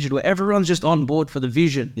Vivo Digital, everyone's just on board for the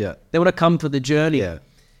vision. Yeah. They want to come for the journey. Yeah.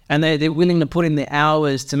 And they're willing to put in the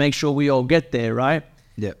hours to make sure we all get there, right?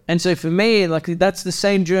 Yeah. And so for me, like, that's the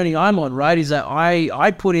same journey I'm on, right? Is that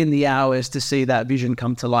I put in the hours to see that vision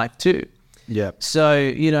come to life too. Yeah. So,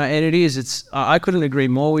 and I couldn't agree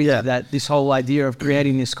more with you, that this whole idea of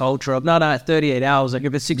creating this culture of, no, 38 hours, like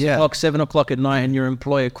if it's 6 o'clock, 7 o'clock at night and your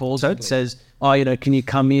employer calls and says, oh, can you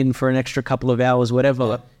come in for an extra couple of hours,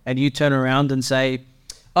 whatever, and you turn around and say,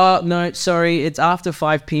 oh, no, sorry, it's after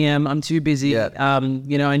 5 p.m. I'm too busy, and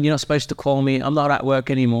you're not supposed to call me. I'm not at work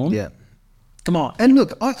anymore. Yeah. Come on. And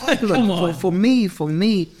look, for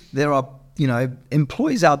me, there are,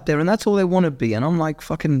 employees out there and that's all they want to be. And I'm like,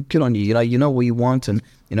 fucking good on you. You know what you want. And,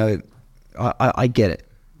 I get it.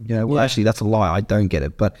 Actually, that's a lie. I don't get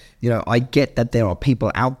it. But, I get that there are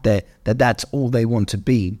people out there that's all they want to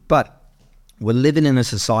be. But we're living in a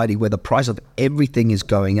society where the price of everything is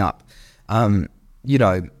going up.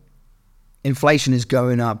 Inflation is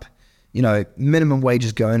going up, minimum wage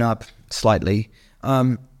is going up slightly.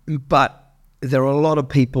 But there are a lot of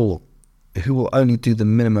people who will only do the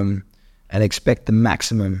minimum and expect the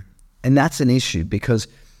maximum. And that's an issue because,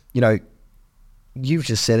 you've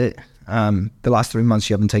just said it. The last 3 months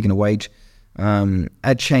you haven't taken a wage.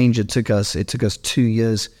 At Change, it took us 2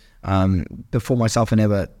 years before myself and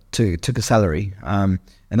Eva took a salary. And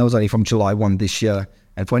that was only from July 1 this year.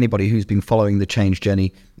 And for anybody who's been following the change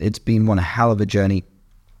journey, it's been one hell of a journey,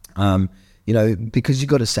 because you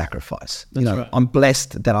got to sacrifice. That's right. I'm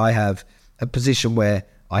blessed that I have a position where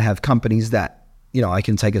I have companies that, I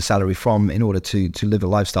can take a salary from in order to live a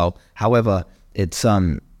lifestyle. However, it's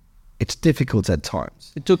difficult at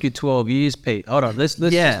times. It took you 12 years, Pete. Hold on, let's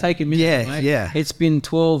just take a minute. Yeah. It's been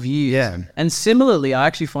 12 years. Yeah. And similarly, I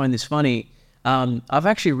actually find this funny. I've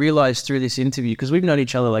actually realized through this interview, because we've known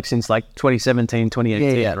each other since 2017,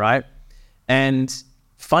 2018, right? And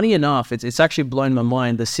funny enough, it's actually blown my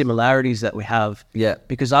mind, the similarities that we have. Yeah.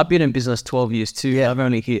 Because I've been in business 12 years too. Yeah. I've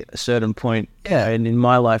only hit a certain point Yeah. and in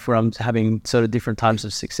my life where I'm having sort of different types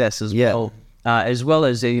of success as well. As well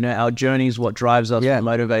as, our journeys, what drives us, what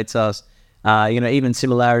motivates us. Even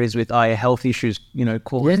similarities with health issues,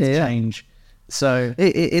 cause change. So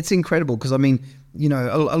it's incredible because, I mean,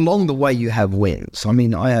 along the way you have wins. I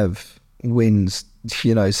mean, I have wins,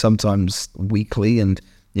 sometimes weekly, and,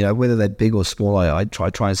 whether they're big or small, I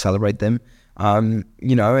try and celebrate them.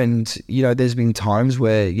 There's been times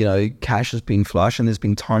where, cash has been flush, and there's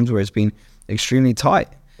been times where it's been extremely tight.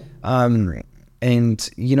 That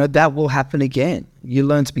will happen again. You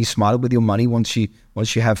learn to be smarter with your money once you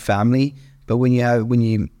have family. But when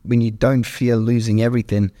you don't fear losing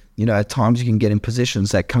everything, at times you can get in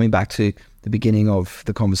positions that, coming back to the beginning of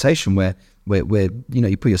the conversation, where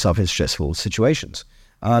you put yourself in stressful situations.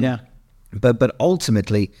 But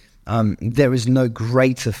ultimately, there is no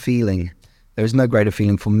greater feeling. There is no greater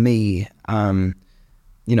feeling for me. And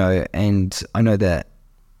I know that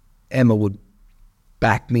Emma would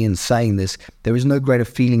back me in saying this. There is no greater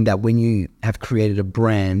feeling that when you have created a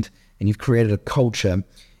brand and you've created a culture,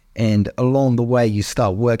 and along the way you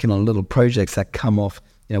start working on little projects that come off.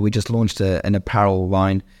 We just launched an apparel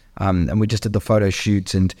line, and we just did the photo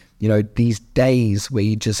shoots, and these days where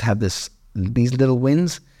you just have these little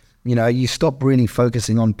wins, you stop really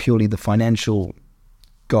focusing on purely the financial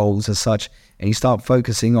goals as such, and you start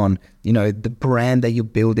focusing on the brand that you're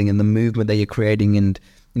building and the movement that you're creating. And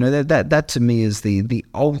that to me is the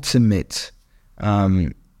ultimate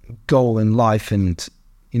goal in life, and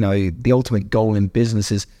the ultimate goal in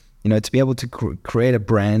business is to be able to create a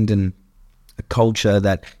brand and a culture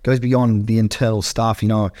that goes beyond the internal staff.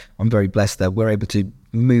 I'm very blessed that we're able to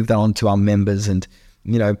move that on to our members, and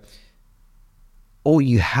all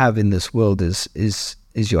you have in this world is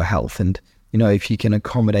your health. And if you can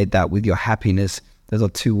accommodate that with your happiness, those are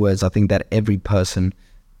two words I think that every person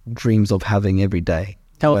dreams of having every day.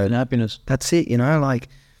 Health and happiness. That's it. Like,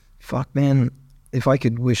 fuck, man, if I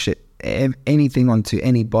could wish anything onto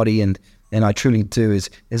anybody, and I truly do, is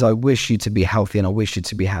I wish you to be healthy, and I wish you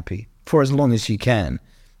to be happy for as long as you can,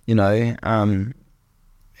 and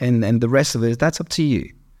the rest of it, that's up to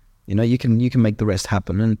you. You can make the rest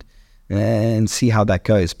happen and see how that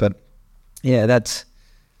goes. But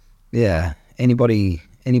anybody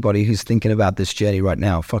who's thinking about this journey right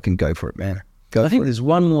now, fucking go for it, man. I think there's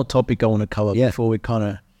one more topic I want to cover before we kind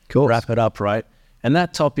of wrap it up, right? And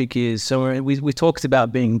that topic is, so we talked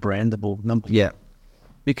about being brandable, number one.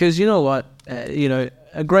 Because you know what,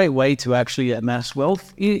 a great way to actually amass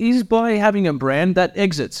wealth is by having a brand that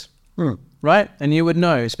exits, right? And you would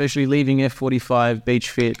know, especially leaving F45,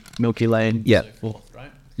 Beach Fit, Milky Lane, and so forth,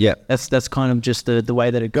 right? Yeah. That's kind of just the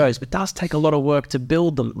way that it goes. But it does take a lot of work to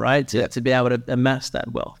build them, right? To be able to amass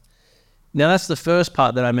that wealth. Now, that's the first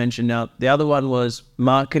part that I mentioned. Now, the other one was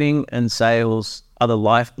marketing and sales are the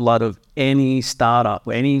lifeblood of any startup,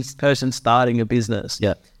 or any person starting a business.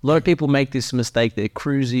 A lot of people make this mistake. They're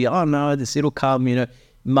cruisy. Oh, no, it'll come,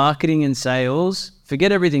 Marketing and sales,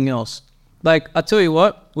 forget everything else. Like, I tell you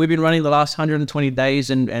what, we've been running the last 120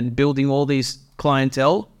 days and building all these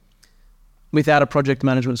clientele without a project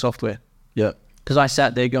management software. Because I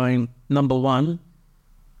sat there going, number one,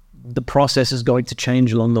 the process is going to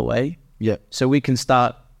change along the way. So we can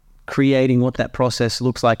start creating what that process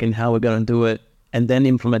looks like and how we're going to do it, and then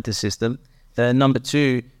implement the system. Then number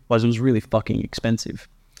two was, it was really fucking expensive.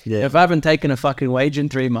 If I haven't taken a fucking wage in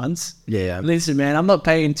 3 months, listen, man, I'm not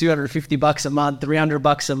paying $250 a month,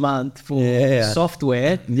 $300 a month for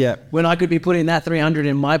software. When I could be putting that $300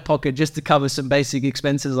 in my pocket just to cover some basic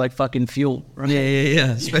expenses like fucking fuel. Right?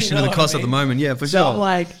 Especially with the cost at the moment. For so sure. I'm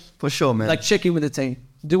like, for sure, man. Like, checking with the team.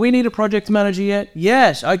 Do we need a project manager yet?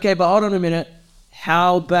 Yes. Okay, but hold on a minute.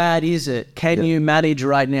 How bad is it? Can you manage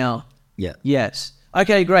right now? Yes.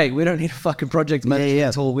 Okay, great. We don't need a fucking project manager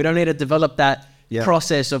at all. We don't need to develop that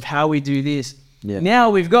process of how we do this.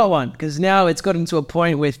 Now we've got one, because now it's gotten to a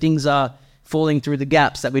point where things are falling through the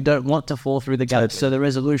gaps that we don't want to fall through the gaps. So the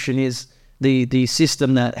resolution is the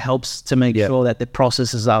system that helps to make sure that the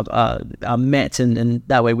processes are met, and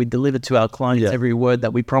that way we deliver to our clients every word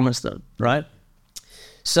that we promise them, right?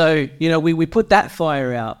 So, we put that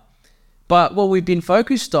fire out. But what we've been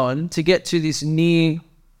focused on to get to this near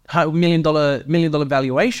 $1 million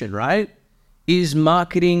valuation, right, is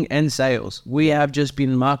marketing and sales. We have just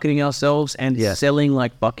been marketing ourselves and selling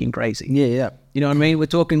like fucking crazy. You know what I mean? We're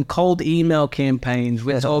talking cold email campaigns.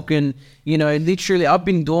 We're talking, literally, I've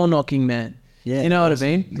been door knocking, man. Yeah. You know what I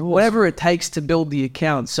mean? Whatever it takes to build the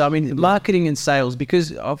account. So, I mean, marketing and sales,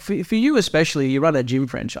 because for you especially, you run a gym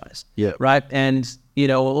franchise. Yeah. Right? And, you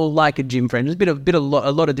know, or like a gym franchise, a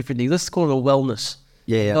lot of different things. Let's call it a wellness.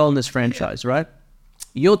 Yeah. Wellness franchise, right?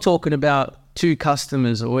 You're talking about 2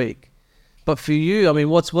 customers a week. But for you, I mean,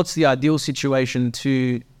 what's the ideal situation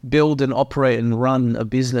to build and operate and run a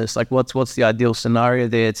business? Like, what's the ideal scenario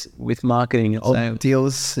there with marketing and sales?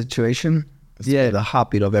 Ideal situation? Yeah. The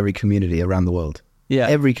heartbeat of every community around the world. Yeah.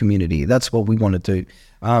 Every community. That's what we want to do.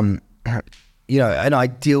 You know, an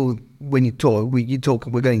ideal, when you talk,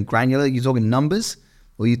 we're getting granular, you're talking numbers,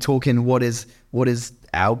 or you're talking what is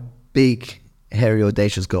our big, hairy,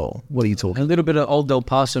 audacious goal? What are you talking? A little bit of old Del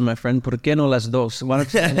Paso, my friend. ¿Por qué no las dos? Why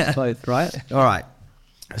don't you tell us both, right? All right.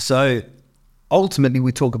 So ultimately,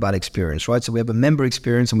 we talk about experience, right? So we have a member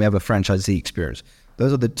experience and we have a franchisee experience.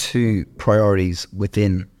 Those are the 2 priorities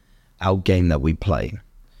within our game that we play.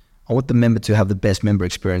 I want the member to have the best member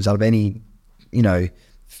experience out of any, you know,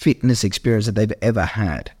 fitness experience that they've ever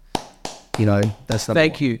had. You know, that's number 1.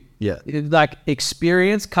 Thank you. Yeah. Like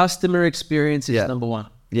experience, customer experience is number 1.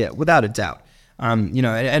 Yeah, without a doubt. You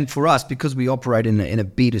know, and for us, because we operate in a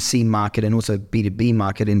B2C market and also B2B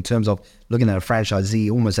market in terms of looking at a franchisee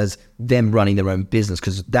almost as them running their own business,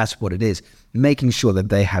 because that's what it is, making sure that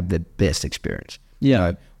they have the best experience. Yeah. You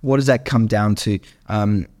know, what does that come down to?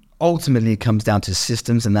 Ultimately, it comes down to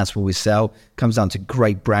systems, and that's what we sell. It comes down to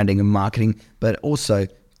great branding and marketing, but also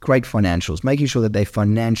great financials, making sure that they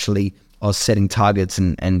financially are setting targets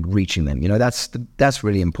and reaching them. You know, that's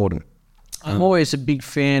really important. I'm always a big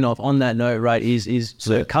fan of, on that note, right, is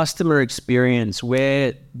the customer experience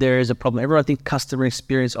where there is a problem. Everyone thinks customer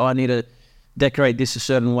experience, I need to decorate this a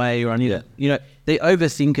certain way, or I need to, you know, they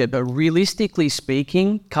overthink it. But realistically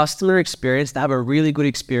speaking, customer experience, to have a really good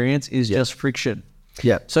experience is just friction.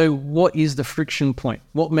 Yeah. So what is the friction point?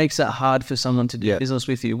 What makes it hard for someone to do business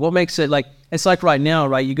with you? What makes it like, it's like right now,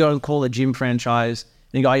 right, you go and call a gym franchise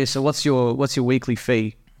and you go, oh, so what's your weekly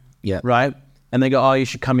fee? Yeah. Right? And they go, oh, you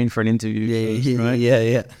should come in for an interview. Right?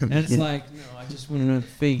 Yeah. And it's like, no, I just want to know the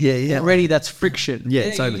fee. Yeah. Already that's friction. Yeah,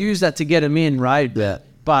 You totally. use that to get them in, right? Yeah.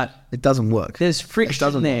 But It doesn't work. there's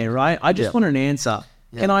friction there, right? I just want an answer.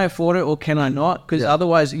 Can I afford it or can I not? Because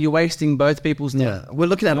otherwise you're wasting both people's time. Yeah, we're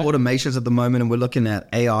looking at automations at the moment, and we're looking at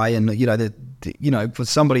AI, and you know, for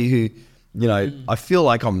somebody who, you know, I feel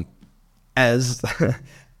like I'm as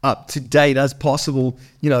up to date as possible,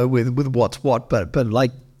 you know, with what's what, but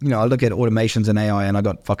like, you know, I look at automations and AI, and I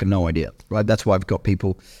got fucking no idea, right? That's why I've got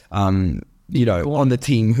people, you know, on the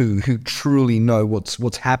team who truly know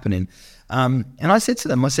what's happening. And I said to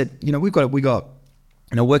them, I said, you know, we got,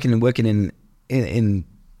 you know, working in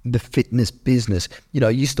the fitness business, you know,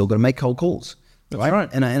 you still got to make cold calls, right?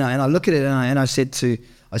 And I look at it, and I said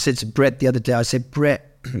to Brett the other day, I said,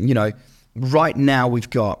 Brett, you know, right now we've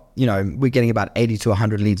got, you know, we're getting about 80 to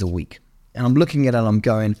 100 leads a week, and I'm looking at it and I'm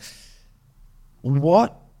going,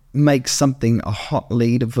 what makes something a hot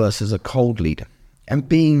lead versus a cold lead? And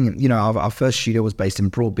being, you know, our first studio was based in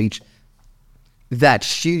Broadbeach. That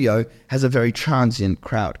studio has a very transient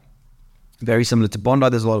crowd. Very similar to Bondi.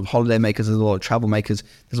 There's a lot of holiday makers, there's a lot of travel makers,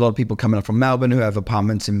 there's a lot of people coming up from Melbourne who have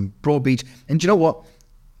apartments in Broadbeach. And do you know what?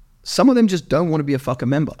 Some of them just don't want to be a fucking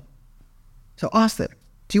member. So ask them,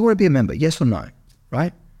 do you want to be a member? Yes or no?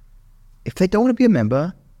 Right? If they don't want to be a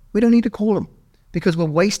member, we don't need to call them, because we're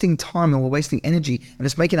wasting time and we're wasting energy, and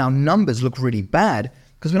it's making our numbers look really bad.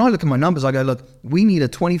 Because when I look at my numbers, I go, look, we need a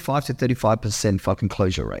 25 to 35% fucking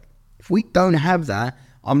closure rate. If we don't have that,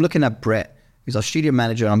 I'm looking at Brett, who's our studio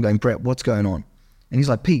manager, and I'm going, Brett, what's going on? And he's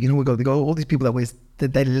like, Pete, you know, we got all these people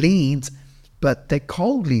they're leads, but they're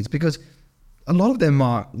cold leads, because a lot of them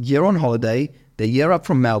are year on holiday, they're year up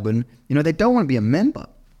from Melbourne, you know, they don't want to be a member.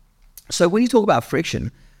 So when you talk about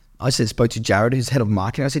friction, I spoke to Jared, who's head of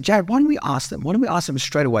marketing. I said, Jared, why don't we ask them? Why don't we ask them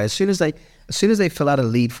straight away? As soon as they fill out a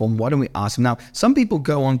lead form, why don't we ask them? Now, some people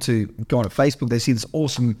go on Facebook, they see this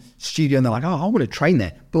awesome studio and they're like, oh, I want to train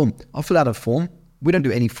there. Boom, I'll fill out a form. We don't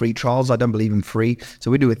do any free trials. I don't believe in free.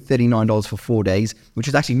 So we do it $39 for 4 days, which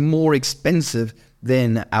is actually more expensive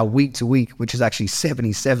than our week to week, which is actually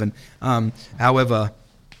 $77. However,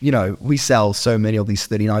 you know, we sell so many of these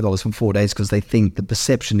 $39 for 4 days because they think the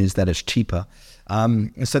perception is that it's cheaper.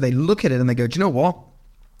 And so they look at it and they go, do you know what?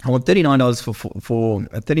 I want $39 for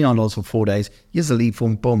 $39 for 4 days. Here's the lead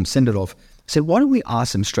form. Boom, send it off. I said, why don't we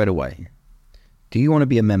ask them straight away? Do you want to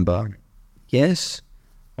be a member? Yes.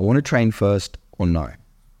 I want to train first, or no?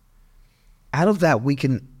 Out of that, we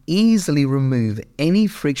can easily remove any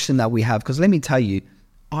friction that we have. Because let me tell you,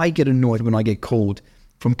 I get annoyed when I get called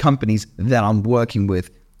from companies that I'm working with,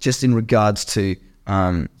 just in regards to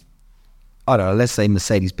I don't know, let's say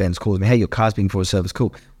Mercedes-Benz calls me, hey, your car's being for a service,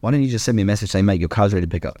 cool. Why don't you just send me a message saying, mate, your car's ready to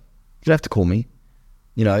pick up? You don't have to call me.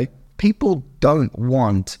 You know, people don't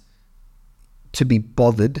want to be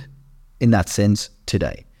bothered in that sense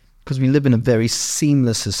today because we live in a very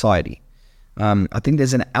seamless society. I think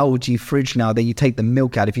there's an LG fridge now that you take the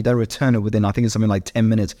milk out. If you don't return it within, I think it's something like 10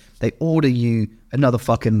 minutes, they order you another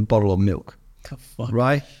fucking bottle of milk. The fuck?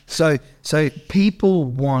 Right? So people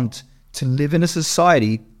want to live in a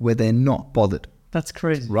society where they're not bothered. That's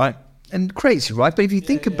crazy. Right? And crazy, right? But if you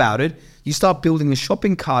think about it, you start building a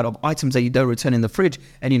shopping cart of items that you don't return in the fridge.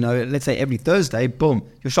 And, you know, let's say every Thursday, boom,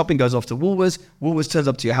 your shopping goes off to Woolworths. Woolworths turns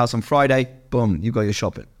up to your house on Friday. Boom, you've got your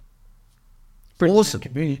shopping. Pretty awesome.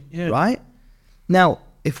 Convenient. Yeah. Right? Now,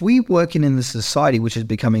 if we working in the society, which is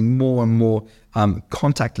becoming more and more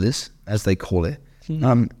contactless, as they call it,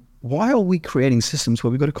 why are we creating systems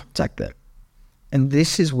where we've got to contact them? And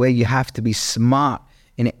this is where you have to be smart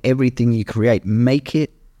in everything you create. Make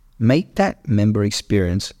that member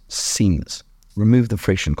experience seamless. Remove the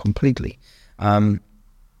friction completely.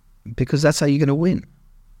 Because that's how you're going to win.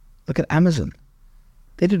 Look at Amazon.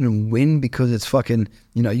 They didn't win because it's fucking,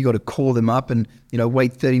 you know, you got to call them up and, you know,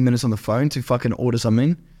 wait 30 minutes on the phone to fucking order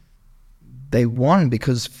something. They won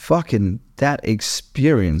because fucking that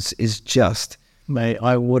experience is just... Mate,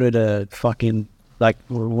 I ordered a fucking, like,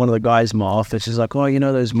 one of the guys in my office is like, oh, you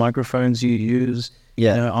know those microphones you use?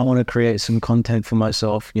 Yeah. You know, I want to create some content for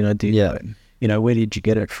myself. You know, you know, where did you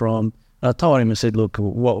get it from? And I told him, I said, look,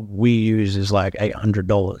 what we use is like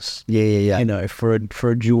 $800. Yeah. You know, for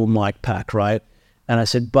a dual mic pack, right? And I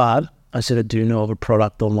said, but I do know of a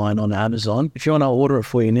product online on Amazon. If you want to order it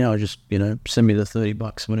for you now, just, you know, send me the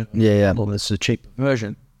 $30, whatever. Yeah. Well, it's a cheaper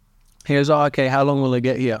version. He goes, oh, okay, how long will it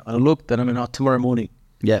get here? And I looked, and I'm like, tomorrow morning.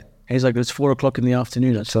 Yeah. He's like, it's 4:00 in the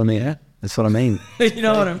afternoon. That's what I mean. Yeah. That's what I mean. You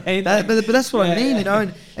know what I mean? But that's what I mean, you know.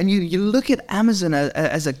 And you look at Amazon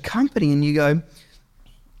as a company and you go,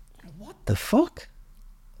 what the fuck?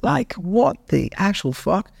 Like, what the actual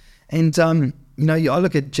fuck? And, you know, I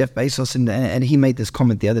look at Jeff Bezos and he made this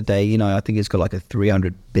comment the other day, you know, I think he's got like a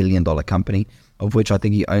 $300 billion company, of which I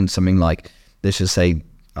think he owns something like, let's just say,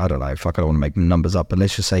 I don't know, fuck, I don't want to make numbers up, but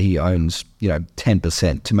let's just say he owns, you know,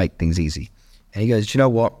 10% to make things easy. And he goes, you know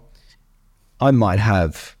what? I might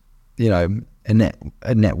have, you know, a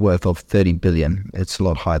net worth of 30 billion. It's a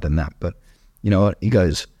lot higher than that. But you know what? He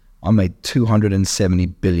goes, I made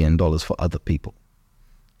 $270 billion for other people.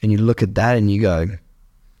 And you look at that and you go,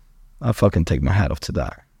 I fucking take my hat off to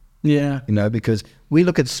that. Yeah. You know, because we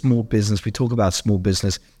look at small business, we talk about small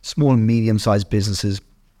business, small and medium-sized businesses.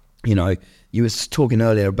 You know, you were talking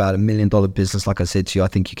earlier about $1 million business. Like I said to you, I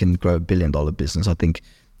think you can grow $1 billion business. I think,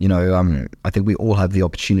 you know, I think we all have the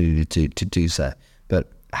opportunity to do so.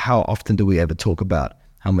 But how often do we ever talk about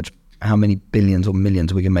how many billions or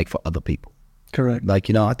millions we can make for other people? Correct. Like,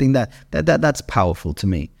 you know, I think that's powerful to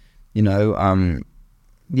me. You know,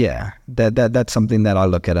 yeah, that's something that I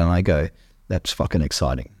look at and I go, that's fucking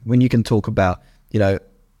exciting. When you can talk about, you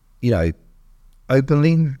know,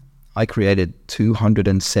 openly, I created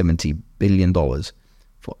 $270 billion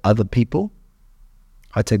for other people.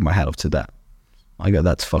 I take my hat off to that. I go,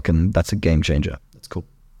 that's a game changer. That's cool.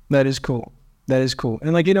 That is cool.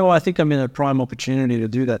 And like, you know, I think I'm in a prime opportunity to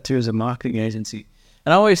do that too as a marketing agency.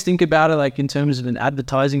 And I always think about it like in terms of an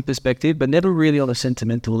advertising perspective, but never really on a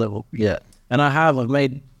sentimental level. Yeah. And I've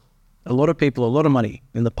made a lot of people a lot of money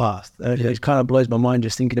in the past. It kind of blows my mind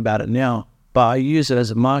just thinking about it now. But I use it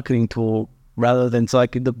as a marketing tool rather than, it's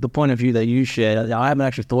like the point of view that you shared. I haven't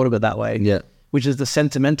actually thought of it that way. Yeah. Which is the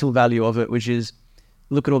sentimental value of it, which is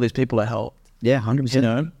look at all these people I helped. Yeah, 100%. You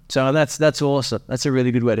know? So that's awesome. That's a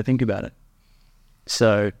really good way to think about it.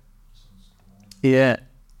 So, yeah.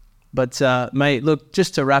 But, mate, look,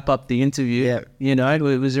 just to wrap up the interview, you know,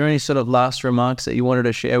 was there any sort of last remarks that you wanted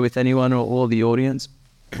to share with anyone or the audience?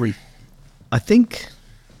 I think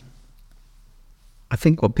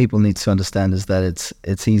what people need to understand is that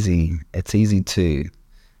it's easy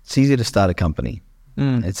to start a company.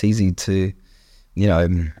 It's easy to, you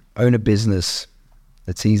know, own a business.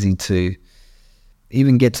 It's easy to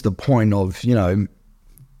even get to the point of, you know,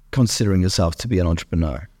 considering yourself to be an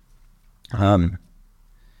entrepreneur.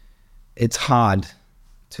 It's hard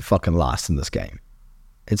to fucking last in this game.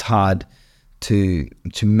 It's hard to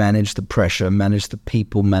manage the pressure, manage the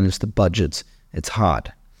people, manage the budgets. It's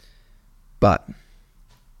hard. But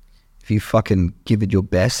if you fucking give it your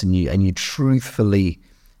best and you truthfully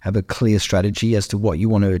have a clear strategy as to what you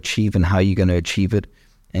want to achieve and how you're going to achieve it,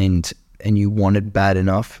 and you want it bad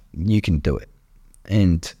enough, you can do it.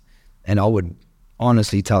 And I would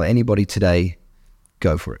honestly tell anybody today,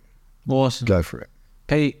 go for it. Awesome. Go for it.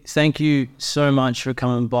 Pete, thank you so much for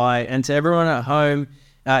coming by. And to everyone at home,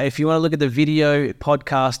 if you want to look at the video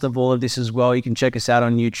podcast of all of this as well, you can check us out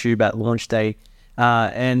on YouTube at LaunchDay.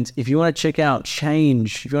 And if you want to check out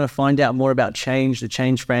Change, if you want to find out more about Change, the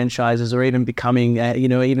Change franchises, or even becoming,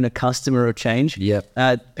 even a customer of Change,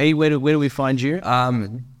 Pete, where do we find you?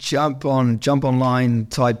 Jump online,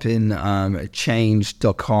 type in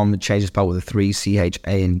change.com. Change is spelled with a 3,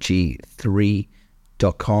 CHANG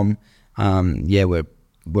 3.com.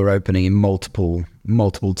 We're opening in multiple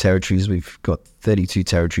territories. We've got 32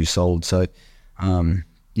 territories sold. So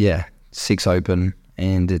 6 open.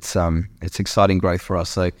 And it's exciting growth for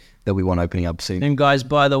us, so that we want opening up soon. And guys,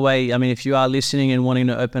 by the way, I mean, if you are listening and wanting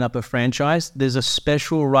to open up a franchise, there's a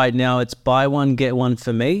special right now. It's buy one, get one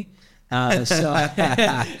for me. So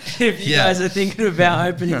if you guys are thinking about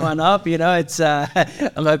opening one up, it's I'm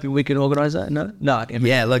hoping we can organize that. No.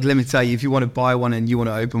 Look, let me tell you, if you want to buy one and you want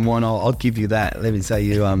to open one, I'll give you that. Let me tell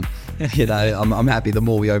you, I'm happy. The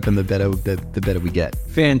more we open, the better we get.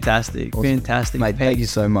 Fantastic, awesome. Fantastic, mate. Thank you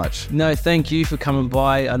so much. No, thank you for coming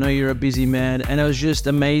by. I know you're a busy man, and it was just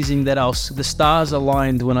amazing that the stars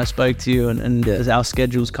aligned when I spoke to you, and our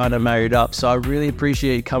schedules kind of married up. So I really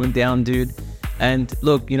appreciate you coming down, dude. And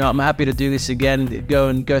look, I'm happy to do this again,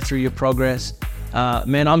 go through your progress.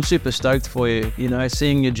 Man, I'm super stoked for you,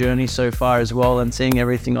 seeing your journey so far as well and seeing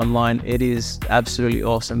everything online. It is absolutely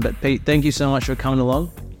awesome. But Pete, thank you so much for coming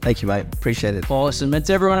along. Thank you, mate. Appreciate it. Awesome. And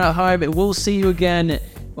to everyone at home, we'll see you again.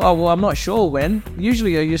 Well, I'm not sure when.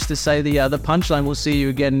 Usually I used to say the punchline, we'll see you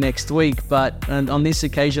again next week. But on this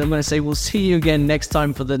occasion, I'm going to say we'll see you again next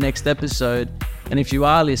time for the next episode. And if you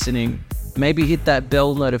are listening, maybe hit that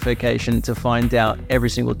bell notification to find out every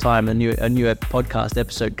single time a new podcast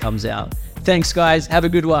episode comes out. Thanks, guys. Have a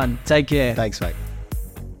good one. Take care. Thanks, mate.